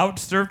guys couch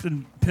surfed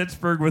in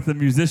Pittsburgh with a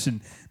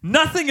musician.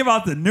 Nothing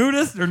about the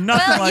nudist or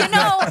nothing Well, like you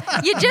know,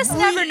 that. you just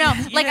never know.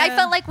 Like I Yeah.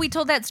 felt like we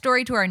told that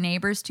story to our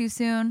neighbors too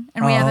soon,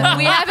 and we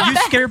haven't. You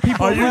scare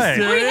people Are you away.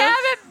 serious? We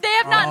haven't. They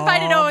have not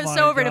invited Oh us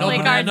my over to God. play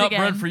No cards banana again.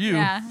 bread for you.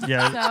 Yeah.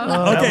 Yeah.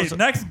 So, Okay, was-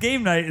 next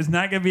game night is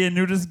not going to be a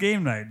nudist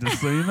game night, just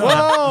so you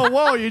know.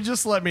 Whoa, you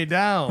just let me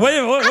down. Wait.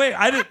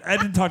 I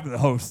didn't talk to the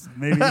host.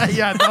 Maybe.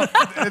 Yeah, no,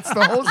 it's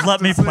the whole.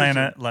 Let me plan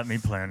it. Let me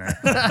plan it.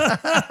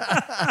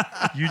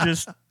 You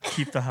just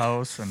keep the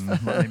house and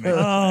let me make the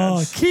Oh,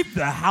 plans. keep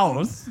the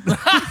house.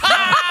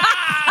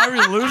 Are we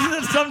losing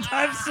it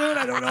sometime soon?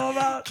 I don't know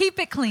about. keep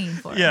it clean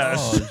for us.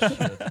 Yes. Keep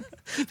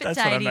it That's what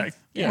I tidy. meant.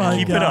 Yeah. My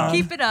Keep it God. up.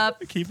 Keep it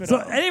up. Keep it So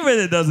up. anybody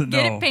that doesn't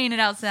Get know, it painted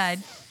outside.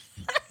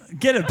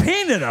 get it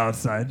painted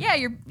outside. Yeah,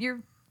 your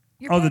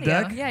Oh, the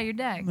patio. deck? Yeah, your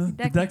deck.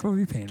 The deck will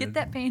be painted. Get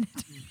that painted.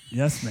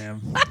 Yes,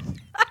 ma'am.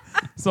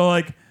 So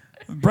like,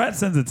 Brett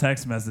sends a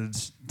text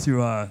message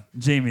to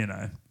Jamie and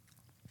I.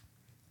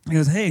 He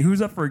goes, "Hey,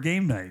 who's up for a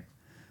game night?"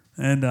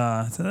 And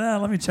I said,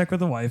 "Let me check with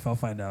the wife. I'll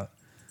find out."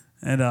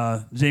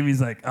 And Jamie's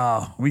like,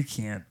 "Oh, we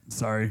can't.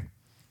 Sorry."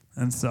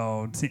 And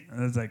so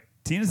I was like,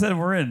 "Tina said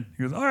we're in."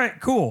 He goes, "All right,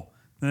 cool."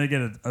 Then I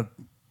get a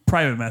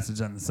private message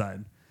on the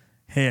side.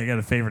 "Hey, I got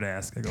a favor to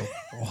ask." I go,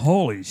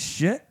 "Holy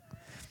shit.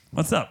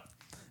 What's up?"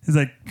 He's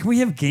like, "Can we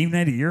have game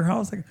night at your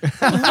house?" I go,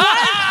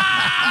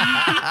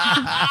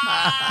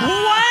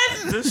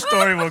 what? This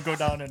story will go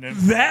down in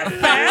That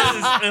fast?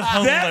 It's That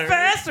hilarious.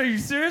 fast? Are you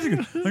serious? He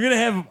goes, "I'm going to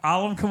have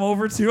Alan come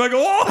over too." I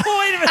go, "Oh,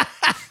 wait a minute."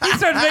 He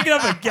starts making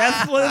up a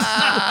guest list.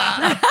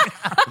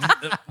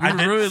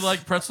 We really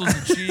like pretzels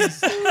and cheese.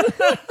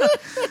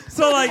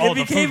 So like Oh, it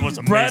the food became was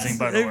amazing, Brett's.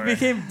 by the It way.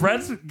 became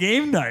Brett's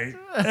game night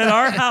at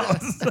our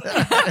house.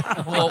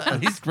 Well,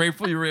 he's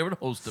grateful you were able to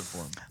host it for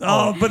him.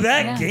 Oh, but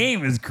that Yeah.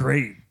 game is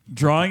great.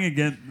 Drawing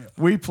again.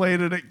 We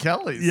played it at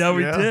Kelly's. Yeah,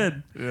 we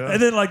did. Yeah.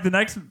 And then like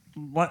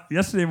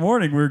yesterday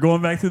morning, we were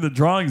going back through the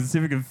drawings to see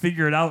if we could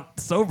figure it out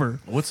sober.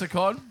 What's it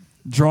called?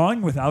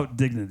 Drawing without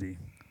dignity.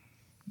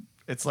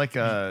 It's like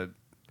a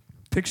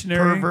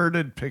Pictionary.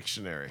 perverted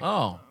Pictionary.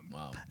 Oh,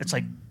 wow. It's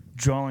like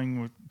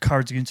drawing with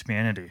Cards Against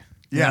Humanity.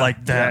 Yeah.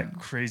 Like that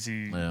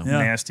crazy, Yeah. Yeah.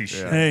 nasty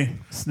shit. Hey,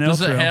 snail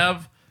Does it trail.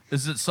 have?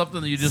 Is it something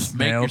that you just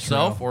make Snail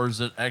yourself, trail. or is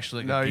it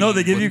actually? No, No,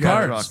 they give What you you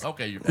got, cards.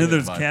 Okay, you're Then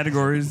there's fine.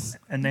 categories.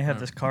 And they have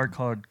this card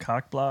called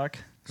cock block.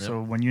 Yep.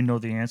 So when you know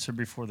the answer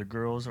before the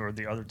girls or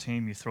the other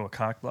team, you throw a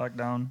cock block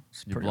down.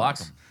 It's You pretty block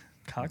awesome.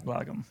 'em. Cock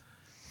block them.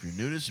 If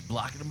you're nudist, you're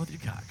blocking them with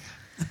your cock.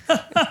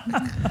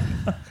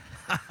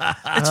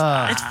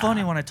 It's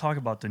funny when I talk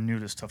about the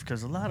nudist stuff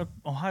because a lot of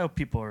Ohio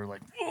people are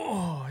like,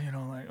 oh, you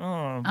know, like, oh.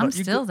 I'm But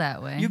you still go,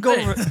 that way. You go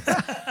over,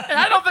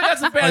 I don't think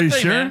that's a bad Are you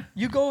thing, sure? man.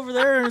 you go over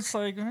there, and it's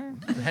like,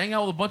 Hang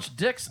out with a bunch of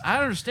dicks.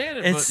 I understand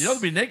it, but you don't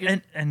have to be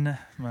naked. And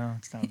well,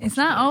 it's not. a bunch It's of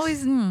not dicks.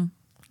 always.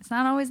 It's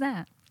not always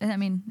that. I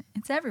mean,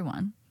 it's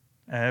everyone.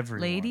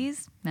 Everyone.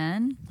 Ladies,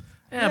 men.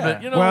 yeah,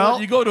 but you know, Well-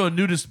 you go to a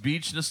nudist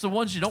beach, and it's the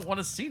ones you don't want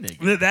to see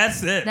naked.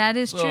 That's it. That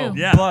is So, true.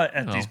 Yeah. But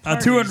at No. these A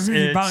parties,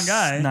 250-pound it's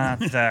guy. not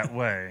that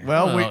way.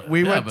 Well, Well,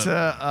 we yeah, went but-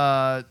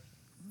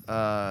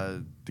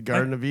 to the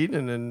Garden of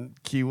Eden in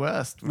Key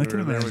West. I can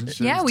were there imagine.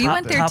 with Yeah, we Top-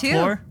 went there top too.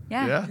 floor?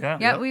 Yeah. Yeah. Yeah,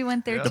 Yeah. we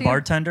went there Yeah. too. The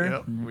bartender.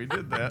 Yep, we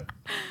did that.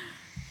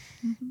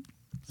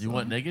 You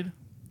went naked?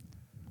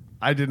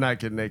 I did not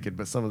get naked,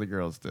 but some of the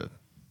girls did.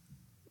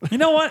 You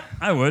know what?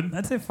 I would.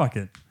 I'd say fuck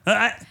it.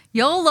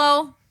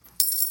 YOLO.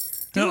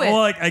 Do it. Well,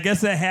 like I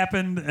guess that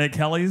happened at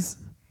Kelly's.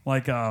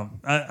 Like I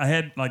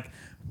had like,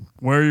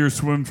 wear your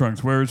swim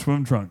trunks. Wear your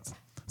swim trunks.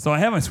 So I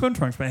had my swim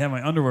trunks, but I had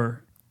my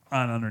underwear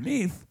on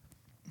underneath.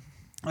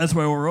 That's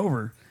why we're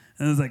over.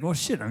 And it was like, oh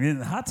shit, I'm getting in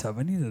the hot tub.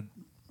 I need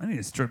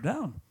to strip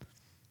down.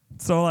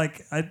 So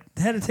like I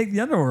had to take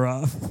the underwear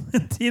off.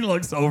 Tina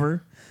looks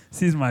over,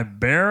 sees my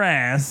bare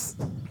ass.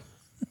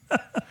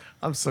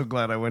 I'm so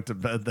glad I went to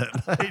bed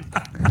that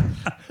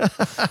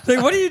night. She's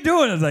like, what are you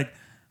doing? I was like,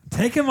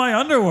 taking my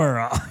underwear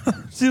off.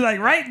 She's like,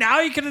 right now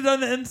you could have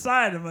done the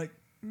inside. I'm like,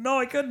 no,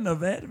 I couldn't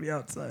have. It had to be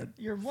outside.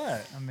 You're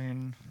wet. I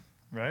mean,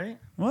 right?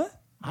 What?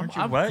 Aren't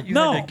you I'm- wet? You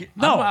no. had to get,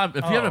 No. If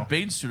you have a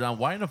bathing suit on,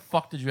 why in the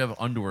fuck did you have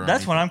underwear on?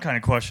 That's what I'm kind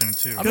of questioning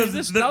too. I mean,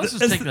 this is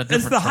taking a different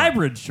it's the turn.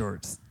 hybrid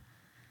shorts.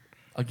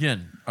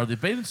 Again, are they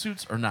bathing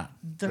suits or not?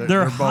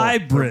 They're both.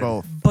 hybrid. They're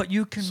both. But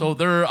you can. So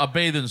they're a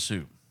bathing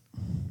suit.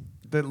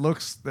 That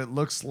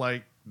looks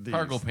like these.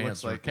 Cargo Looks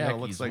pants or like, khakis,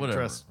 looks like whatever.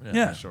 dress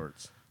Yeah.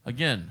 shorts.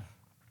 Again,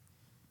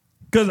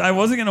 Because I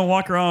wasn't going to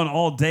walk around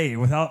all day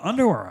without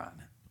underwear on.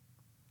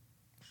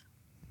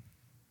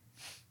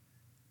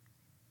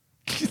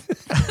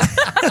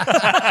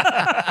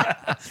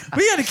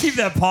 We got to keep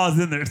that pause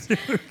in there, too.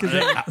 'Cause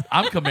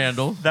I'm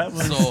commando. that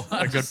was so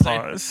a good say-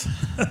 pause.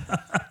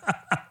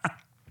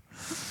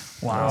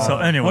 wow. So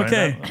anyway,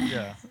 Okay.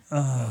 yeah.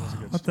 That was a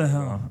good What the story.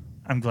 hell?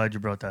 I'm glad you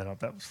brought that up.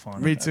 That was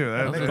fun. Me too.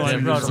 That's That's a a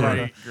damn good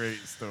story. great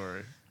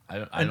story.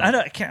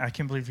 I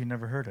can't believe you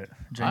never heard it.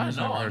 Jamie's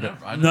never heard it.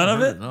 None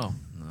of it? No.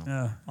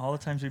 Yeah. All the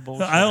times we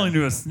bullshit. I only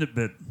knew a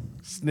snippet.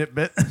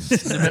 Snippet.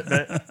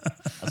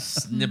 A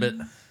snippet.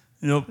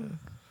 Yep.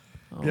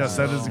 Yes,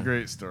 that is a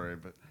great story.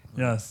 But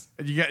Yes.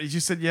 you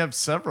said you have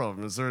several of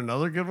them. Is there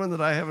another good one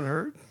that I haven't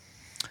heard?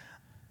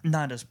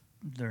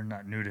 They're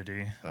not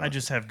nudity. I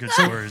just have good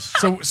stories.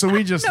 So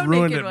we just No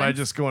ruined naked it by ones.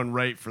 just going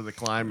right for the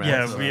climax.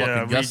 Yeah, a we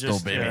fucking gusto,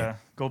 just baby.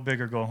 go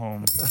big or go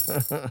home.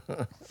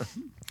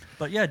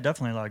 But yeah,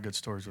 definitely a lot of good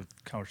stories with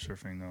couch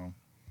surfing though.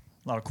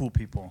 A lot of cool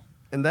people.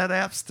 And that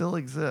app still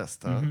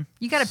exists, huh?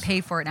 You got to pay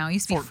for it now. It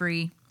used to be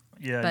free.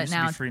 Yeah, But it used to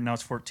now be it's- free. Now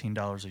it's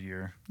 $14 a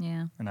year.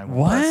 Yeah. And I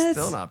What? That's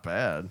still not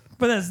bad.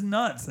 But that's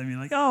nuts. I mean,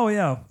 like, oh,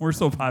 yeah, we're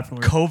so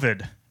popular.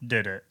 COVID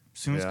did it. As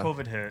soon as Yeah.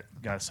 COVID hit,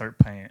 got to start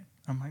paying.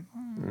 I'm like,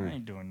 I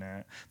ain't doing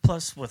that.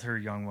 Plus, with her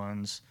young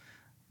ones,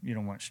 you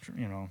don't want,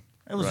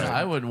 it was. Right.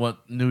 I wouldn't want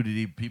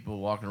nudity people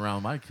walking around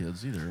with my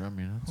kids either. I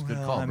mean, that's a good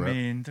call, I Brett.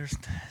 mean,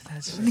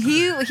 that's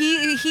He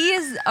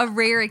is a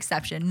rare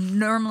exception.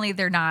 Normally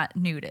they're not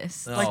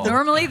nudists. No. Like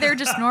normally they're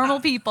just normal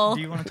people.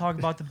 Do you want to talk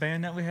about the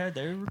band that we had?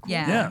 They were cool.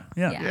 Yeah.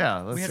 Yeah. Yeah,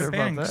 let's We had hear a about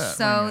band. that.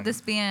 So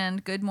this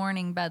band, Good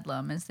Morning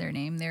Bedlam, is their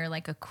name. They're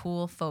like a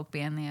cool folk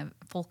band.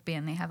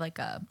 They have like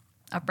a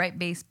upright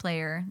bass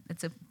player.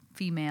 It's a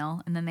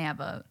female, and then they have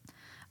a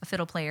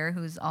fiddle player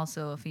who's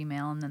also a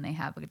female, and then they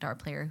have a guitar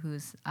player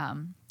who's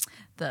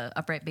the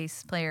upright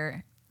bass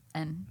player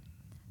and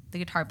the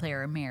guitar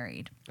player are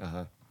married.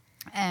 Uh-huh.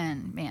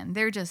 And man,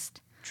 they're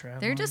just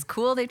Traveling.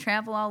 cool. They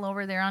travel all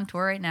over. They're on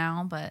tour right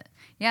now, but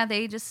yeah,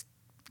 they just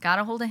got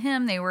a hold of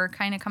him. They were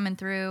kind of coming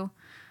through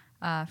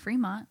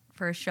Fremont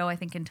for a show, I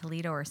think in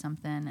Toledo or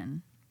something,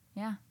 and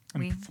yeah,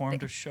 And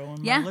performed a show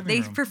in my yeah, living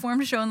they room.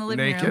 performed a show in the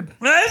living Naked? room.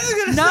 I was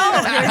gonna No,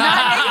 they're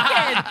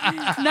not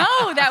naked.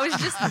 No, that was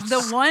just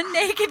the one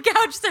naked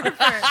couch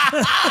surfer.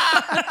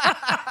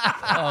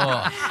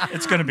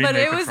 It's gonna be. But it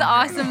naked was from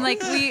awesome.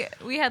 Like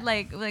we had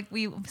like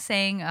we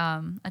sang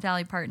a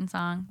Dolly Parton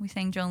song. We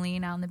sang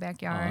Jolene out in the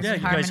backyard. Yeah, We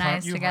you guys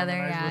harmonized you together.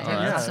 harmonized Yeah, with it them.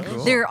 was Yeah, awesome.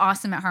 cool. They're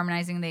awesome at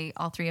harmonizing.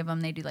 All three of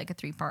them, they do like a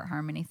 3-part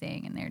harmony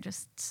thing, and they're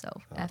just so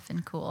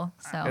effing cool.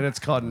 And So it's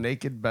called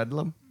Naked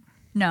Bedlam?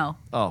 no,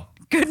 Oh.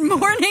 Good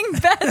Morning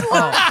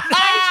Bedlam.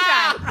 Nice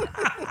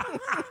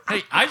try.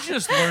 Hey, I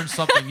just learned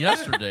something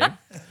yesterday.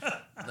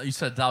 You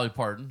said Dolly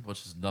Parton,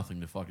 which has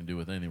nothing to fucking do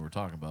with anything we're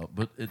talking about,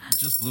 but it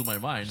just blew my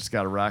mind. Just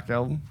got a rock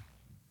album?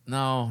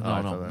 No,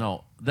 I thought that.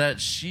 no. That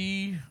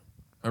she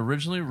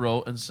originally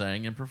wrote and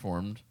sang and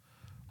performed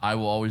 "I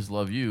Will Always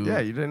Love You." Yeah,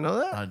 you didn't know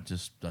that?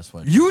 That's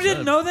why You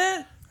didn't know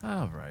that?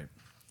 Oh, right.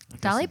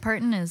 Dolly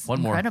Parton is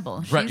One more.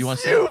 incredible. Brett, She's- you want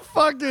to say? You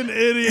fucking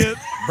idiot.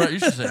 Brett, you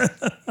should say. It.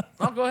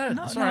 No, go ahead.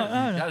 It's all right.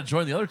 no. You got to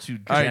join the other two.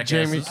 All right,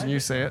 Jamie, jackasses. can you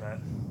say it?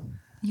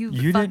 You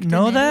You fucked didn't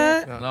know an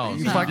that? idiot. No, You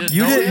you fucking- didn't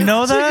You know didn't it?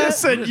 know You that?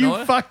 just said know you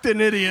it? fucked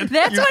an idiot.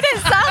 That's what it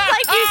sounds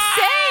like you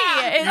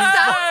say. It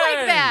sounds like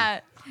Hey! that.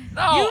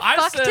 No, You I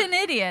fucked said, an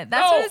idiot.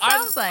 That's No, what it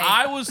sounds like.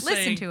 I was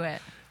Listen saying- to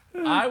it.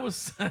 I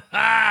was.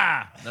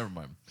 Never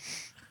mind.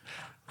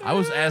 I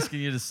was asking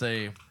you to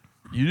say,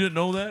 you didn't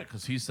know that?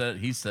 Because he said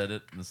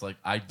it. And it's like,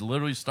 I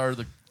literally started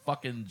the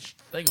fucking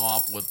thing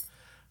off with,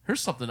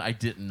 here's something I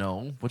didn't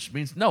know, which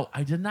means, no,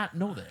 I did not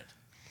know that.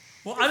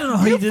 Well, I don't know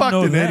how you You didn't fucked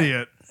know an that.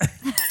 idiot.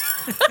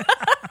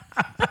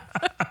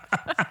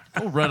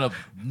 Go rent a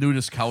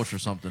nudist couch or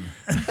something.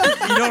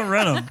 You don't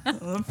rent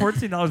them.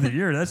 $14 a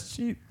year. That's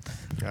cheap.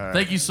 All right.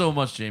 Thank you so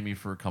much, Jamie,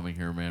 for coming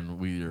here, man.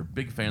 We are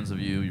big fans of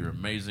you. You're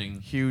amazing.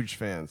 Huge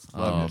fans.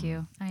 Love Thank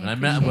you. And I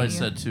meant what I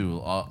appreciate you. said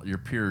too. Your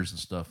peers and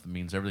stuff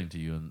means everything to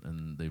you,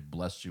 and they've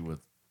blessed you with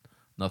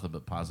nothing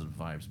but positive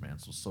vibes, man.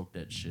 So soak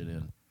that shit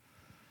in.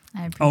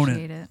 I Own it.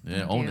 appreciate it. Yeah,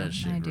 I own do. that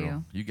shit, I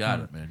girl. do. You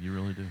got it, man. You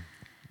really do.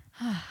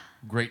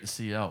 Great to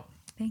see you out.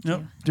 Thank Yep.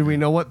 you. Do we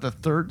know what the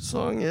third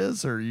song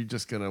is, or are you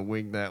just going to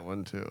wing that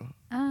one too?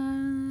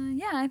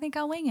 Yeah, I think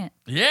I'll wing it.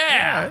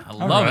 Yeah, I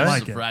love right. it. I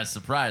like it.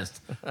 Surprised.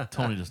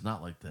 Tony does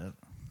not like that.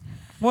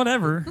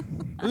 Whatever.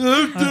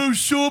 I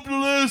show up in the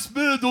last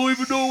minute. Don't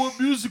even know what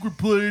music we're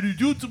playing. You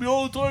do it to me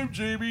all the time,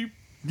 Jamey.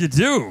 You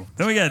do.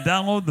 Then we gotta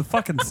download the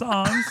fucking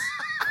songs.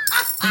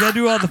 We gotta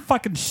do all the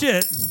fucking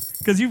shit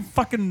because you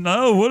fucking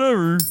know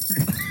whatever.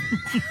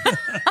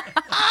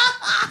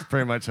 That's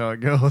pretty much how it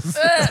goes.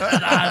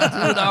 I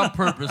do it on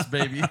purpose,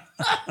 baby.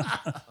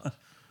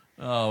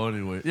 Oh,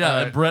 anyway. Yeah,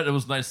 All right. Brett, it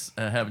was nice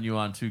having you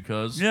on too,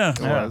 cuz. Yeah.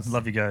 Yeah, was.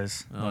 love you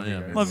guys. Oh, yeah,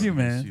 man. Love you,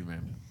 man. Miss you,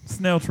 man.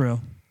 Snail trail.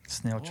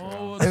 Snail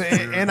trail. Oh,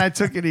 And I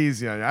took it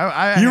easy on you.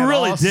 I You had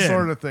really all did.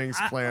 sort of things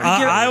planned.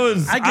 I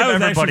was. I give was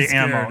everybody actually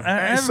ammo. scared.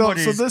 And so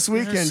Everybody's- this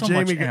weekend, there's so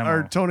much Jamey ammo.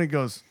 or Tony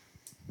goes,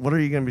 "What are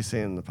you going to be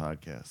saying in the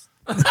podcast?"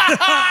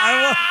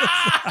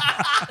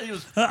 he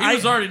was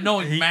already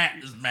knowing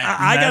Matt is Matt.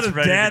 I got Matt's to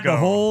ready to dad the go.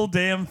 whole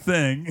damn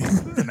thing.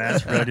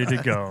 Matt's ready to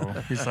go.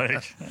 He's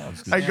like,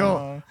 I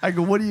go,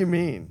 "What do you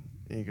mean?"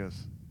 And he goes,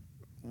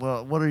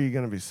 "Well, what are you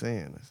going to be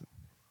saying?" I said,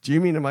 "Do you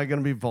mean am I going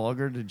to be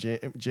vulgar to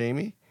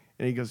Jamey?"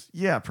 And he goes,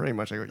 "Yeah, pretty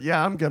much." I go,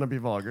 "Yeah, I'm going to be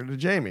vulgar to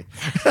Jamey."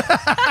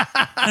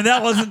 And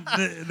that wasn't.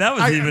 That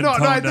was even. No, I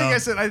toned think down. I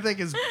said,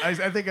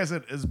 I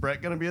said, "Is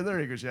Brett going to be in there?"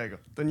 He goes, "Yeah." I go,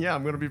 "Then yeah,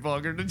 I'm going to be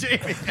vulgar to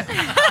Jamey."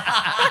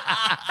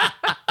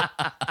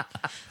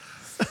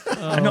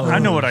 I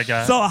know what I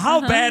got. So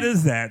how bad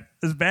is that?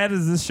 As bad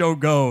as this show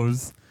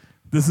goes,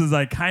 this is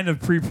like kind of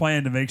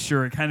pre-planned to make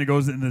sure it kind of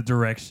goes in the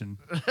direction,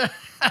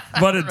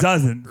 but it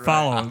doesn't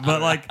follow.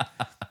 But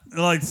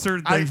like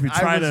certain things we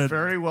try I was to.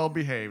 very well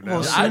behaved.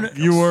 Well,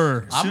 You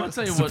were. I'm gonna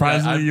tell you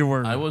Surprisingly, what. you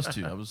were. I was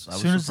too. I was As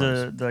soon as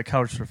surprised. the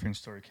couch surfing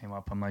story came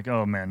up, I'm like,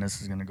 oh man,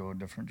 this is gonna go a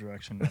different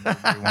direction than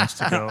everybody wants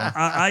to go.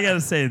 I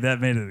gotta say that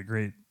made it a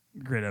great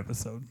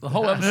episode. The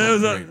whole It episode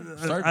was was a- great.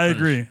 Start to I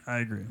finish.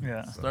 agree.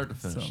 Yeah. Start to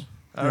finish. So.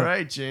 All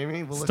right,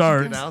 Jamey, we'll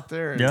Start. let you get out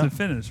there. And Yeah. To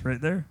finish right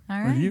there All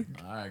with right. you.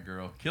 All right,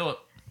 girl. Kill it.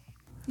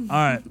 All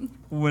right,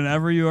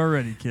 whenever you are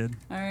ready, kid.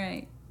 All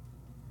right.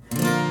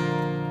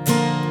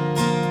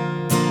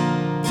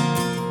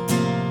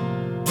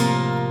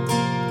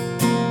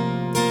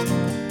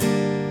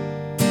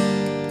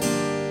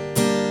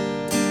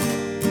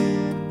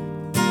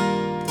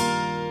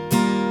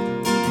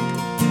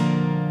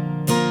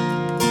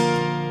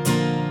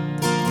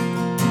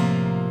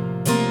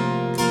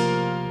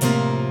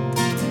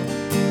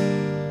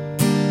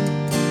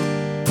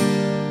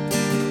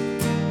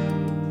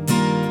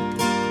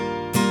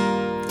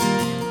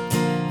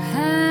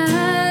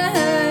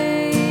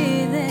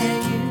 Hey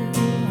there,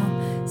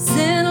 you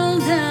settle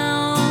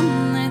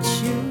down that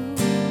you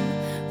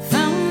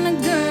found a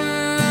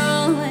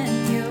girl and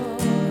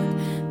you're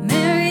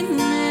married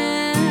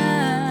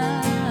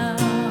now.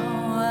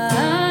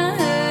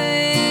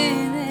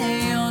 Hey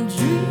there, your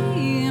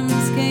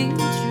dreams came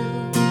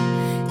true.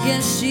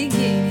 Guess she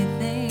gave you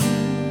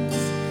things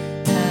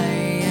I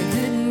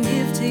couldn't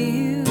give to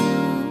you.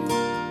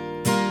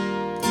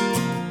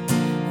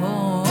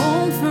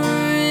 Old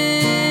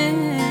friend,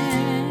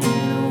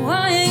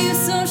 why are you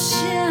so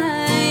shy?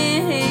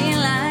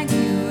 Like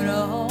you'd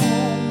hold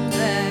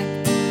back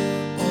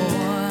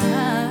or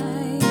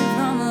hide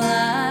from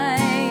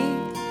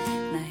life.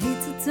 And I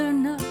hate to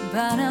turn up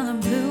out of the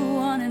blue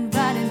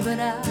uninvited, but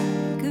I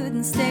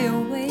couldn't stay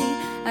away.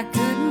 I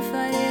couldn't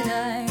fight it.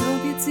 I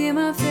hope you'd see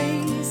my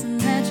face and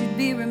that you'd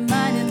be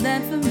reminded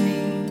that for me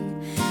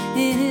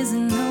it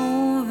isn't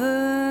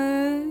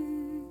over.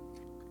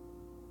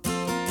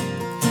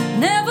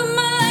 Never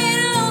mind,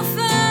 I'll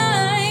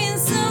find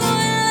someone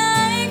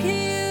like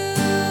you.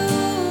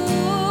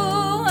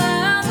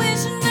 I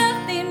wish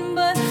nothing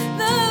but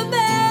the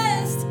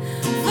best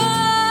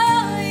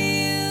for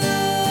you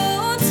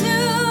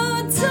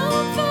too.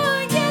 Don't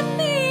forget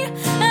me,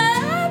 I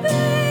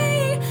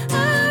beg.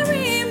 I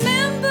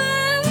remember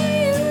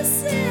you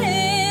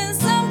said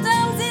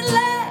sometimes it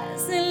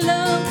lasts in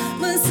love,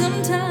 but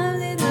sometimes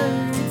it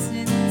hurts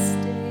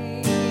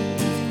instead.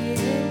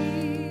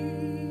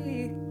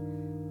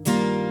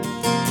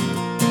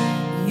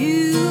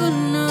 You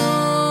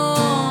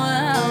know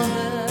how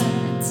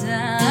the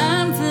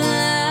time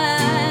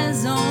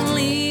flies.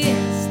 Only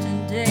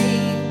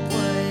yesterday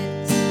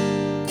was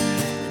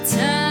the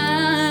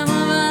time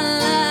of our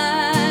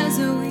lives.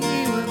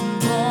 We were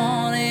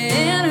born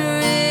and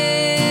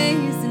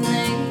raised in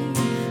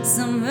a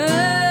summer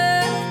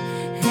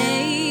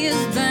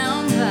haze,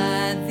 bound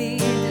by the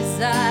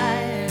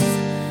desires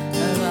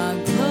of our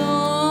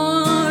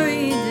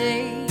glory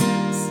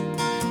days.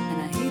 And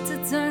I hate to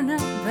turn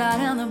up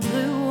out of the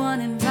blue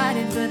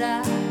uninvited, but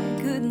I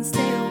couldn't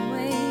stay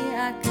away.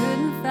 I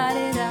couldn't fight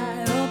it.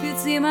 I hope you'd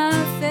see my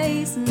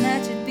face and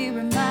that you'd be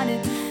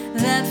reminded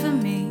that for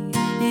me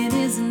it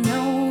isn't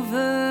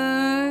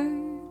over.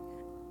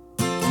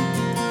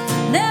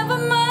 Never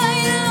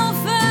mind, I'll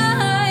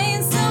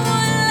find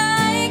someone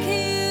like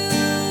you.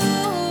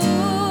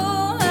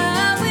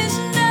 I wish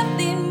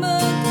nothing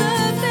but the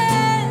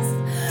best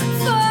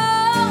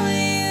for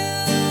you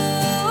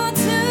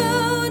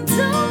too.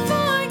 Don't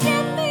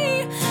forget me,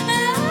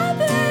 I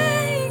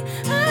beg.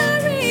 I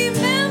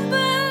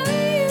remember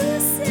you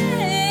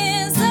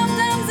said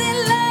sometimes it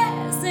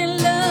lasts in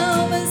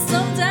love, but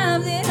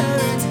sometimes it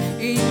hurts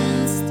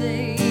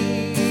instead.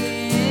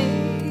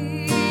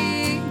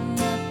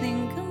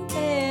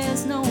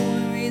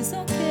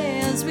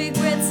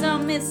 regrets our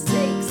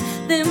mistakes,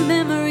 their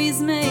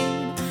memories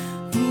made.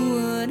 Who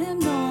would have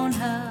known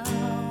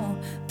how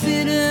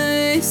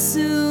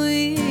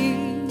bittersweet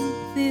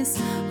this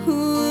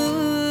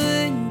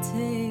would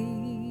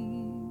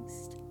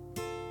taste?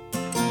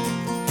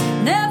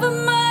 Never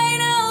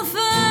mind, I'll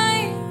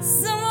find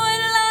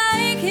someone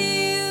like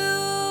you.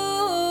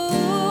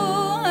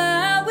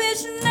 I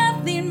wish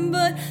nothing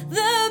but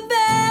the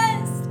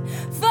best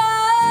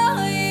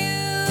for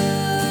you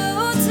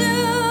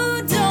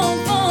too. Don't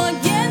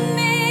forget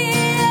me,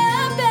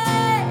 I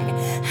beg.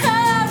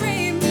 I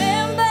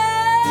remember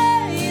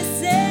you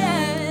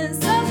said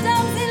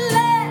sometimes it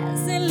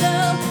lasts in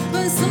love,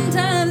 but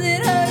sometimes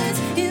it hurts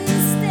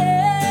instead.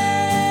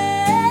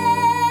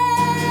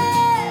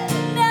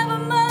 Never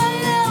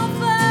mind, I'll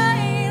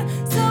find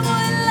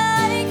someone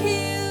like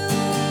you.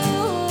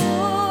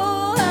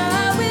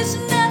 I wish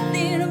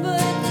nothing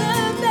but the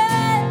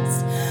best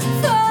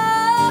for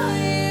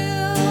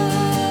you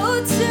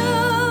too.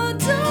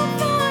 Don't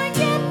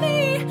forget me,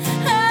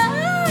 I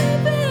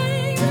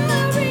beg.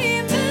 I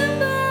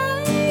remember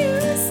you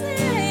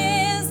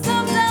said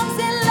sometimes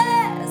it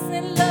lasts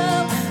in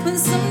love, but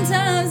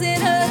sometimes it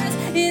hurts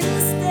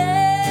instead.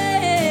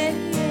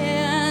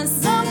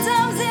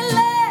 Sometimes it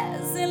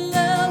lasts in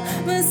love,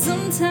 but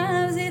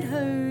sometimes it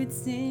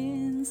hurts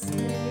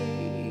instead.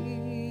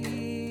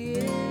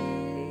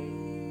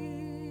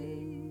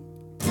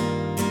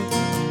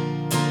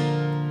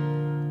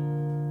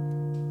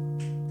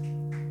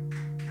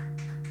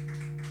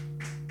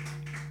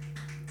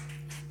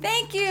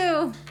 Thank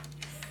you.